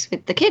cyanotypes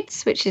with the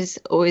kids, which is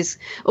always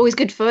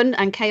good fun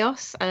and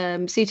chaos,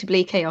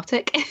 suitably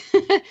chaotic,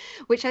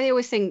 which I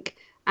always think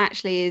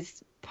actually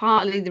is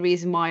partly the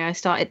reason why I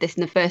started this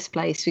in the first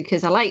place,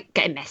 because I like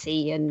getting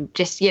messy and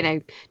just,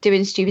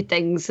 doing stupid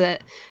things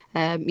that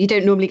you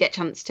don't normally get a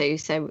chance to.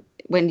 So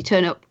when I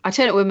turn up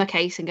with my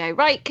case and go,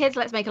 right, kids,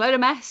 let's make a load of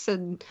mess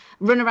and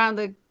run around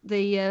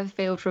the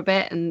field for a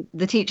bit, and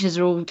the teachers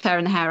are all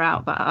tearing their hair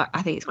out, but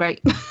I think it's great.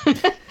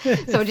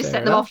 So I just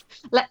set them off,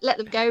 let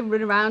them go,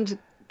 run around,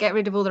 get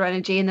rid of all their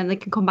energy, and then they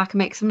can come back and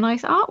make some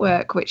nice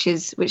artwork, which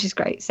is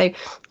great. So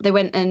they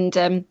went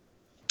and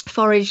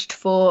foraged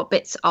for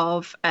bits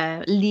of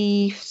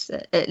leaves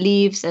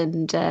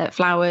and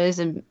flowers,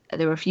 and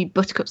there were a few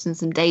buttercups and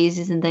some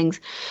daisies and things.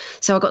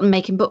 So I got them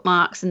making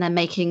bookmarks and then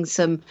making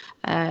some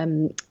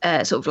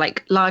sort of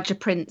like larger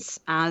prints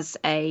as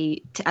a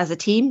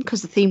team,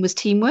 because the theme was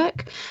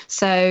teamwork.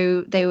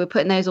 So they were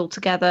putting those all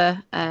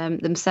together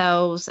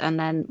themselves, and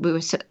then we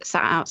were sat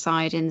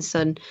outside in the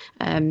sun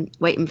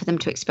waiting for them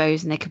to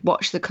expose, and they could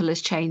watch the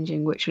colours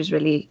changing, which was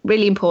really,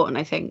 really important,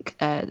 I think,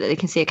 that they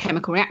can see a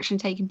chemical reaction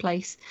taking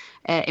place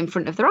in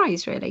front of their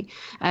eyes, really.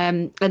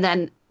 And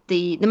then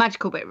the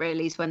magical bit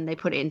really is when they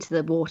put it into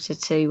the water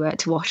to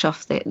wash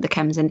off the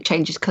chems, and it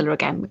changes colour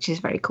again, which is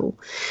very cool.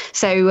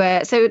 So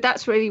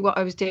that's really what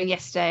I was doing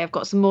yesterday. I've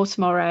got some more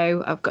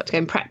tomorrow. I've got to go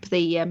and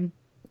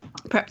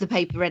prep the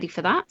paper ready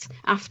for that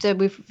after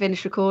we've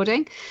finished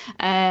recording,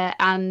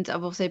 and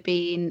I've also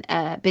been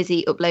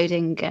busy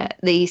uploading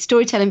the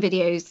storytelling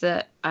videos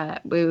that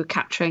we were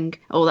capturing,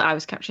 or that I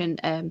was capturing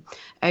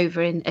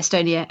over in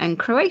Estonia and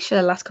Croatia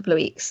the last couple of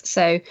weeks.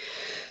 So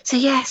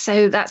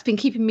that's been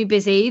keeping me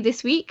busy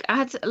this week. I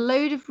had a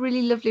load of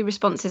really lovely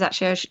responses.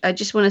 Actually, I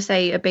just want to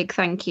say a big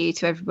thank you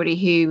to everybody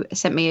who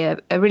sent me a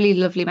really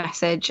lovely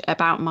message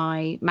about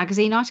my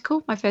magazine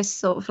article, my first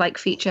sort of like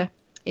feature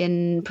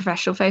in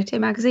Professional Photo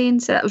magazine.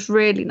 So that was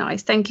really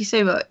nice. Thank you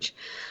so much.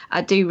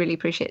 I do really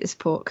appreciate the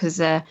support, because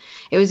it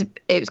was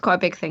quite a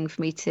big thing for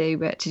me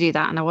to do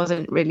that, and I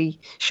wasn't really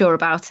sure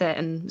about it,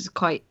 and was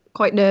quite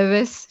quite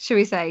nervous, shall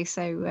we say.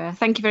 So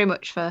thank you very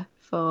much for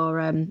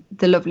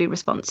the lovely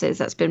responses.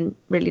 That's been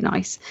really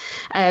nice.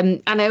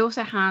 And I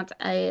also had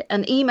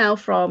an email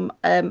from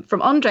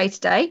Andre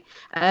today,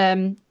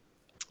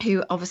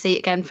 who obviously,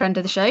 again, friend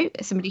of the show,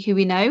 somebody who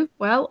we know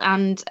well.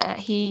 And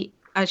he,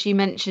 as you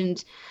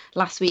mentioned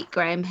last week,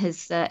 Graham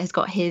has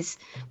got his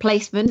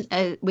placement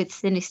with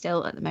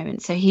CineStill at the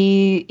moment. So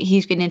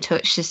he's been in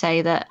touch to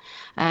say that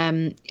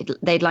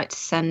they'd like to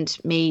send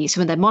me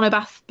some of their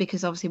monobath,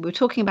 because obviously we were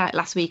talking about it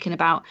last week and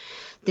about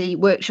the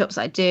workshops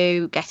I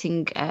do,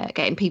 getting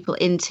people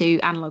into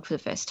analog for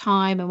the first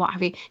time and what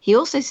have you. He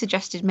also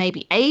suggested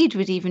maybe Aid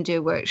would even do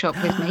a workshop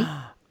with me.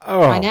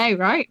 Oh, I know,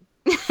 right?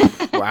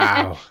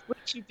 wow.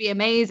 Which would be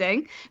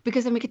amazing,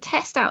 because then we could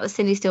test out the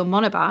CineStill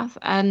monobath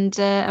and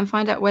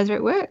find out whether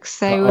it works.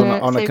 So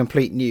on a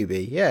complete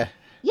newbie, yeah.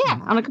 Yeah,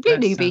 on a complete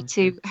newbie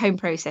to home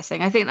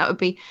processing. I think that would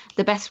be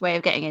the best way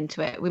of getting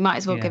into it. We might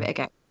as well give it a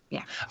go.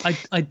 Yeah.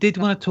 I did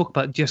want to talk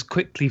about, just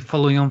quickly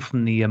following on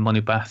from the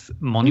monobath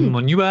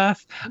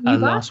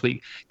last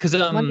week, because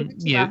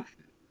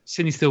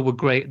CineStill were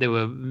great. They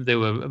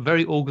were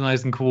very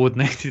organised and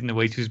coordinated in a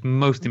way which was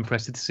most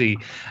impressive to see,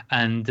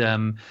 and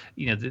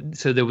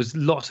so there was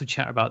lots of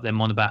chat about their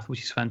monobath,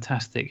 which is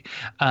fantastic.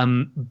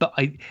 But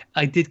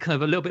I did kind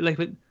of a little bit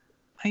later, but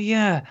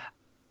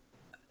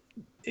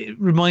it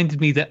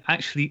reminded me that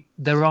actually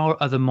there are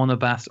other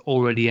monobaths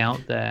already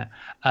out there,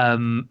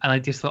 and I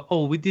just thought,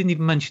 we didn't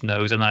even mention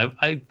those, and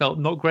I felt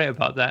not great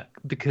about that,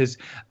 because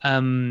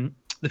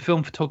the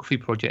Film Photography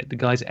Project, the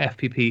guys at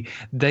FPP,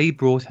 they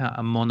brought out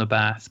a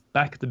monobath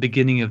back at the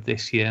beginning of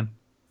this year.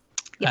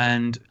 Yep.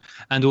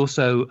 And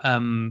also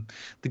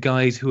the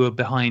guys who are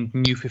behind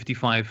New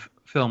 55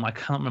 Film, I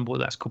can't remember what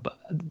that's called, but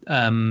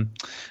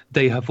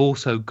they have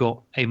also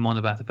got a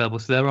monobath available.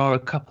 So there are a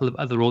couple of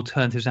other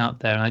alternatives out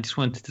there, and I just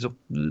wanted to sort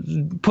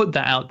of put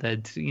that out there.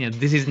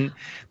 This isn't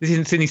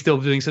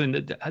CineStill doing something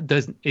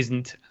that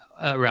isn't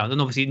around,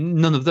 and obviously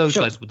none of those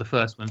guys were the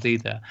first ones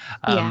either.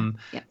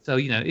 So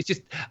it's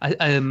just I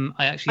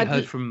actually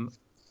heard from.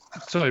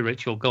 Sorry,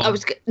 Rachel, go on. I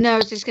was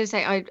just going to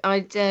say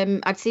I'd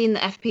seen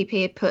that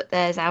FPP had put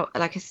theirs out,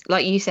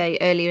 like you say,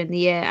 earlier in the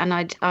year, and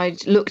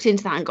I'd looked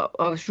into that and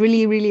I was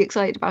really, really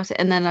excited about it,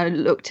 and then I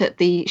looked at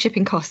the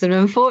shipping costs, and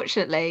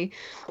unfortunately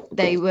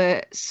they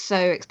were so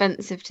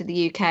expensive to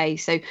the UK.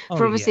 So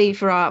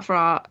for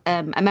our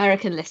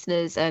American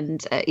listeners,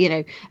 and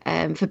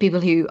for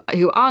people who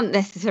aren't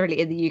necessarily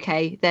in the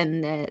UK,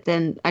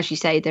 then as you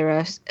say, there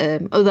are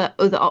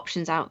other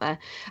options out there.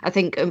 I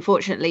think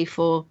unfortunately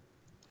for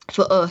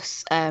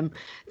us,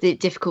 the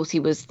difficulty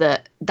was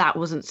that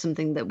wasn't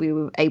something that we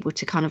were able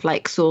to kind of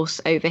like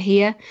source over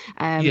here.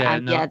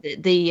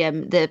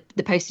 The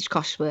postage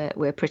costs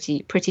were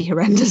pretty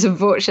horrendous,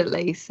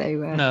 unfortunately. So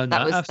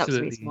that was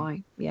the reason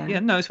why.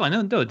 No, it's fine.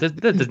 No, there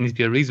doesn't need to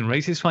be a reason,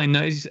 right? It's fine.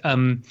 No, it's,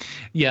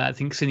 I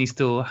think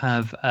CineStill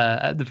have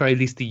at the very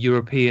least the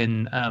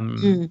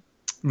European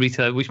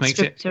retailer, which makes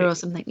it or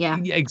something.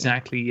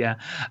 Exactly.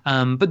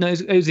 But no,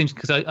 it was interesting,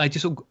 because I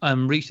just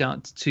reached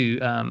out to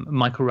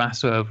Michael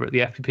Rasso over at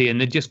the FPP,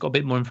 and they just got a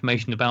bit more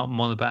information about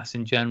monobaths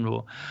in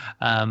general.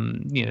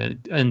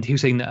 And he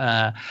was saying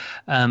that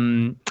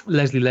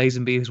Leslie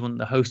Lazenby, who's one of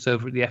the hosts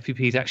over at the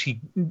FPP, is actually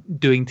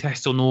doing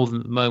tests on all of them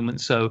at the moment.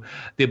 So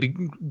it'll be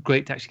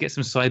great to actually get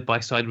some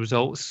side-by-side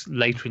results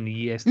later in the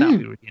year. So that'll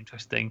be really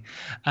interesting.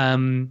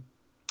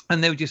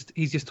 And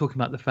he's just talking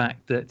about the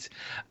fact that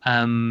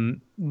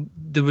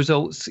the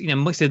results,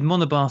 like I said,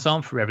 monobaths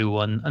aren't for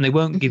everyone, and they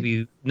won't give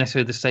you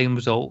necessarily the same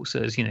results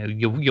as,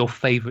 your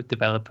favorite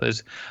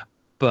developers,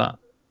 but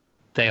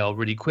they are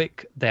really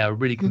quick, they are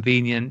really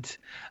convenient,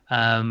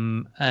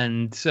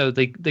 and so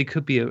they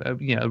could be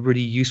a really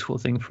useful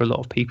thing for a lot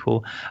of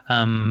people.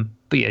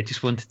 But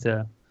just wanted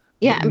to.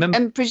 Yeah,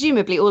 and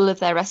presumably all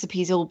of their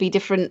recipes will be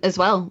different as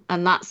well,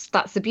 and that's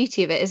the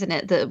beauty of it, isn't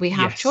it? That we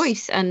have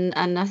choice, and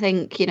I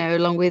think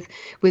along with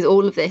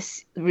all of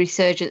this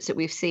resurgence that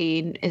we've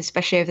seen,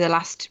 especially over the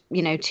last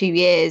 2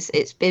 years,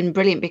 it's been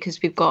brilliant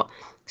because we've got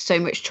so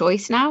much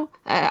choice now.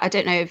 I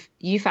don't know if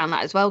you found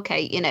that as well,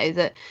 Kate.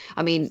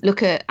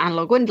 Look at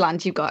Analog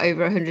Wonderland. You've got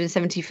over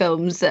 170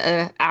 films that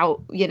are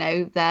out,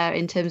 there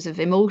in terms of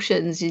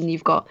emulsions, and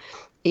you've got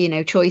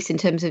choice in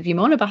terms of your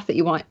monobath that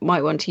you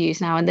might want to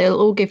use now, and they'll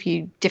all give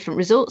you different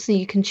results, and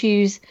you can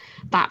choose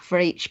that for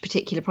each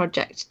particular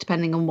project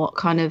depending on what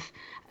kind of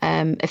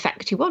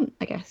effect you want,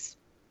 I guess.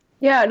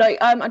 I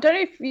don't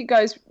know if you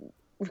guys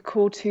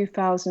recall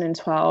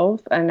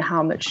 2012 and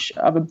how much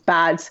of a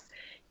bad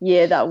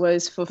year that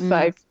was for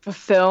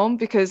film,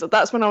 because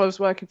that's when I was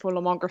working for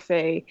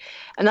Lomography,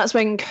 and that's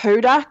when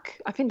Kodak,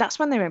 I think that's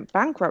when they went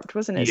bankrupt,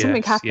 wasn't it?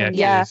 Something happened.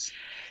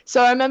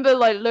 So I remember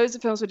loads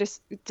of films were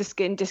just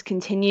getting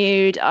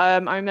discontinued. I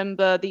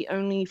remember the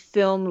only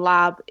film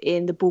lab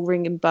in the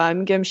Bullring in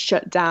Birmingham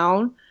shut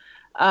down.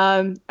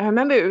 I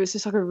remember it was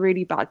just a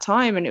really bad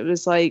time, and it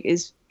was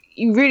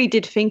you really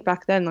did think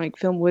back then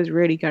film was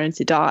really going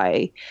to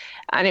die,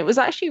 and it was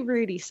actually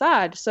really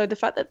sad. So the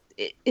fact that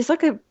it's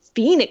like a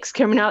phoenix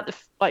coming out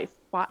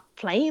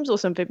flames or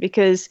something,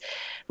 because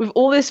with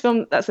all this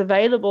film that's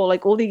available,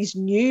 like all these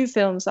new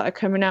films that are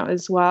coming out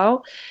as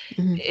well,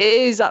 it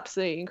is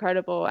absolutely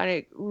incredible, and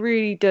it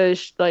really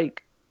does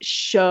like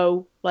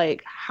show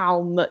like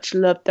how much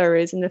love there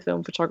is in the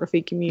film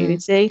photography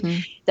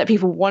community, that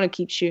people want to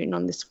keep shooting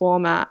on this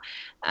format,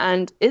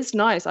 and it's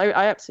nice. I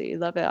absolutely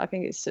love it. I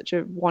think it's such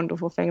a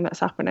wonderful thing that's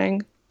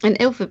happening. And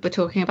Ilford were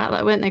talking about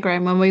that, weren't they,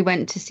 Graham, when we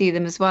went to see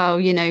them as well?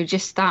 You know,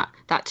 just that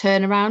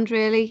turnaround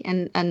really,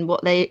 and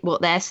what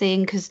they're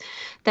seeing, because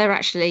they're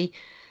actually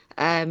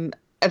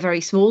a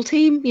very small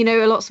team. You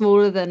know, a lot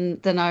smaller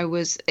than I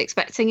was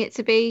expecting it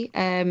to be.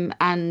 They've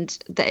hung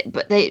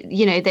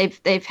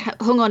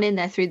on in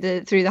there through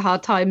the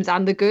hard times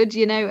and the good.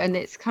 You know, and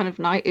it's kind of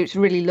nice. It's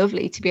really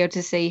lovely to be able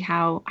to see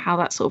how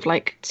that sort of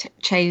like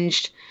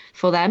changed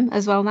for them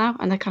as well now,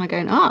 and they're kind of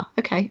going,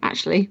 okay,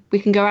 actually, we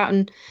can go out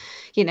and,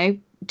 you know,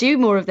 do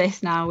more of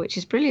this now, which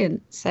is brilliant.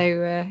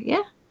 So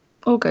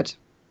all good.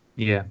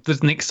 Yeah,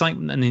 there's an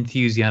excitement and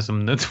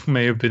enthusiasm that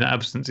may have been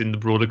absent in the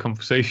broader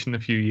conversation a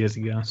few years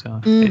ago. So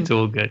it's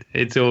all good.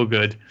 It's all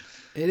good.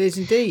 It is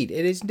indeed.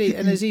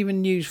 And there's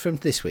even news from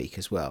this week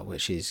as well,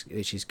 which is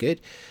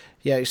good.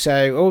 Yeah.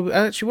 So,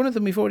 actually, one of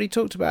them we've already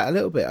talked about a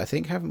little bit, I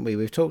think, haven't we?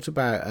 We've talked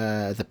about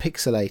the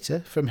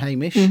Pixelator from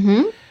Hamish.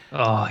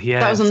 Oh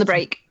yeah, that was on the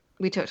break.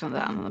 We talked on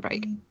that on the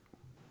break.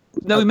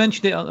 No, we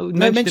mentioned it.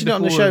 Mentioned it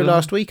on the show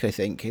last week, I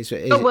think. Yes,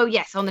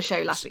 on the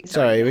show last week.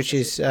 Sorry, which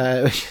is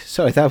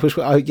sorry. That was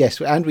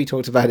yes, and we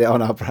talked about it on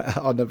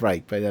the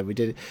break, but we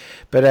did it.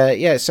 But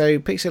so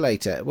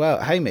Pixelator. Well,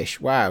 Hamish,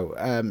 wow,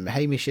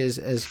 Hamish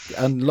has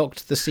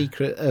unlocked the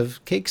secret of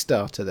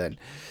Kickstarter. Then.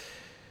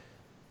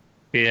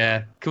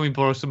 Yeah, can we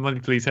borrow some money,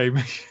 please,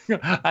 Hamish?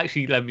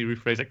 Actually, let me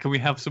rephrase that. Can we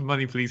have some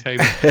money, please,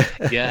 Hamish?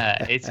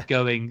 Yeah, it's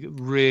going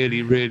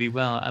really, really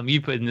well.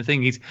 You put in the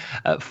thing, he's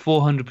at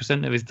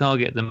 400% of his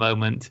target at the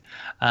moment,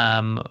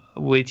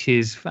 which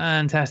is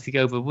fantastic.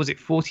 Over, was it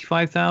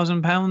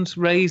 £45,000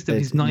 raised of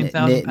his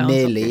 £9,000?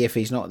 Nearly. If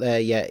he's not there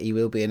yet, he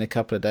will be in a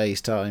couple of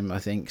days' time, I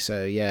think.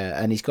 So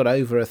yeah, and he's got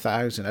over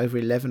 1,000, over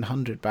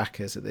 1,100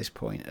 backers at this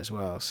point as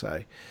well.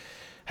 So,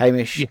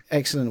 Hamish,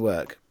 excellent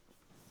work.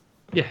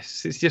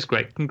 Yes, it's just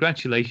great.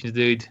 Congratulations,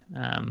 dude.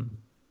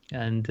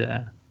 And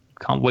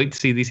can't wait to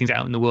see these things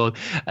out in the world.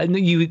 And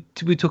we were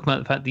talking about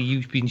the fact that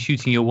you've been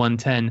shooting your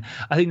 110.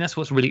 I think that's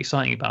what's really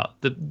exciting about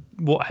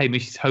what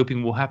Hamish is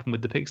hoping will happen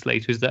with the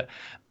Pixelator, is that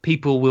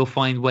people will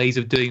find ways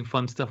of doing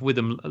fun stuff with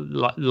them,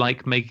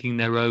 like making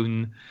their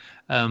own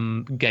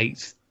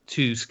gates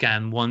to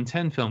scan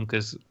 110 film,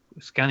 because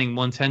scanning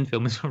 110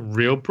 film is a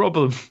real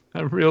problem,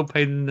 a real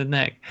pain in the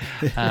neck.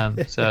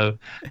 So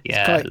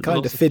yeah, it's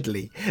kind of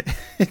fiddly.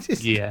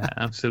 Yeah,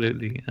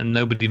 absolutely. And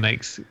nobody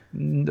makes,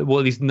 well,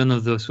 at least none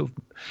of the sort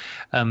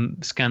of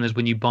scanners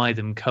when you buy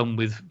them come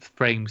with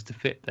frames to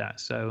fit that.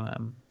 So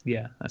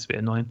yeah, that's a bit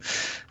annoying.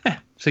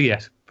 So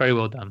yes, very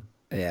well done.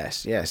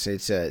 Yes,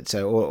 it's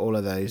so all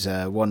of those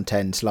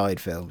 110 slide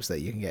films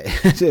that you can get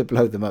to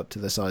blow them up to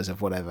the size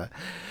of whatever.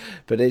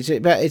 But I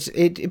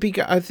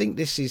think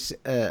this is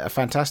a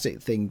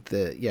fantastic thing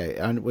that,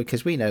 and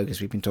because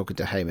we've been talking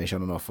to Hamish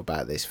on and off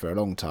about this for a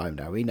long time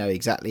now. We know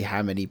exactly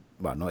how many,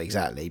 well, not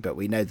exactly, but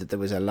we know that there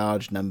was a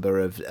large number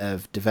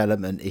of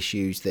development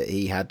issues that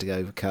he had to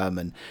overcome,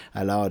 and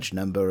a large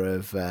number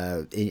of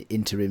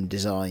interim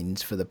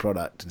designs for the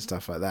product and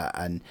stuff like that.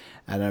 And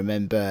I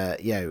remember,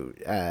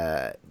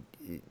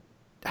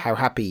 how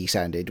happy he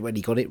sounded when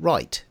he got it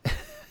right.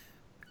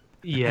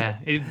 Yeah,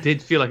 it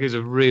did feel like it was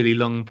a really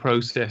long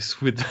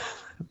process with,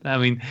 I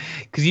mean,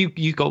 because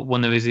you got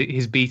one of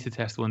his beta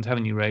test ones,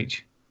 haven't you,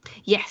 Rach?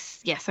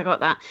 Yes, I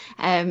got that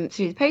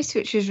through the post,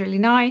 which was really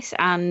nice,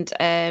 and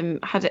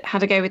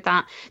had a go with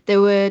that. There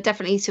were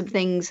definitely some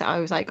things that I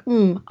was like,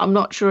 I'm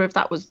not sure if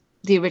that was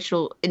the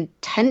original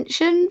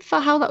intention for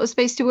how that was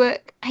supposed to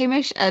work,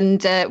 Hamish.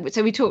 And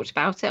so we talked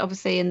about it,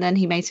 obviously, and then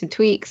he made some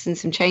tweaks and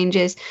some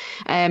changes.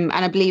 And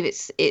I believe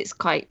it's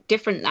quite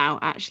different now,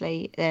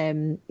 actually,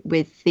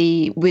 with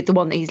the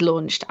one that he's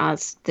launched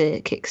as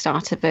the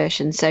Kickstarter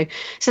version. So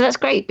that's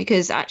great,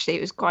 because actually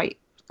it was quite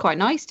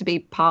nice to be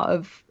part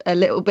of a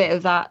little bit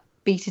of that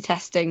beta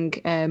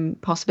testing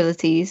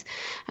possibilities.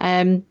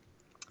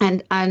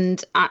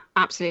 And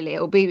absolutely,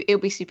 it'll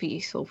be super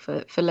useful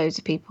for loads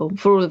of people,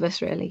 for all of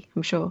us, really,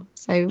 I'm sure.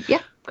 So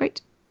yeah,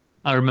 great.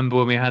 I remember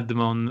when we had them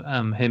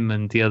on, him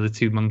and the other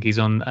two monkeys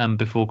on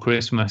before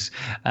Christmas,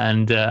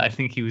 and I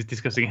think he was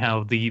discussing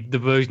how the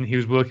version he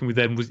was working with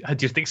then had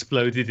just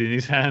exploded in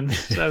his hand.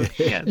 So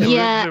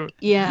yeah,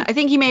 yeah. I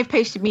think he may have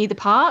posted me the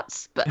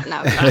parts, but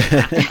no.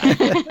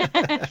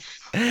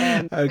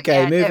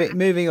 Okay,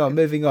 moving on.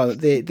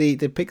 The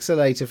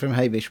Pixelator from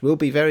Hamish will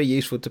be very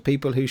useful to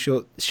people who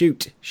shoot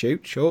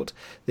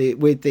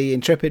with the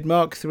Intrepid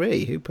Mark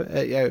III.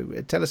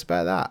 Tell us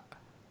about that.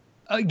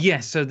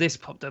 Yes, so this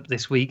popped up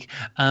this week.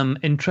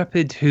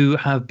 Intrepid, who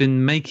have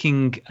been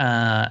making,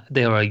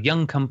 they are a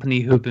young company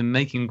who have been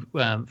making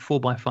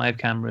 4x5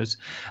 cameras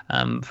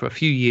for a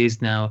few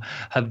years now,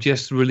 have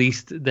just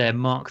released their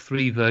Mark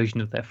III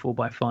version of their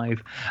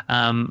 4x5.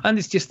 And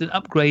it's just an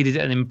upgraded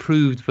and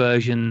improved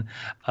version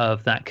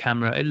of that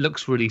camera. It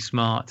looks really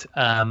smart.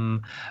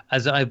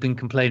 As I've been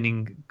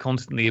complaining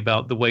constantly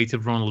about the weight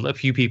of Ronald, a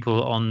few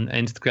people on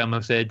Instagram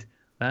have said,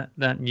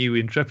 that new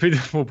Intrepid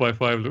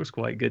 4x5 looks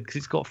quite good because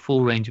it's got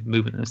full range of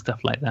movement and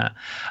stuff like that.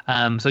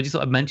 So I just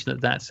thought I'd mention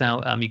that's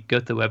out. You can go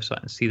to the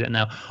website and see that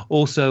now.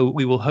 Also,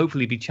 we will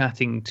hopefully be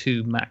chatting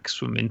to Max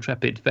from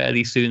Intrepid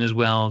fairly soon as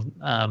well.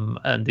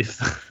 And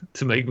if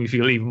to make me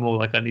feel even more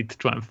like I need to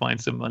try and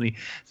find some money.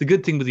 The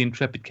good thing with the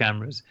Intrepid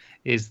cameras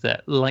is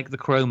that, like the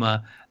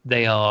Chroma,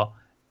 they are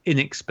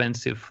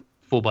inexpensive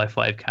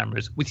 4x5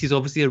 cameras, which is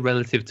obviously a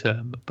relative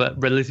term,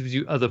 but relative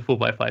to other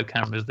 4x5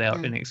 cameras, they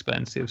are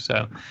inexpensive.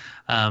 So,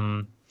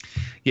 as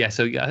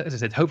I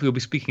said, hopefully we'll be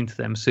speaking to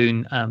them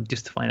soon,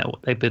 just to find out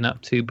what they've been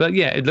up to. But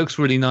yeah, it looks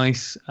really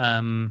nice.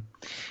 And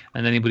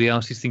anybody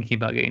else who's thinking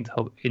about getting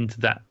into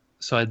that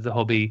side of the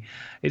hobby,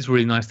 it's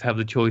really nice to have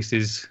the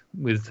choices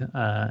with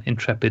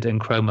Intrepid and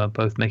Chroma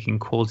both making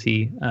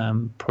quality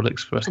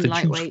products for us to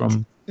choose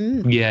from.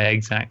 Yeah,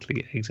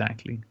 exactly.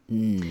 Okay.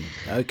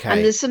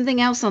 And there's something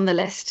else on the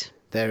list.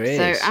 There is.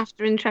 So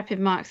after Intrepid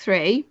Mark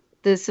III,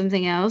 there's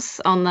something else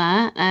on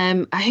there.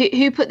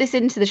 Who put this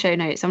into the show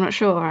notes? I'm not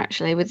sure,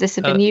 actually. Would this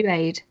have been you,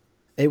 Aid?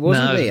 It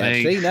wasn't me,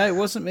 actually. No, it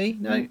wasn't me.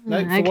 No,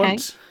 for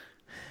once.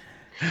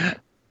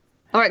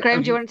 All right,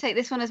 Graham, do you want to take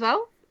this one as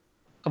well?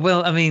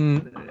 Well, I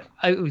mean,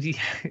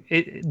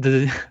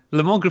 the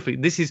lomography.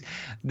 This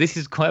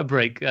is quite a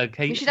break. Kate,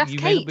 we should have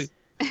Kate.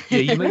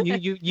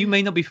 You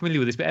may not be familiar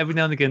with this, but every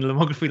now and again,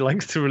 lomography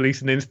likes to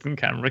release an instant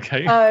camera,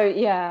 Kate. Oh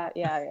yeah.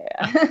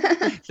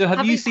 So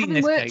have you seen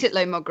this? Worked at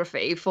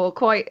lomography for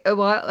quite a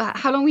while.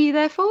 How long were you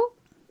there for?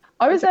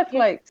 I was there for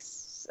like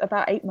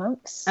about 8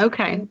 months.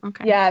 Okay.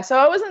 Yeah, so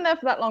I wasn't there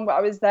for that long, but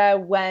I was there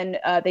when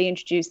they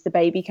introduced the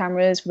baby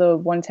cameras for the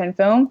 110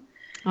 film.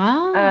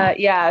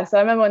 Yeah, so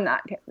I remember when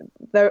I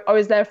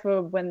was there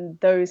for when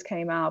those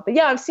came out. But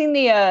yeah, I've seen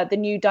the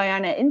new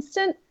Diana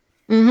Instant.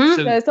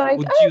 Mm-hmm. So it's like,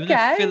 would you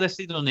fill us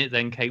in on it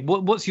then, Kate?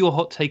 What's your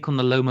hot take on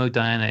the Lomo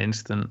Diana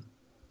Instant?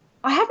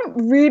 I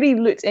haven't really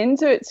looked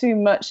into it too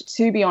much,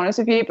 to be honest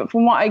with you. But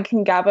from what I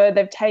can gather,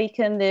 they've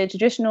taken the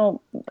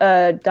traditional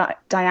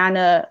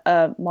Diana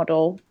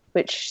model,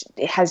 which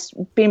has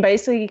been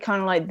basically kind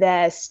of like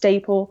their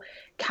staple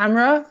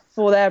camera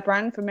for their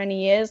brand for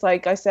many years.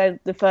 Like I said,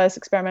 the first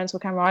experimental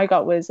camera I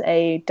got was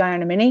a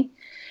Diana Mini.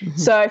 Mm-hmm.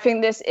 So I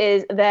think this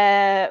is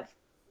their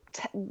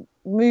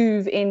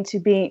move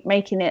into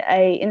making it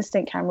a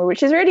instant camera,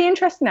 which is really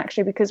interesting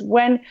actually, because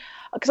I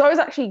was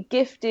actually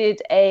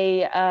gifted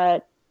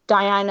a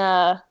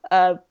Diana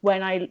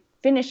when I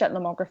finished at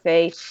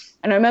lomography,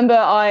 and I remember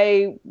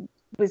I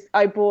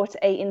bought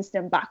a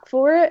instant back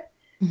for it.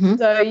 Mm-hmm.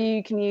 So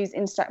you can use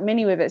Instax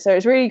Mini with it. So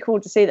it's really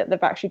cool to see that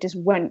they've actually just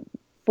went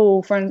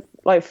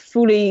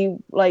fully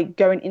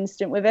going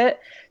instant with it.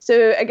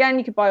 So again,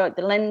 you could buy like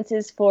the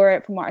lenses for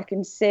it, from what I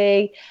can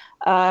see.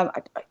 I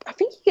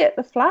think you get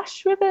the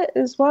flash with it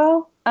as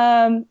well.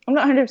 I'm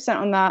not 100%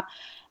 on that.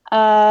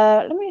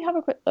 Let me have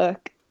a quick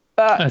look.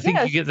 But I think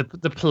you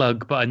get the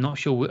plug, but I'm not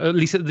sure. At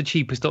least at the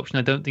cheapest option,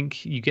 I don't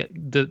think you get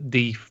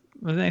the.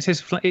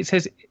 It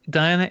says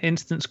Diana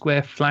Instant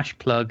Square Flash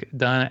Plug,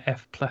 Diana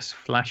F Plus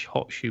Flash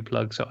Hot Shoe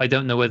Plug. So I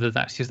don't know whether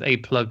that's just a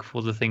plug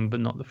for the thing, but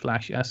not the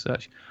flash as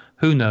such.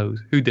 Who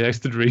knows? Who dares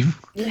to dream?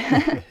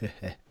 Yeah.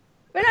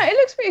 But no, it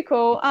looks pretty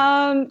cool.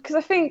 Because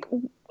I think,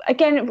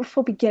 again,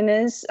 for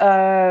beginners,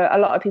 a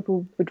lot of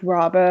people would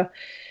rather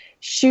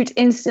shoot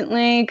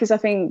instantly, because I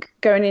think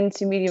going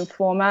into medium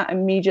format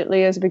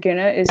immediately as a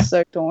beginner is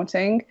so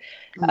daunting.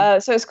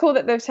 So it's cool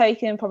that they've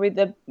taken probably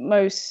the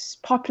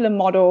most popular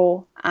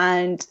model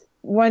and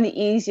one of the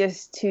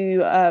easiest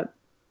to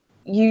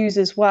use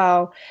as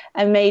well,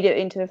 and made it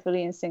into a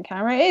fully instant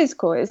camera. It is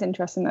cool. It's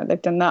interesting that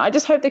they've done that. I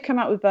just hope they come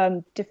out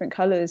with different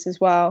colors as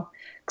well,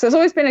 because it's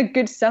always been a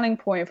good selling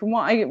point from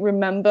what I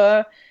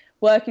remember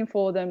working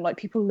for them. Like,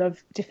 people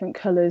love different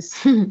colors.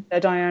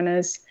 Their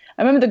Dianas.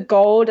 I remember the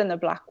gold and the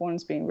black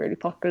ones being really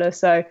popular.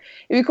 So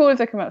it'd be cool if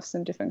they come out with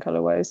some different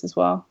colorways as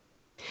well.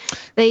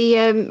 They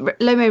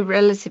Lomo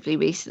relatively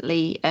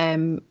recently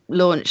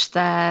launched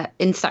their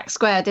Instax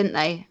Square, didn't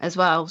they, as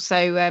well?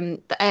 So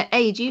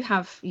Aid, you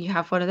have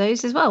one of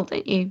those as well,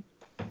 don't you?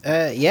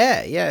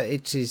 Yeah,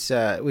 it is,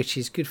 which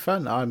is good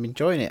fun. I'm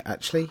enjoying it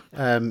actually.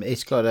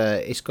 It's got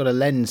a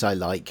lens I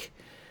like.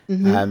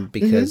 Mm-hmm.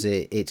 Because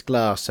it's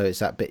glass, so it's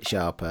that bit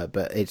sharper,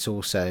 but it's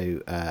also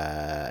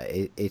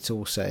a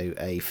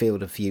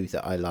field of view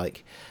that I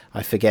like.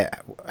 I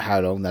forget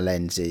how long the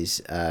lens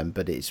is,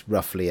 but it's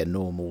roughly a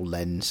normal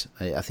lens.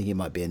 I think it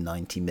might be a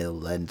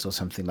 90mm lens or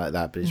something like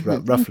that, but it's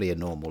roughly a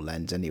normal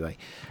lens anyway.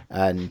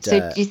 And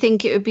so do you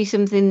think it would be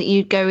something that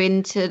you'd go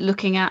into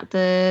looking at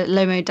the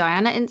Lomo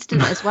Diana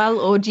incident as well,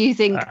 or do you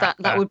think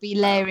that would be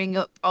layering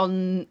up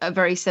on a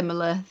very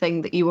similar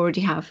thing that you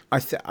already have? I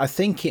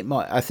think it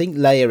might. I think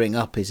layering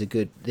up is a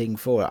good thing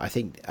for it. I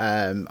think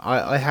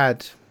I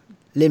had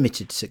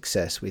limited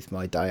success with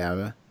my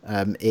Diana.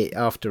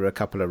 After a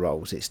couple of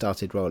rolls, it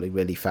started rolling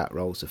really fat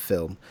rolls of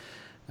film,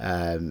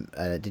 and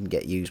it didn't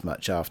get used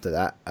much after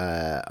that.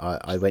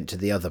 I went to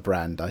the other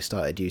brand. I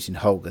started using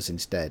Holga's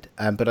instead.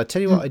 But I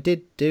tell you what, I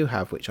do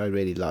have, which I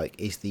really like,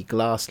 is the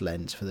glass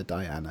lens for the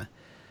Diana.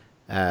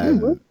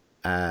 So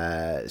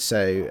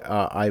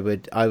I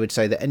would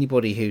say that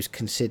anybody who's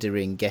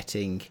considering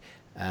getting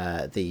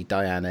the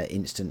Diana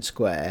Instant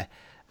Square.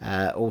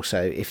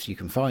 Also, if you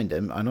can find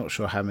them, I'm not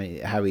sure how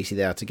easy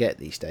they are to get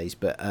these days,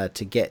 but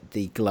to get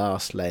the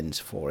glass lens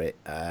for it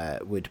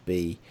would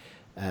be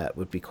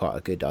quite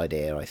a good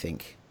idea, I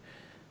think,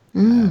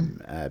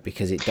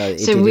 because it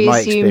does. So we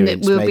assume that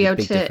we'll be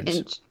able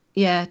to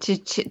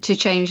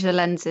change the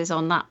lenses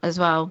on that as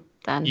well.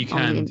 Then you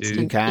can do.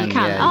 You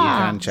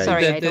can change.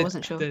 Sorry, I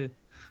wasn't sure.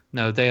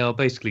 No, they are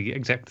basically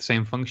exactly the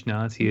same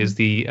functionality as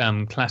the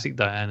classic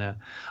Diana.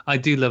 I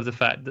do love the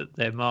fact that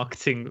their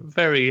marketing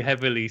very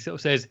heavily sort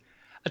of says,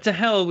 to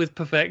hell with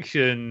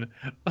perfection.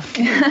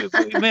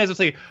 You may as well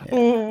say,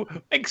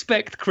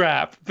 expect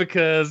crap,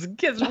 because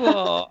guess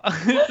what?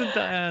 It's a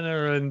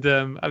Diana, and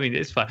I mean,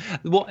 it's fun.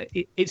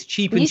 It's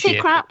cheap and cheap. You say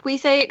crap, we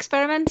say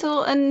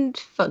experimental and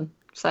fun.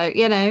 So,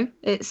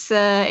 it's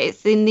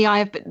in the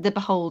eye of the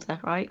beholder,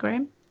 right,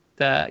 Graham?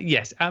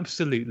 Yes,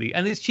 absolutely.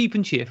 And it's cheap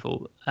and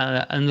cheerful.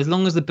 And as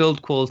long as the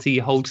build quality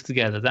holds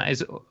together, that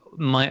is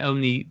my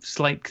only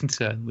slight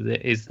concern with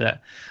it, is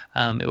that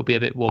it will be a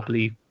bit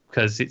wobbly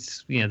because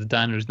it's, the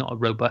Diana is not a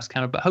robust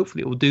camera, but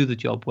hopefully it will do the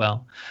job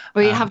well.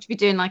 Well, you have to be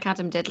doing like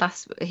Adam did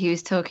he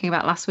was talking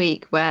about last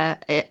week, where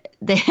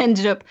they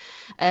ended up,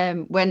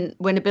 when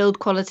a build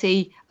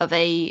quality of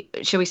a,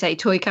 shall we say,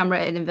 toy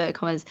camera in inverted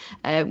commas,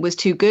 was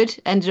too good,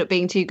 ended up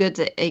being too good,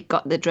 that it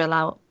got the drill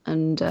out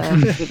and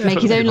would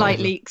make his own light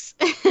leaks.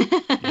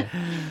 Yeah.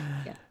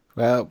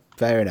 Well,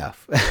 fair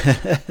enough.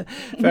 Fair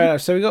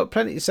enough. So we got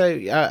plenty. So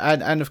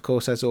and of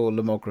course, as all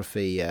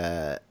lomography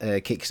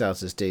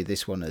Kickstarters do,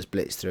 this one has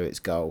blitzed through its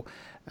goal.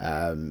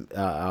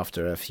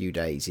 After a few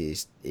days,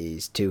 is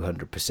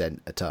 200%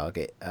 a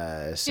target.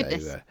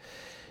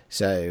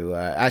 So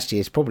actually,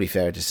 it's probably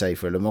fair to say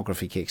for a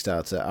lomography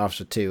Kickstarter,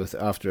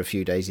 after a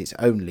few days, it's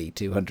only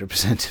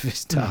 200% of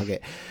its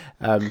target.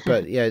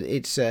 But yeah,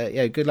 it's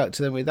good luck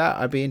to them with that.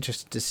 I'd be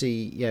interested to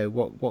see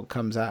what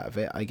comes out of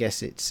it. I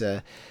guess it's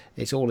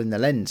all in the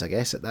lens, I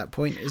guess, at that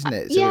point, isn't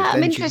it? So yeah, it's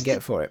lens you can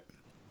get for it.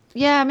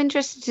 Yeah, I'm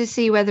interested to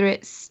see whether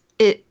is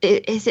it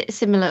a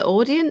similar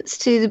audience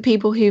to the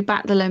people who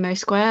back the Lomo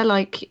Square,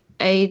 like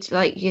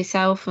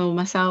yourself or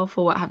myself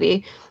or what have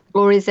you,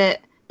 or is it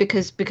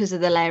because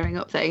of the layering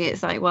up thing?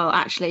 It's like, well,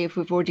 actually, if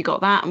we've already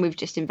got that and we've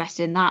just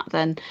invested in that,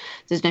 then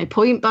there's no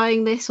point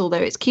buying this, although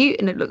it's cute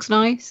and it looks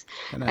nice.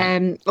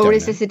 Or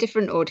is this a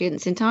different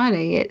audience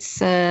entirely?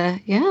 It's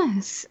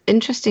it's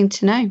interesting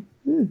to know.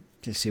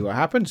 Just see what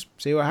happens.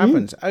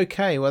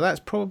 Okay, well, that's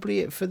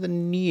probably it for the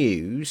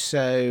news.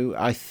 So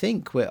I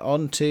think we're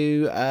on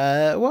to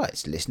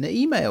it's listener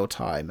email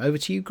time. Over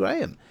to you,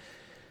 Graham.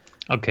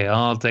 Okay,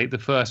 I'll take the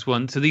first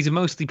one. So these are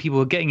mostly people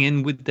who are getting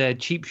in with their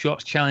Cheap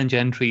Shots Challenge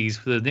entries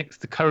for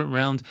the current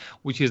round,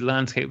 which is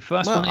Landscape.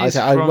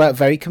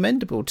 Very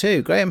commendable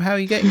too. Graham, how are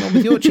you getting on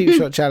with your Cheap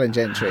Shot Challenge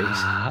entries?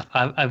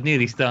 I've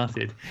nearly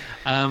started.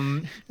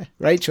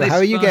 Rachel, how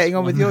are you getting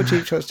on with your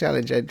Cheap Shots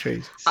Challenge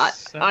entries?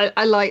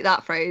 I like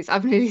that phrase.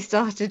 I've nearly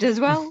started as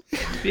well.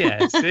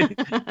 Yeah, see?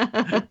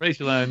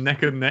 Rachel and I are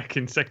neck and neck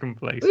in second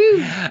place.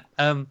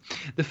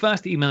 The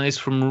first email is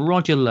from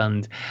Roger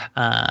Lund,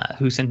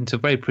 who sent in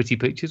some very pretty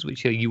pictures,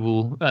 which you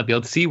will be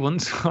able to see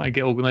once I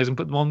get organised and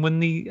put them on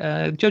when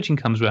the judging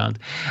comes round.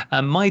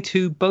 My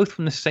two, both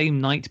from the same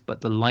night,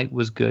 but the light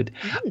was good.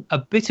 A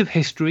bit of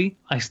history.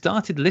 I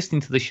started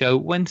listening to the show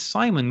when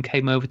Simon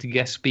came over to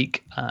guest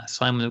speak.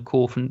 Simon, of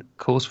course,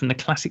 from the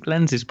Classic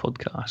Lenses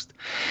podcast.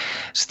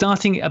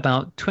 Starting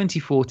about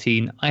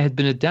 2014, I had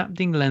been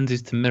adapting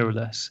lenses to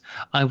mirrorless.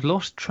 I've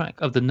lost track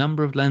of the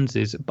number of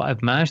lenses, but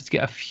I've managed to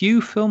get a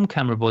few film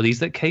camera bodies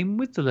that came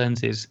with the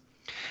lenses.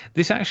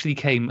 This actually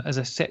came as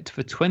a set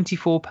for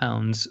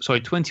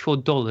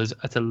 $24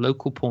 at a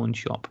local pawn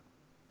shop.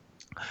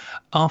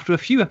 After a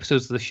few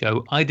episodes of the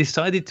show, I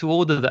decided to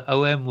order the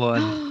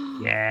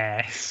OM1.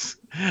 Yes.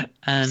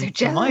 And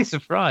to my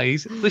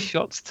surprise, the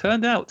shots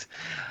turned out.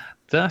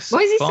 Thus, why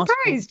is he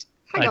surprised?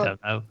 I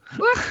don't know.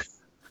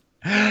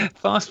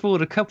 Fast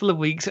forward a couple of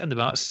weeks and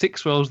about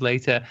 6 rolls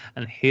later,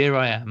 and here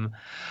I am.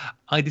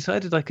 I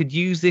decided I could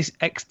use this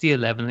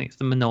XD11, it's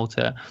the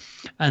Minolta,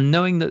 and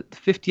knowing that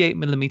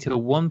 58mm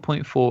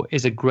 1.4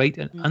 is a great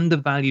and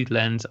undervalued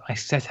lens, I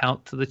set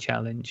out to the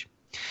challenge.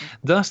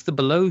 Thus, the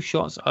below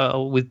shots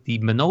are with the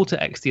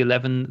Minolta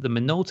XT11, the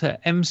Minolta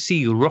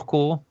MC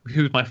Rockor,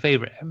 who's my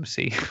favorite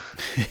MC,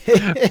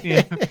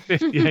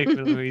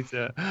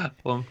 58mm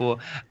 1.4,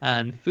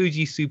 and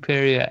Fuji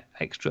Superior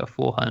Extra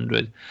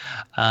 400.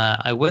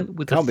 I went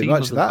with Can't the be theme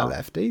much of of the that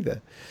left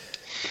either.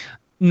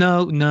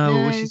 No,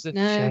 which is a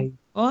shame.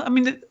 Well, I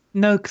mean,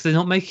 no, because they're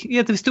not making.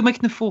 Yeah, they're still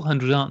making the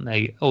 400, aren't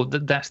they? Oh,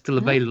 that's still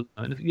available.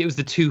 It was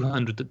the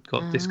 200 that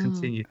got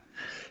discontinued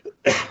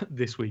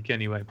this week,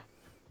 anyway.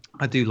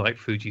 I do like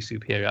Fuji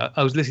Superior.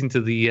 I was listening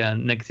to the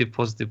Negative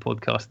Positive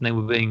podcast, and they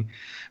were being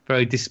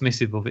very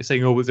dismissive of it,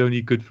 saying, "Oh, it's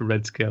only good for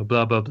red scale."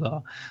 Blah blah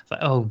blah. It's like,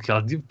 oh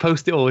god, you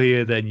post it all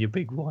here, then you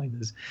big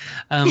whiners.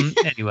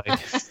 Anyway,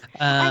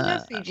 I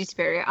love Fuji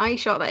Superior. I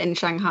shot that in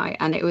Shanghai,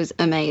 and it was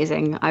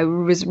amazing. I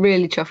was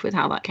really chuffed with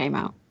how that came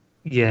out.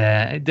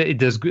 Yeah, it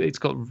does. It's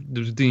got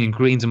doing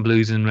greens and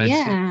blues and reds.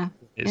 Yeah,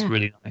 it's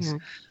really nice.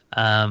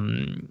 Yeah.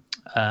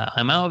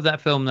 I'm out of that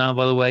film now,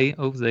 by the way.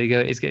 Oh, there you go.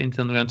 It's getting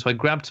turned around. So I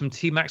grabbed some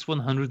T-Max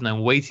 100 and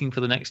I'm waiting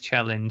for the next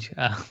challenge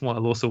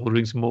while also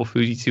ordering some more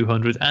Fuji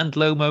 200 and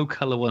Lomo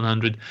Color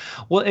 100.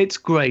 Well, it's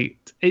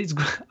great. We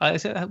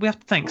have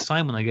to thank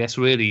Simon, I guess,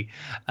 really,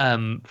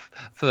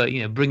 for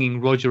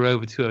bringing Roger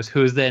over to us,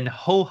 who has then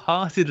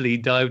wholeheartedly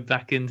dived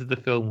back into the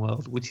film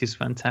world, which is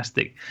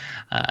fantastic.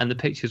 And the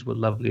pictures were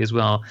lovely as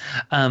well.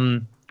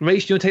 Rach, do you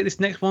want to take this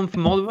next one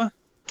from Oliver?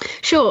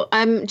 Sure.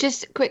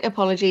 Just quick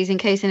apologies in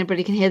case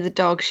anybody can hear the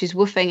dog. She's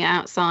woofing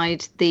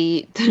outside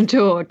the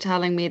door,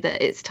 telling me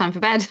that it's time for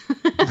bed,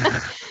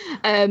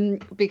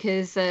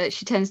 because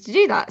she tends to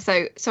do that.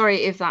 So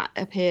sorry if that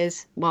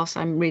appears whilst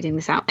I'm reading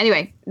this out.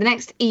 Anyway, the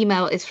next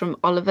email is from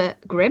Oliver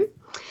Grimm.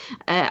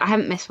 I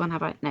haven't missed one,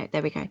 have I? No,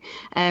 there we go.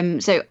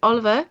 So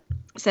Oliver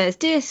says,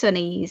 "Dear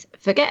Sunnies,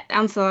 forget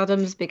Ansel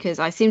Adams because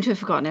I seem to have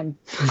forgotten him.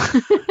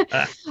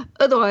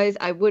 Otherwise,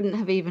 I wouldn't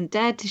have even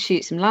dared to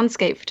shoot some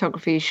landscape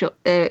photography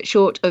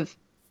short of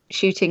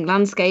shooting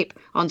landscape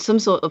on some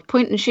sort of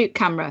point-and-shoot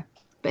camera.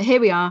 But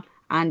here we are,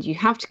 and you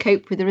have to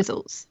cope with the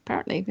results."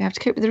 Apparently, we have to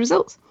cope with the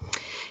results.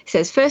 He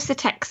says, "First, the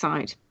tech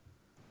side.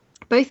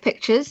 Both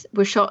pictures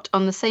were shot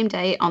on the same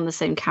day on the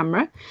same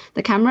camera.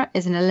 The camera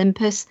is an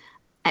Olympus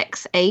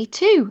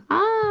XA2.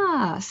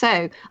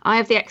 So I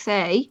have the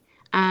XA,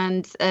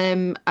 and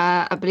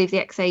I believe the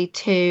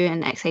XA2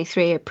 and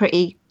XA3 are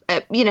pretty,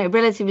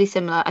 relatively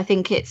similar. I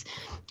think it's,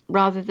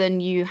 rather than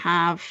you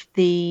have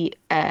the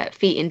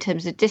feet in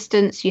terms of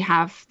distance, you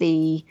have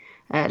the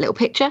little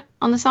picture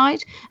on the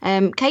side.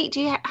 Kate,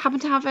 do you happen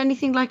to have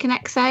anything like an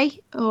XA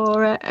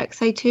or a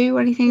XA2 or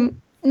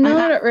anything? No,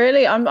 not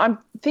really. I'm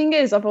thing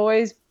is, I've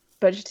always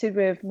budgeted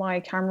with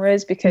my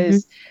cameras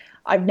because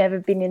I've never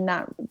been in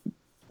that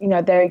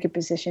very good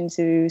position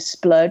to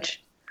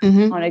splurge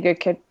on a good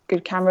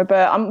camera.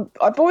 But I'm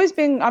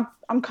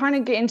kind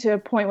of getting to a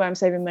point where I'm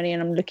saving money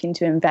and I'm looking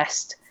to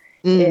invest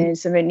in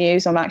something new.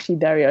 So I'm actually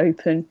very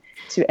open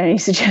to any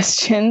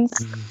suggestions.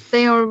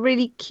 They are a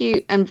really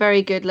cute and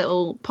very good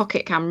little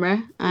pocket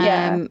camera.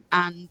 I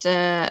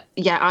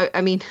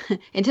mean,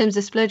 in terms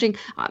of splurging,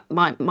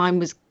 mine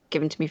was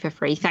given to me for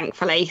free,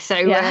 thankfully. So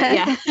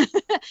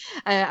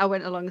I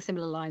went along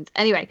similar lines.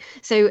 Anyway,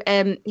 so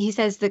he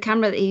says the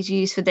camera that he's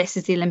used for this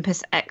is the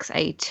Olympus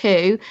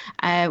XA2,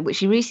 which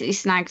he recently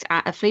snagged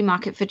at a flea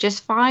market for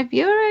just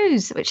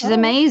 €5, which is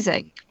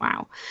amazing.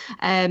 Wow.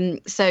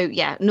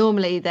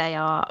 Normally they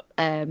are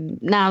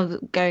now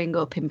going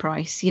up in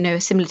price. Similar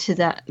to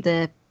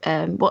the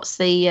what's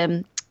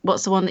the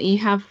one that you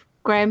have,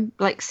 Graham?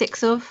 Like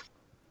 6 of?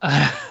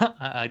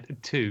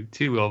 Two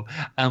of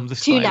the Two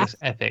Stylus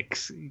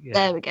Epics. Yeah.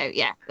 There we go.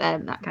 Yeah,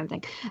 that kind of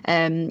thing.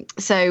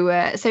 So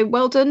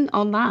well done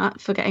on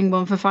that for getting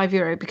one for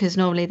 €5, because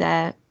normally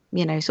they're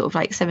sort of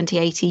like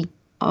 70-80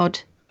 odd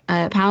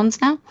pounds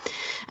now.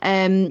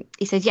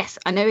 He says, "Yes,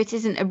 I know it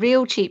isn't a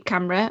real cheap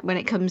camera when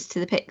it comes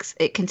to the pics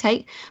it can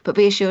take, but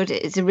be assured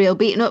it's a real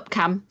beaten up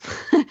cam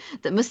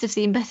that must have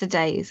seen better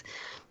days.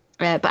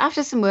 But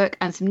after some work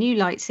and some new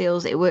light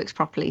seals, it works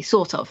properly,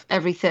 sort of,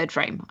 every third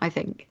frame, I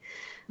think."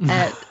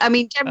 I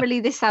mean, generally,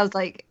 this sounds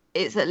like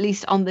it's at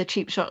least on the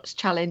Cheap Shots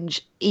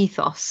Challenge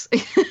ethos.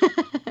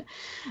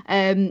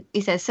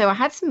 He says, "So I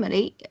had some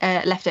money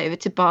left over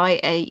to buy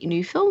a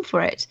new film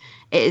for it.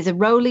 It is a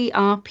Rollei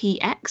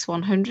RPX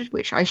 100,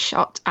 which I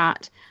shot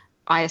at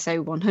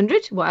ISO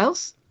 100. What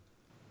else?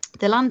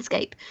 The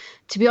landscape.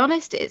 To be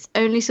honest, it's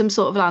only some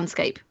sort of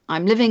landscape.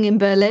 I'm living in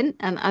Berlin,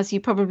 and as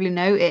you probably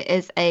know, it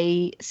is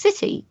a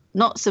city,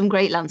 not some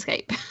great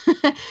landscape.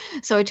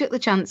 So I took the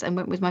chance and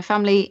went with my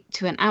family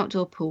to an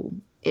outdoor pool.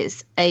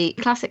 It's a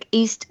classic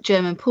East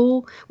German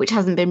pool, which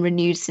hasn't been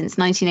renewed since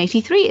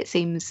 1983, it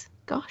seems.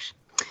 Gosh.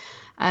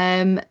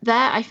 There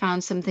I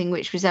found something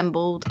which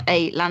resembled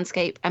a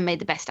landscape and made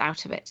the best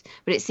out of it.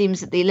 But it seems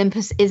that the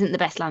Olympus isn't the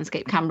best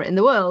landscape camera in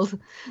the world.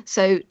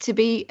 So to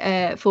be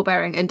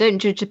forbearing, and don't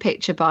judge a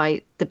picture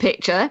by the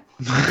picture,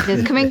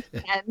 because coming to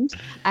the end,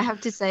 I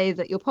have to say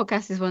that your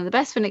podcast is one of the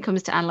best when it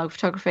comes to analog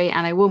photography,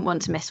 and I wouldn't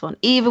want to miss one,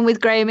 even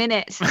with Graham in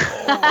it."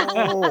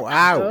 Oh,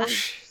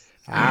 ouch.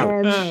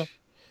 Ouch.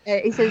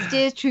 He says,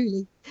 "Dear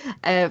Truly,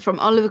 from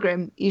Oliver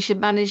Grimm, you should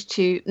manage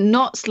to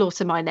not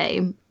slaughter my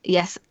name.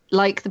 Yes,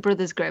 like the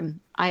Brothers Grimm.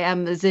 I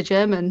am the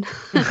German."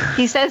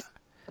 He says,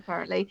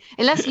 apparently,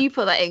 unless you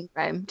put that in,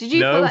 Graham. Did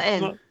you put that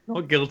in?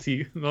 Not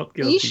guilty. Not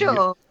guilty. Are you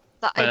sure?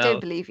 That I Well. don't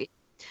believe you.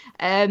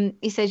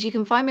 He says you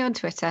can find me on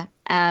Twitter.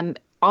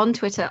 On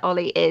Twitter,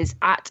 Ollie is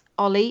at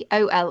Ollie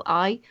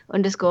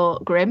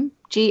OLI_Grimm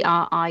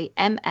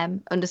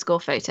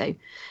GRIMM_photo.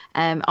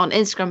 On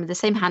Instagram with the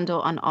same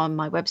handle, and on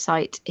my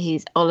website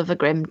he's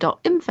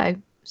olivergrimm.info.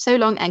 So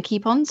long and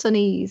keep on,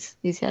 Sunnies,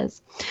 he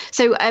says.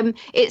 So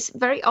it's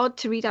very odd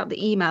to read out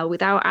the email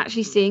without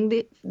actually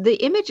seeing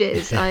the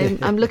images.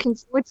 I'm looking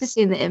forward to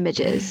seeing the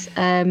images.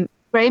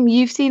 Graham,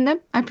 you've seen them,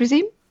 I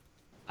presume?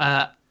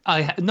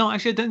 No,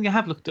 actually, I don't think I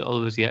have looked at all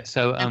of those yet.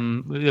 So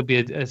it'll be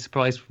a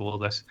surprise for all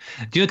of us.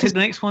 Do you want to take the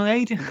next one,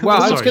 Aid?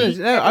 Well, I was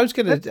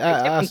going to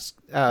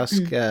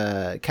ask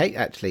Kate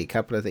actually a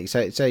couple of things.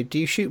 So do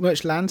you shoot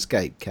much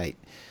landscape, Kate?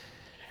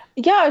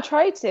 Yeah, I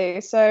try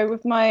to. So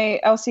with my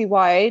LC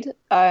wide,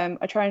 I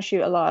try and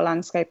shoot a lot of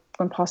landscape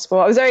when possible.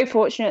 I was very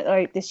fortunate.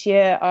 Like this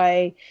year,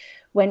 I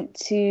went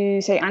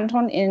to St.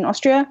 Anton in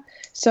Austria.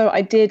 So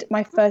I did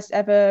my first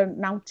ever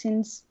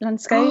mountains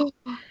landscape.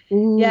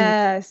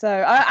 Yeah,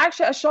 so I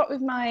shot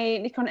with my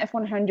Nikon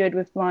F100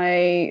 with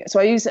so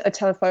I use a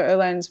telephoto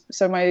lens,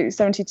 so my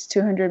 70 to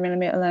 200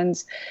 millimeter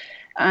lens.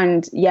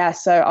 And yeah,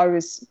 so I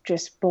was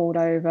just bowled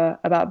over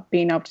about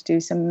being able to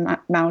do some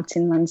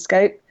mountain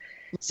landscape.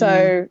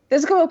 So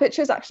there's a couple of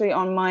pictures actually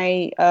on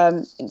my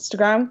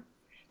Instagram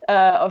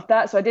of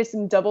that. So I did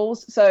some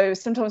doubles. So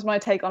sometimes my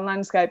take on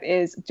landscape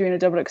is doing a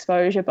double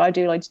exposure, but I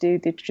do like to do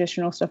the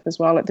traditional stuff as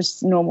well, like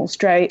just normal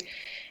straight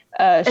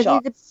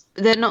shots.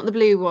 They're not the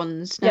blue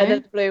ones, no? Yeah, they're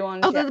the blue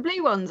ones. Oh, they're the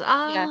blue ones.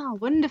 Ah,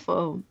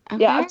 wonderful.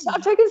 Okay. Yeah,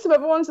 I've taken some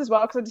other ones as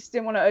well because I just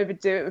didn't want to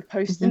overdo it with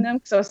posting them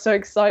because I was so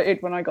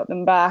excited when I got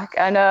them back.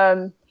 And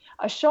I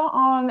shot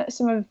on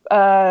some of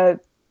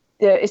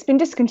it's been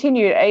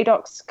discontinued,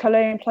 ADOX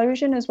Color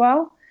Implosion as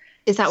well.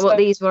 Is that what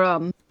these were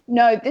on?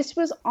 No, this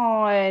was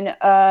on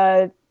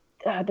the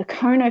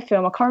Kono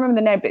film. I can't remember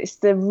the name, but it's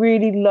the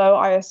really low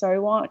ISO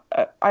one,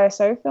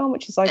 ISO film,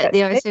 which is like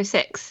the ISO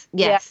 6.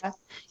 Yes. Yeah.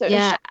 So it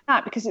was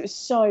that because it was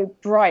so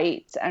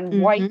bright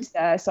and white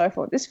there. So I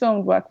thought this film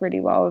would work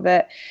really well with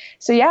it.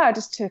 So yeah, I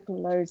just took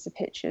loads of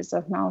pictures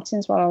of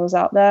mountains while I was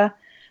out there.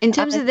 In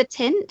terms of the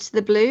tint,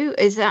 the blue,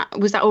 is that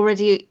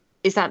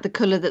the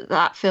colour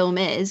that film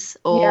is,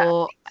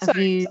 or have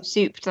you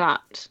souped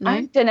that? No? I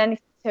haven't done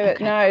anything to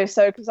it, no.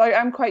 So, because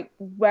I'm quite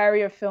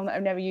wary of film that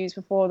I've never used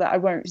before that I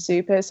won't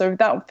soup it. So,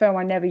 that film,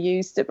 I never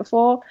used it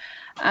before.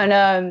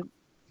 And,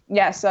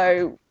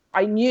 so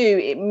I knew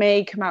it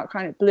may come out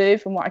kind of blue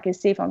from what I could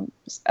see from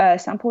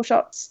sample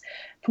shots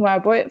from where I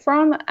bought it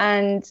from.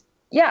 And,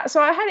 yeah,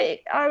 so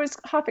I was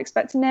half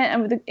expecting it.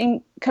 And with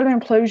the Color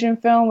Implosion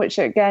film, which,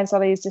 again,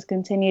 sadly is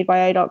discontinued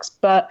by ADOX,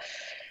 but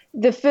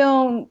the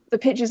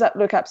pictures that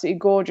look absolutely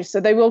gorgeous. So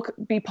they will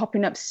be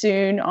popping up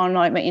soon on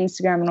like my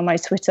Instagram and on my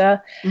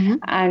Twitter.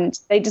 And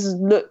they just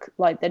look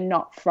like they're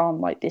not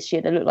from like this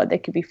year. They look like they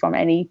could be from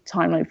any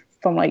time, like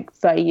from like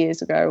 30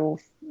 years ago or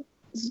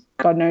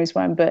God knows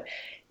when. But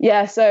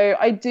yeah, so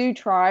I do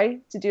try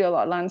to do a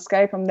lot of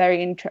landscape. I'm very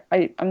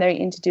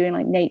into doing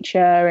like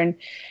nature and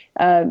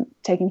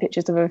taking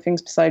pictures of other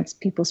things besides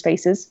people's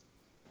faces.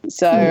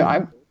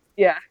 So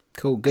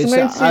Cool, good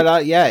stuff.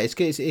 It's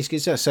good. It's good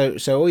stuff.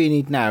 So all you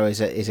need now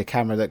is a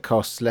camera that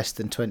costs less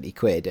than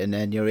 £20, and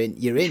then you're in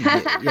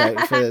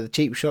for the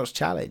Cheap Shots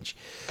Challenge.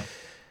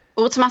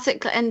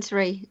 Automatic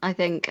entry, I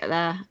think.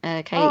 There,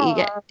 Kate, you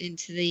get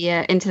into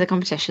the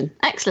competition.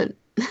 Excellent.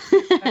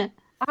 I'll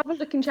have a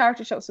look in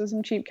charity shops for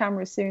some cheap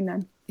cameras soon.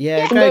 Then.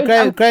 Yeah,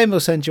 Graham will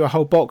send you a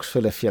whole box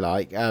full if you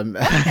like.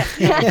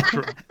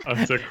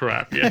 Utter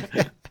crap. Yeah.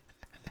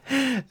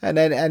 and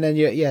then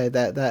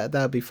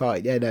that'll be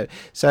fine. Yeah, no.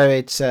 So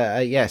it's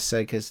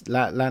so because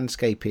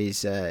landscape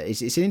is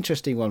it's an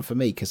interesting one for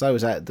me because I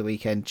was out the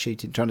weekend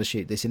trying to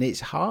shoot this, and it's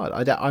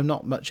hard. I'm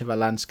not much of a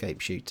landscape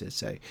shooter,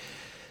 so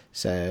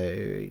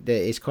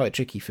it's quite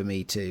tricky for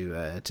me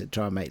to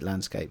try and make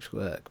landscapes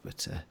work.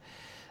 But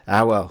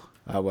well.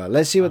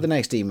 Let's see what the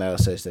next email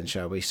says then,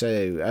 shall we? So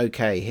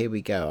okay, here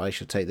we go. I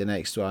shall take the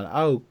next one.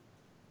 Oh,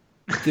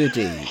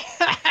 goody.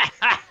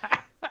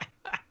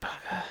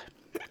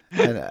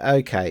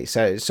 Okay,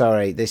 so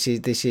sorry. This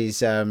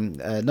is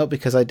not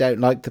because I don't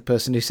like the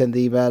person who sent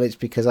the email. It's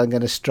because I'm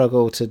going to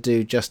struggle to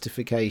do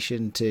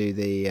justification to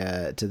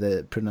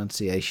the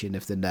pronunciation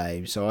of the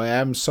name. So I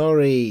am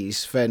sorry,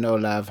 Sven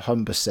Olav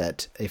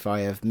Humberset, if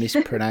I have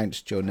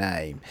mispronounced your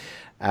name.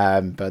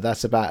 But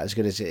that's about as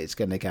good as it's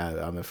going to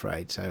go, I'm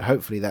afraid. So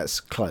hopefully that's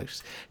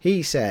close.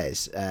 He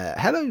says,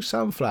 "Hello,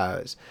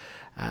 sunflowers.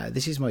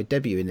 This is my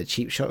debut in the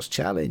Cheap Shots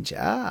Challenge."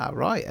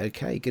 Right,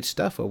 okay, good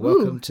stuff. Well,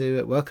 welcome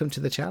to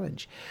the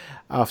challenge.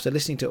 After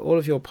listening to all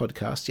of your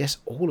podcasts, yes,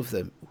 all of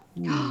them.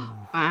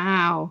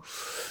 Wow,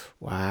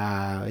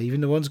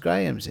 even the ones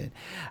Graham's in.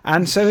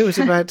 And so it was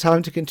about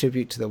time to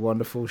contribute to the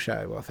wonderful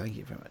show. Well, thank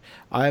you very much.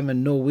 I am a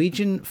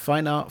Norwegian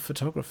fine art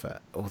photographer,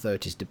 although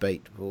it is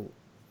debatable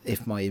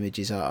if my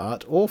images are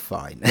art or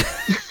fine.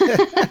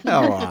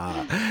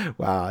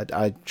 Wow,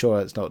 I'm sure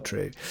that's not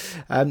true.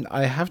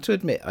 I have to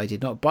admit, I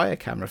did not buy a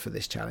camera for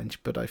this challenge,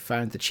 but I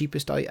found the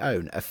cheapest I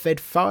own, a Fed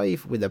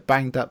 5 with a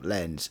banged up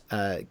lens.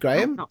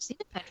 Graham? I've not seen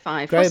a Fed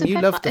 5. Graham,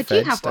 you love the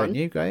Feds, Feds, don't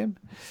you, Graham?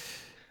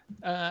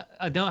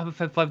 I don't have a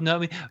Fed 5. No, I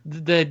mean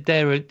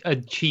they're a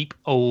cheap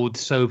old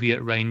Soviet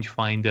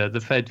rangefinder.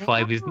 The Fed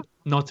 5 is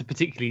not a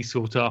particularly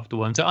sought after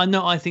one. So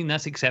I think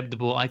that's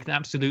acceptable. I can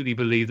absolutely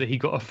believe that he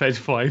got a Fed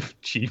 5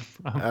 cheap.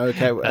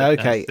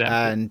 Okay.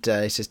 And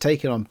it says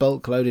taken on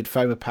bulk loaded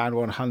foam pound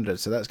 100.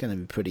 So that's going to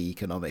be pretty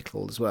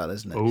economical as well,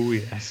 isn't it? Oh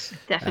yes,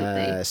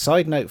 definitely.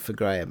 Side note for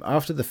Graham: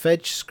 after the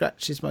Fed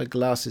scratches my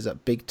glasses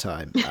up big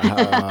time,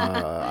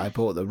 I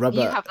bought the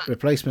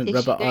replacement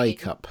rubber eye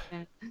cup.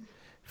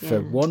 For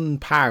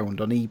 £1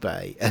 on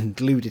eBay and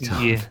glued it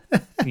on.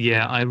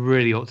 Yeah, I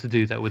really ought to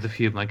do that with a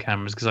few of my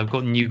cameras because I've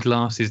got new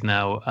glasses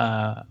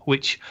now,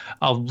 which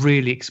are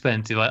really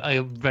expensive. I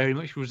very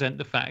much resent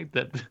the fact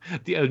that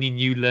the only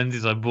new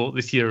lenses I bought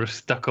this year are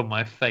stuck on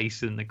my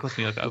face and they cost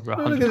me like over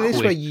 100 Look at this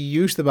quid. way, you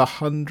use them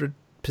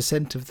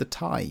 100% of the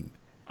time.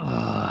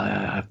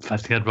 I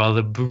think I'd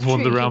rather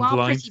wander around blind. You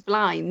are pretty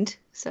blind,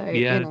 so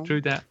yeah, you know.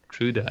 True that.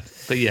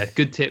 But yeah,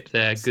 good tip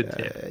there. Good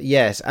tip.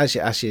 Yes,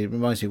 actually, it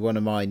reminds me of one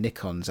of my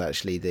Nikons.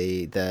 Actually,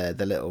 the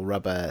little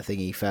rubber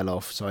thingy fell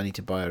off, so I need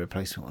to buy a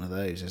replacement one of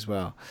those as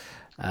well.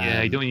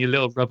 Yeah, you don't want your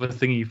little rubber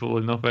thingy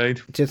falling off, eh?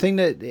 Do you think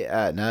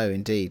that? No,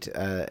 indeed,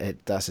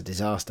 that's a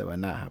disaster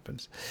when that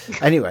happens.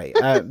 Anyway,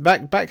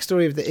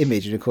 backstory of the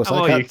image, and of course,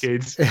 I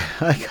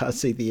can't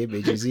see the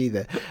images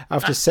either.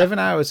 After 7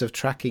 hours of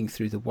tracking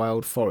through the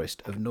wild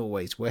forest of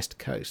Norway's west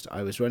coast,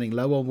 I was running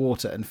low on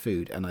water and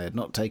food, and I had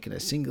not taken a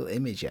single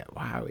image yet.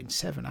 Wow, in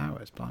 7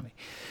 hours, blimey!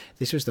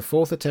 This was the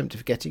fourth attempt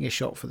of getting a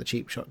shot for the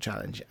cheap shot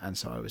challenge, and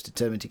so I was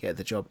determined to get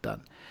the job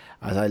done.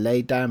 As I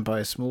lay down by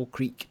a small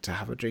creek to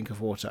have a drink of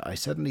water, I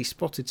suddenly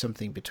spotted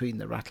something between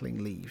the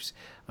rattling leaves.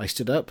 I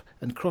stood up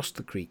and crossed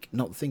the creek,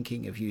 not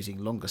thinking of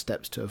using longer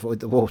steps to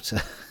avoid the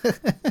water.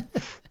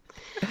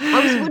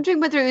 I was wondering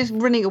whether it was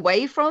running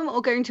away from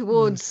or going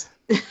towards.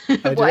 I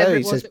don't know.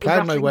 It says,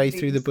 ploughed my way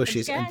through the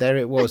bushes, and there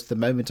it was, the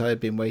moment I had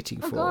been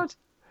waiting for. God.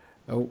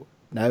 Oh,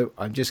 no,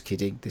 I'm just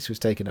kidding. This was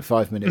taking a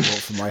 5-minute walk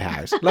from my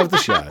house. Love the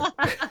show.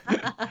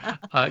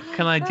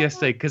 Can I just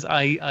say, because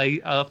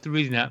I after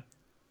reading that,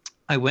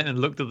 I went and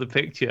looked at the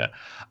picture.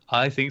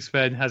 I think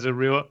Sven has a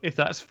real, if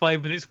that's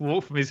 5 minutes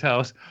walk from his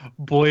house,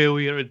 boy, are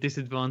we at a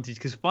disadvantage,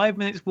 because 5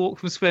 minutes walk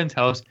from Sven's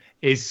house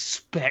is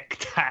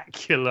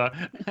spectacular.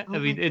 I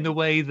mean, in a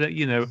way that,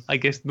 you know, I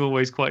guess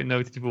Norway's quite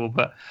noticeable,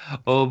 but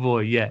oh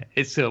boy, yeah,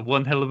 it's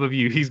one hell of a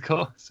view he's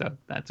got. So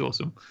that's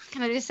awesome.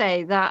 Can I just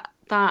say that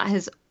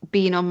has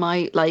been on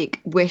my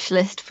wish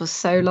list for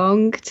so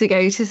long, to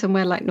go to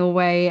somewhere like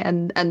Norway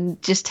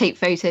and just take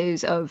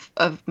photos of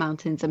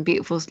mountains and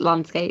beautiful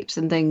landscapes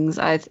and things.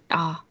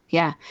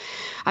 Yeah.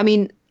 I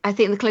mean, I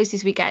think the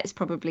closest we get is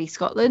probably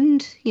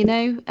Scotland, you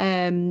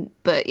know.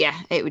 But yeah,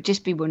 it would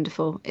just be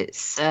wonderful.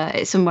 It's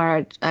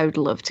somewhere I would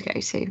love to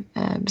go to.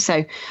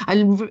 So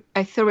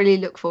I thoroughly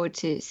look forward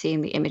to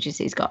seeing the images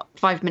he's got.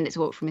 5 minutes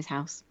walk from his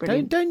house.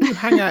 Brilliant. Don't you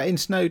hang out in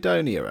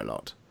Snowdonia a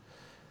lot?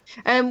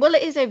 Well,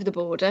 it is over the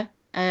border,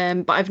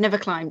 but I've never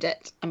climbed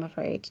it, I'm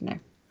afraid. No.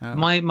 Oh.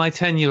 My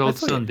 10-year-old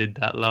son did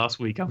that last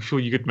week. I'm sure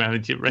you could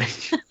manage it,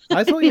 Rach.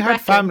 I thought you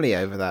had family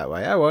over that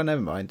way. Oh, well,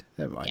 never mind.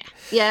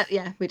 Yeah,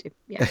 we do.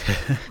 Yeah.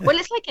 Well,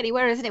 it's like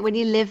anywhere, isn't it? When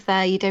you live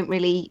there, you don't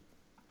really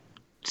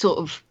sort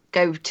of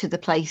go to the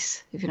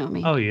place, if you know what I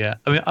mean. Oh, yeah.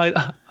 I mean,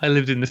 I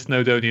lived in the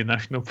Snowdonia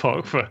National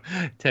Park for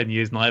 10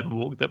 years and I haven't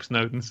walked up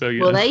Snowdon, so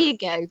you know. There you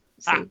go.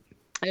 See,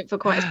 I don't feel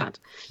quite as bad.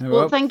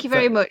 Well, thank you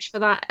very much for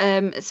that,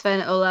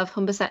 Sven Olav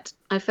Humberset.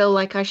 I feel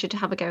like I should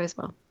have a go as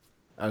well.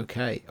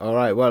 Okay. All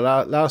right. Well,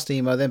 last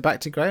email, then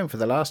back to Graham for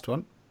the last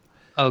one.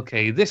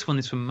 Okay, this one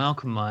is from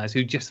Malcolm Myers,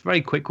 who just a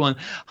very quick one.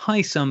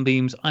 Hi,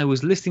 Sunbeams. I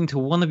was listening to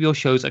one of your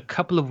shows a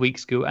couple of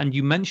weeks ago, and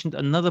you mentioned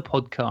another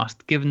podcast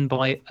given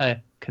by a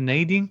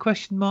Canadian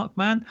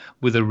man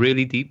with a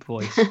really deep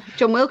voice.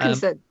 John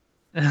Wilkinson.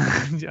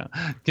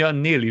 Yeah,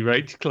 nearly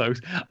right,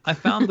 close. I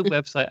found the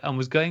website and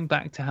was going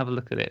back to have a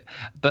look at it,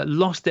 but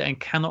lost it and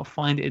cannot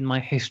find it in my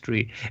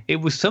history. It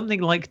was something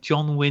like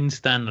John Wynne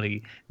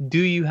Stanley. Do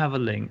you have a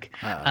link?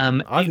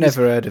 I've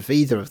never heard of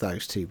either of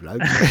those two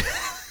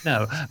blokes.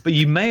 No, but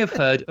you may have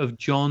heard of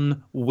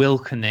John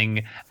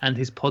Wilkening and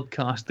his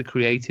podcast, The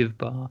Creative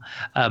Bar.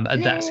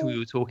 And that's who we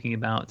were talking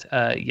about.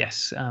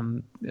 Yes, a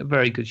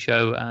very good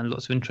show and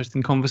lots of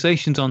interesting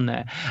conversations on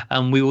there.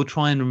 We will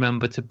try and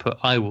remember to put,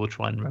 I will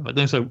try and remember.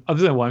 I don't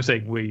know why I'm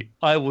saying we.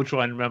 I will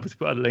try and remember to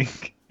put a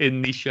link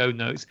in the show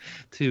notes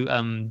to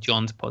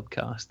John's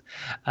podcast.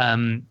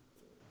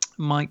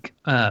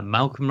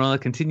 Malcolm rather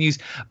continues,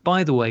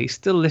 by the way,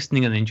 still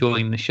listening and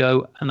enjoying the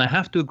show. And I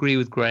have to agree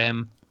with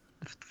Graham.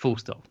 Full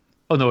stop.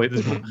 Oh no, wait,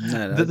 there's more.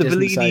 No, the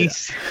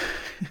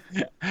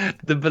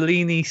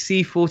Bellini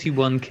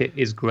C41 kit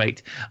is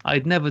great.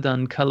 I'd never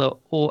done colour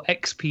or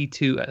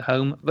XP2 at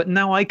home, but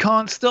now I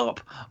can't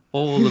stop.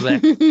 All the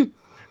best.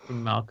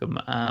 from Malcolm.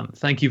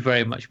 Thank you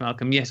very much,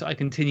 Malcolm. Yes, I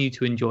continue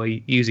to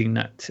enjoy using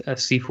that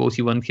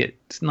C41 kit.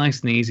 It's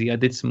nice and easy. I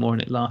did some more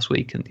in it last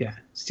week, and yeah,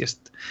 it's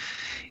just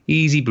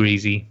easy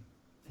breezy.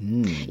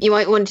 You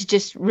might want to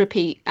just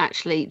repeat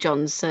actually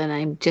John's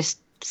surname, just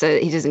so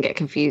that he doesn't get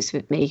confused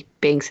with me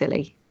being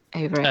silly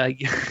over it.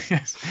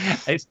 Yes,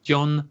 it's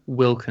John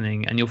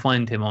Wilkening, and you'll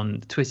find him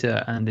on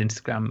Twitter and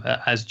Instagram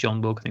as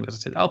John Wilkening. As I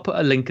said, I'll put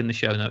a link in the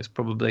show notes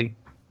probably.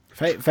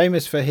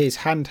 Famous for his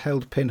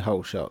handheld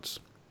pinhole shots.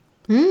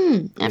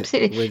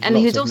 Absolutely. With And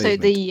he was lots of also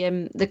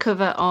movement. the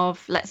cover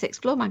of Let's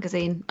Explore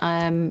magazine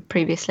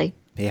previously.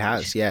 He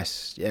has,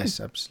 yes,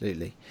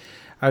 absolutely.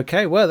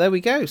 Okay, well, there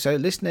we go. So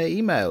listener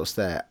emails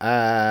there,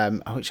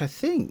 which I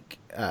think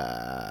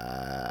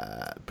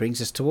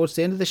brings us towards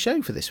the end of the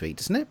show for this week,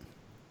 doesn't it?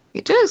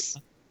 It does.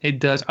 It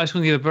does. I just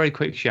want to give a very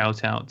quick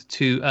shout out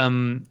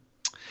to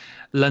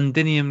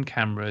Londinium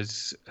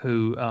Cameras,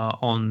 who are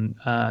on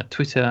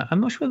Twitter. I'm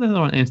not sure whether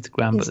they're on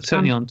Instagram, but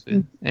certainly on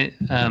Twitter.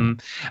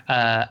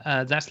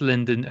 That's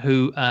Lyndon,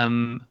 who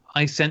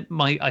I sent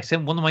one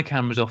of my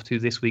cameras off to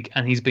this week,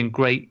 and he's been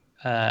great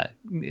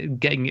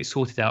getting it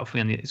sorted out for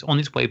me, and it's on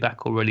its way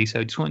back already.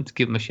 So I just wanted to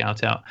give him a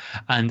shout out,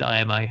 and I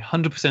am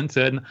 100%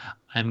 certain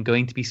I'm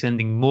going to be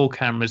sending more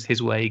cameras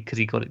his way because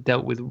he got it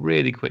dealt with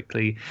really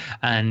quickly,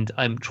 and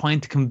I'm trying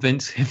to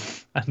convince him,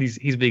 and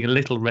he's being a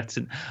little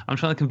reticent. I'm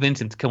trying to convince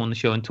him to come on the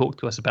show and talk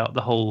to us about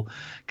the whole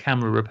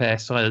camera repair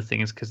side of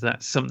things, because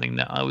that's something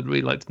that I would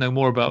really like to know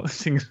more about.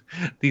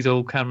 These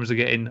old cameras are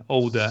getting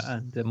older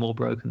and they're more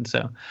broken,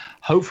 so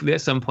hopefully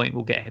at some point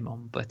we'll get him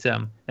on. But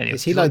anyway,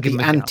 is he like the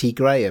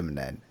anti-Graham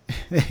then?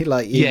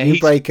 Like you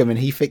break them and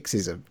he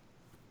fixes them?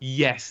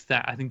 Yes,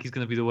 I think is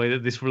going to be the way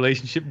that this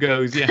relationship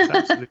goes. Yes,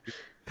 absolutely.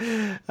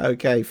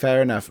 Okay,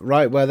 fair enough.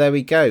 Right, well, there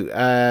we go.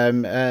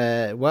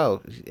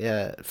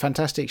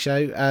 Fantastic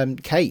show.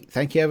 Kate,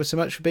 thank you ever so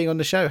much for being on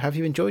the show. Have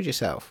you enjoyed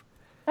yourself?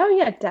 Oh,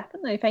 yeah,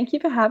 definitely. Thank you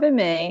for having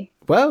me.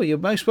 Well, you're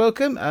most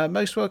welcome.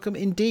 Most welcome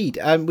indeed.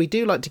 We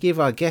do like to give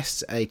our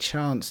guests a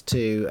chance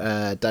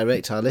to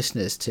direct our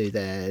listeners to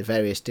their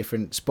various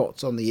different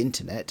spots on the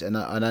internet, and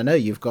I know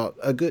you've got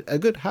a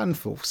good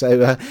handful.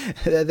 So, are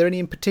there any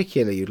in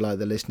particular you'd like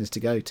the listeners to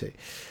go to?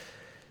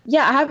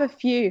 Yeah, I have a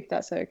few, if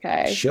that's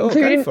okay. Sure,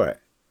 go for it.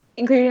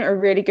 Including a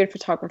really good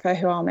photographer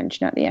who I'll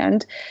mention at the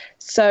end.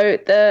 So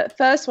the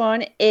first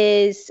one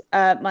is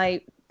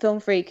my Film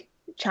Freak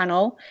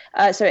channel.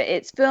 So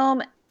it's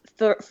Film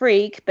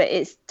Freak, but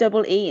it's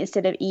double E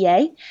instead of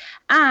EA.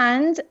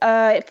 And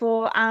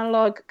for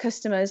analog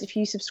customers, if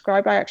you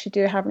subscribe, I actually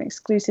do have an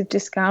exclusive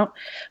discount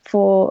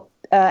for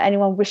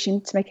anyone wishing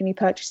to make any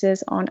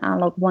purchases on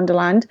Analog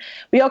Wonderland.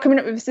 We are coming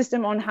up with a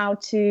system on how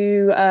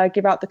to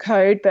give out the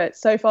code, but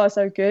so far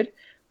so good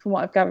from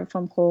what I've gathered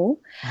from Paul.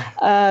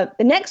 The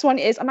next one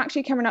is I'm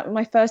actually coming up with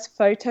my first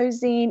photo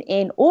zine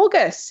in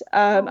August. So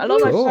a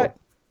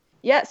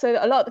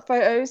lot of the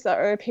photos that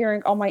are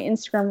appearing on my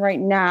Instagram right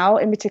now,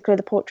 in particular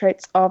the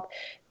portraits of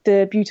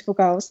the beautiful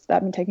girls that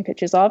I've been taking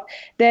pictures of,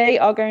 they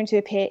are going to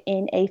appear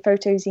in a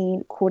photo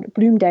zine called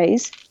Bloom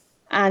Days.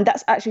 And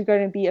that's actually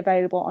going to be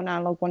available on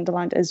Analog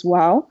Wonderland as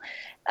well.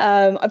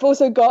 I've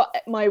also got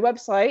my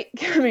website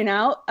coming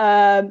out,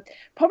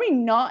 probably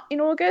not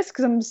in August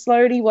because I'm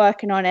slowly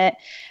working on it.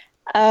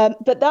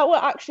 But that will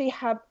actually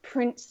have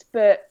prints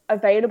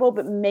available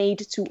but made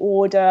to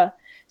order.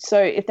 So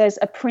if there's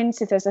a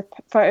print, if there's a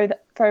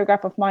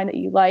photograph of mine that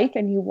you like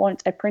and you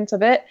want a print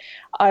of it,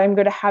 I'm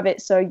going to have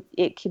it so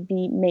it can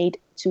be made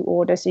to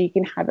order. So you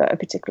can have a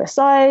particular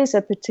size,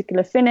 a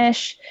particular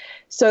finish.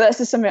 So that's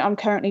just something I'm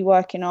currently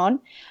working on.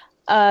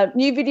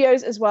 New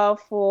videos as well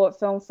for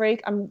Film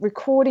Freak. I'm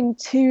recording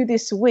 2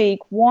 this week.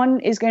 One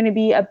is going to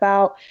be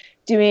about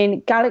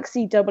doing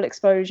galaxy double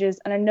exposures,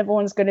 and another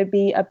one's going to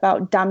be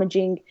about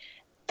damaging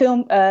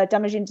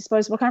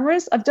disposable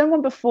cameras. I've done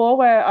one before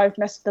where I've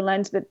messed with the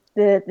lens, but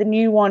the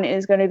new one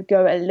is going to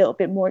go a little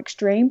bit more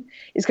extreme.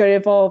 It's going to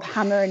involve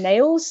hammer and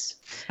nails.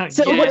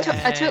 So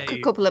I took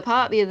a couple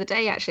apart the other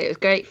day. Actually, it was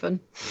great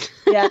fun.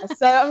 Yeah,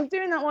 so I'm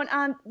doing that one.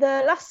 And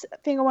the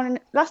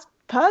last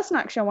person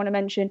actually I want to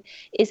mention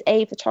is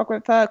a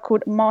photographer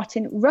called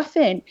Martin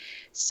Ruffin.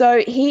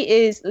 So he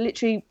is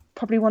literally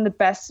probably one of the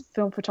best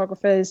film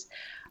photographers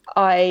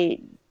I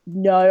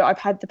know. I've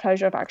had the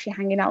pleasure of actually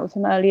hanging out with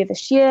him earlier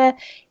this year.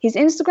 His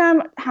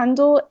Instagram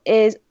handle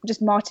is just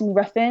Martin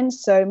Ruffin,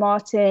 so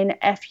Martin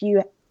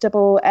Fuffin.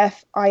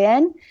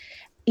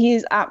 He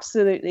is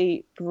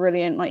absolutely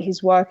brilliant. Like,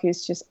 his work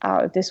is just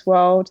out of this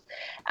world,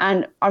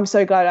 and I'm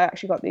so glad I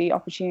actually got the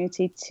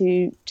opportunity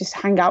to just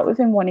hang out with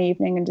him one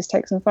evening and just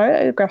take some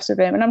photographs of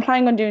him. And I'm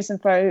planning on doing some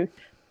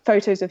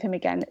photos of him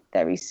again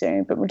very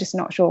soon, but we're just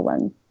not sure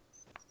when.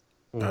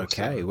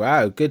 Okay,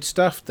 wow, good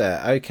stuff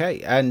there.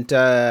 Okay, and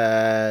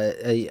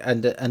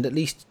at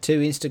least 2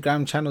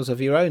 Instagram channels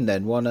of your own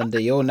then, one under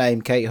your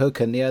name, Kate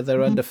Hook, and the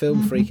other under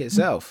Film Freak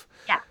itself.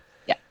 Yeah.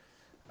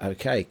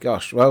 Okay,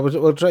 gosh, well,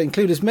 we'll try to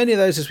include as many of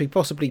those as we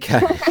possibly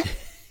can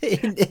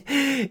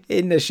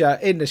in the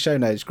show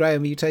notes.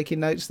 Graham, are you taking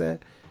notes there?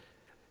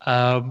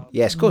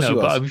 Yes, of course you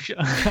are. But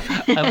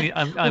I mean,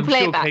 I'm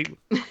play sure it back.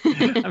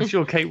 I'm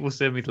sure Kate will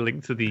send me the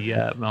link to the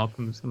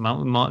Malcolm's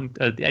Martin.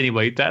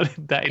 Anyway, that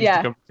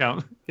Instagram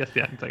account. Yes,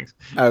 yeah, thanks.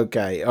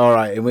 Okay, all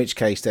right. In which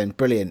case, then,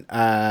 brilliant.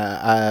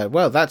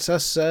 Well, that's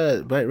us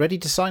ready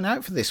to sign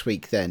out for this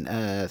week. Then,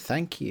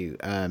 thank you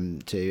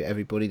to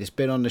everybody that's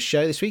been on the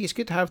show this week. It's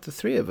good to have the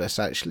three of us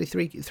actually,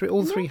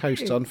 all three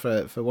hosts on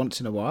for once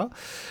in a while.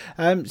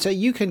 So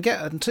you can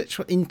get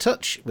in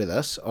touch with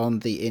us on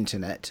the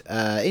internet,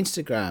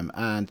 Instagram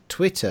and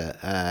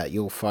Twitter.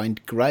 You'll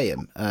find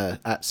Graham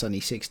at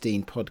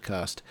Sunny16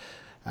 Podcast.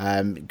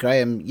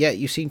 Graham,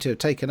 you seem to have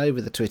taken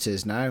over the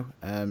Twitters now.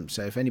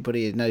 So if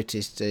anybody had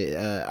noticed,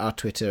 our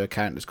Twitter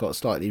account has got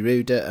slightly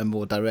ruder and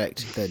more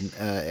direct than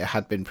it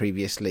had been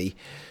previously.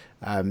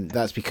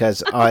 That's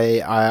because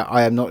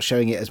I am not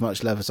showing it as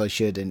much love as I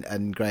should,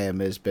 and Graham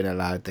has been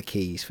allowed the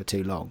keys for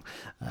too long.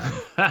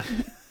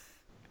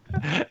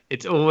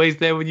 It's always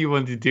there when you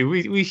want to do.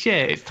 We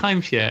share. It's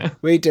timeshare.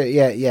 We do.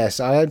 Yes.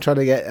 I am trying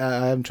to get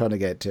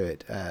to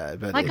it.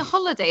 But like a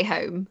holiday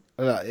home.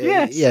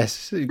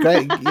 Yes.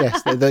 Great.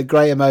 Yes. The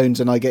Graham owns,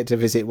 and I get to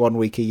visit 1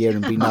 week a year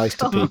and be nice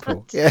to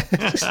people. Yeah.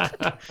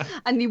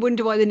 And you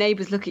wonder why the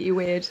neighbours look at you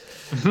weird.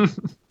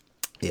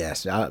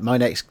 Yes. My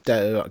next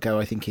go,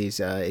 I think, is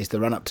the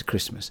run up to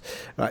Christmas.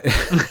 Right.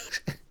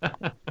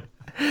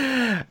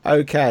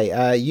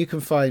 Okay, you can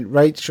find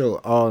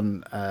Rachel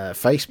on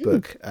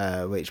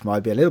Facebook, which might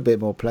be a little bit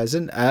more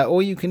pleasant,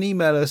 or you can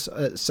email us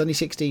at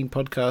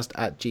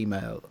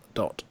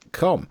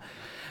sunny16podcast@gmail.com.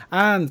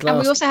 And we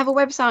also have a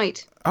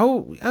website.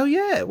 Oh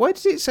yeah. Why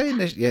does it say in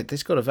this? Yeah,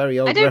 it's got a very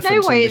old. I don't know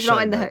reference why in it's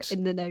not notes.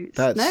 in the notes.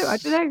 No, I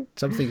don't know.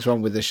 Something's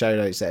wrong with the show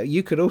notes there.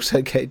 You could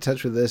also get in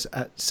touch with us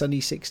at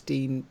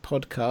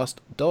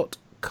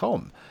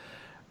sunny16podcast.com.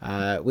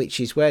 Which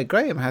is where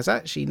Graham has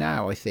actually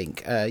now, I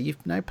think,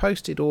 you've now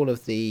posted all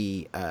of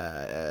the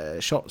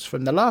shots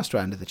from the last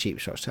round of the Cheap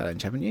Shots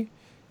Challenge, haven't you?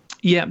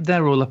 Yeah,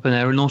 they're all up in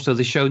there, and also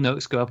the show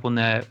notes go up on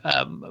there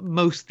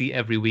mostly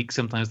every week.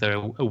 Sometimes they're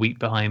a week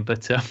behind,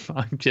 but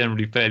I'm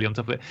generally fairly on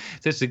top of it.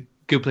 So it's a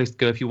good place to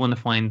go if you want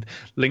to find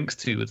links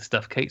to the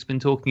stuff Kate's been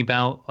talking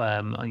about,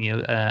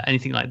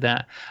 anything like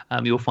that.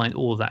 You'll find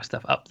all of that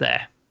stuff up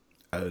there.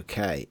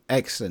 Okay,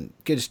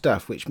 excellent. Good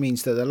stuff, which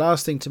means that the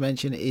last thing to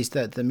mention is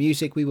that the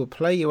music we will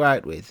play you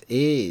out with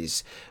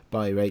is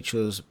by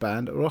Rachel's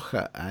band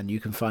Rocha, and you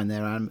can find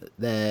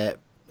their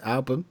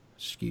album,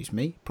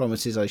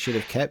 Promises I Should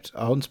Have Kept,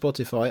 on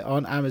Spotify,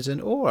 on Amazon,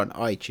 or on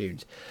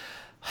iTunes.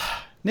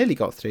 Nearly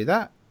got through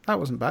that. That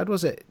wasn't bad,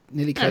 was it?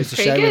 Nearly closed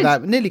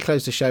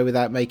the show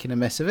without making a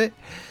mess of it.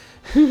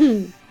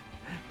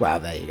 Well,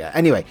 there you go.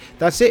 Anyway,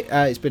 that's it.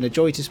 It's been a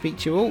joy to speak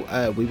to you all.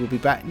 We will be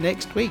back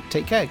next week.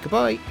 Take care.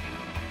 Goodbye.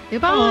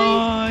 Goodbye.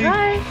 Bye.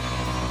 Bye.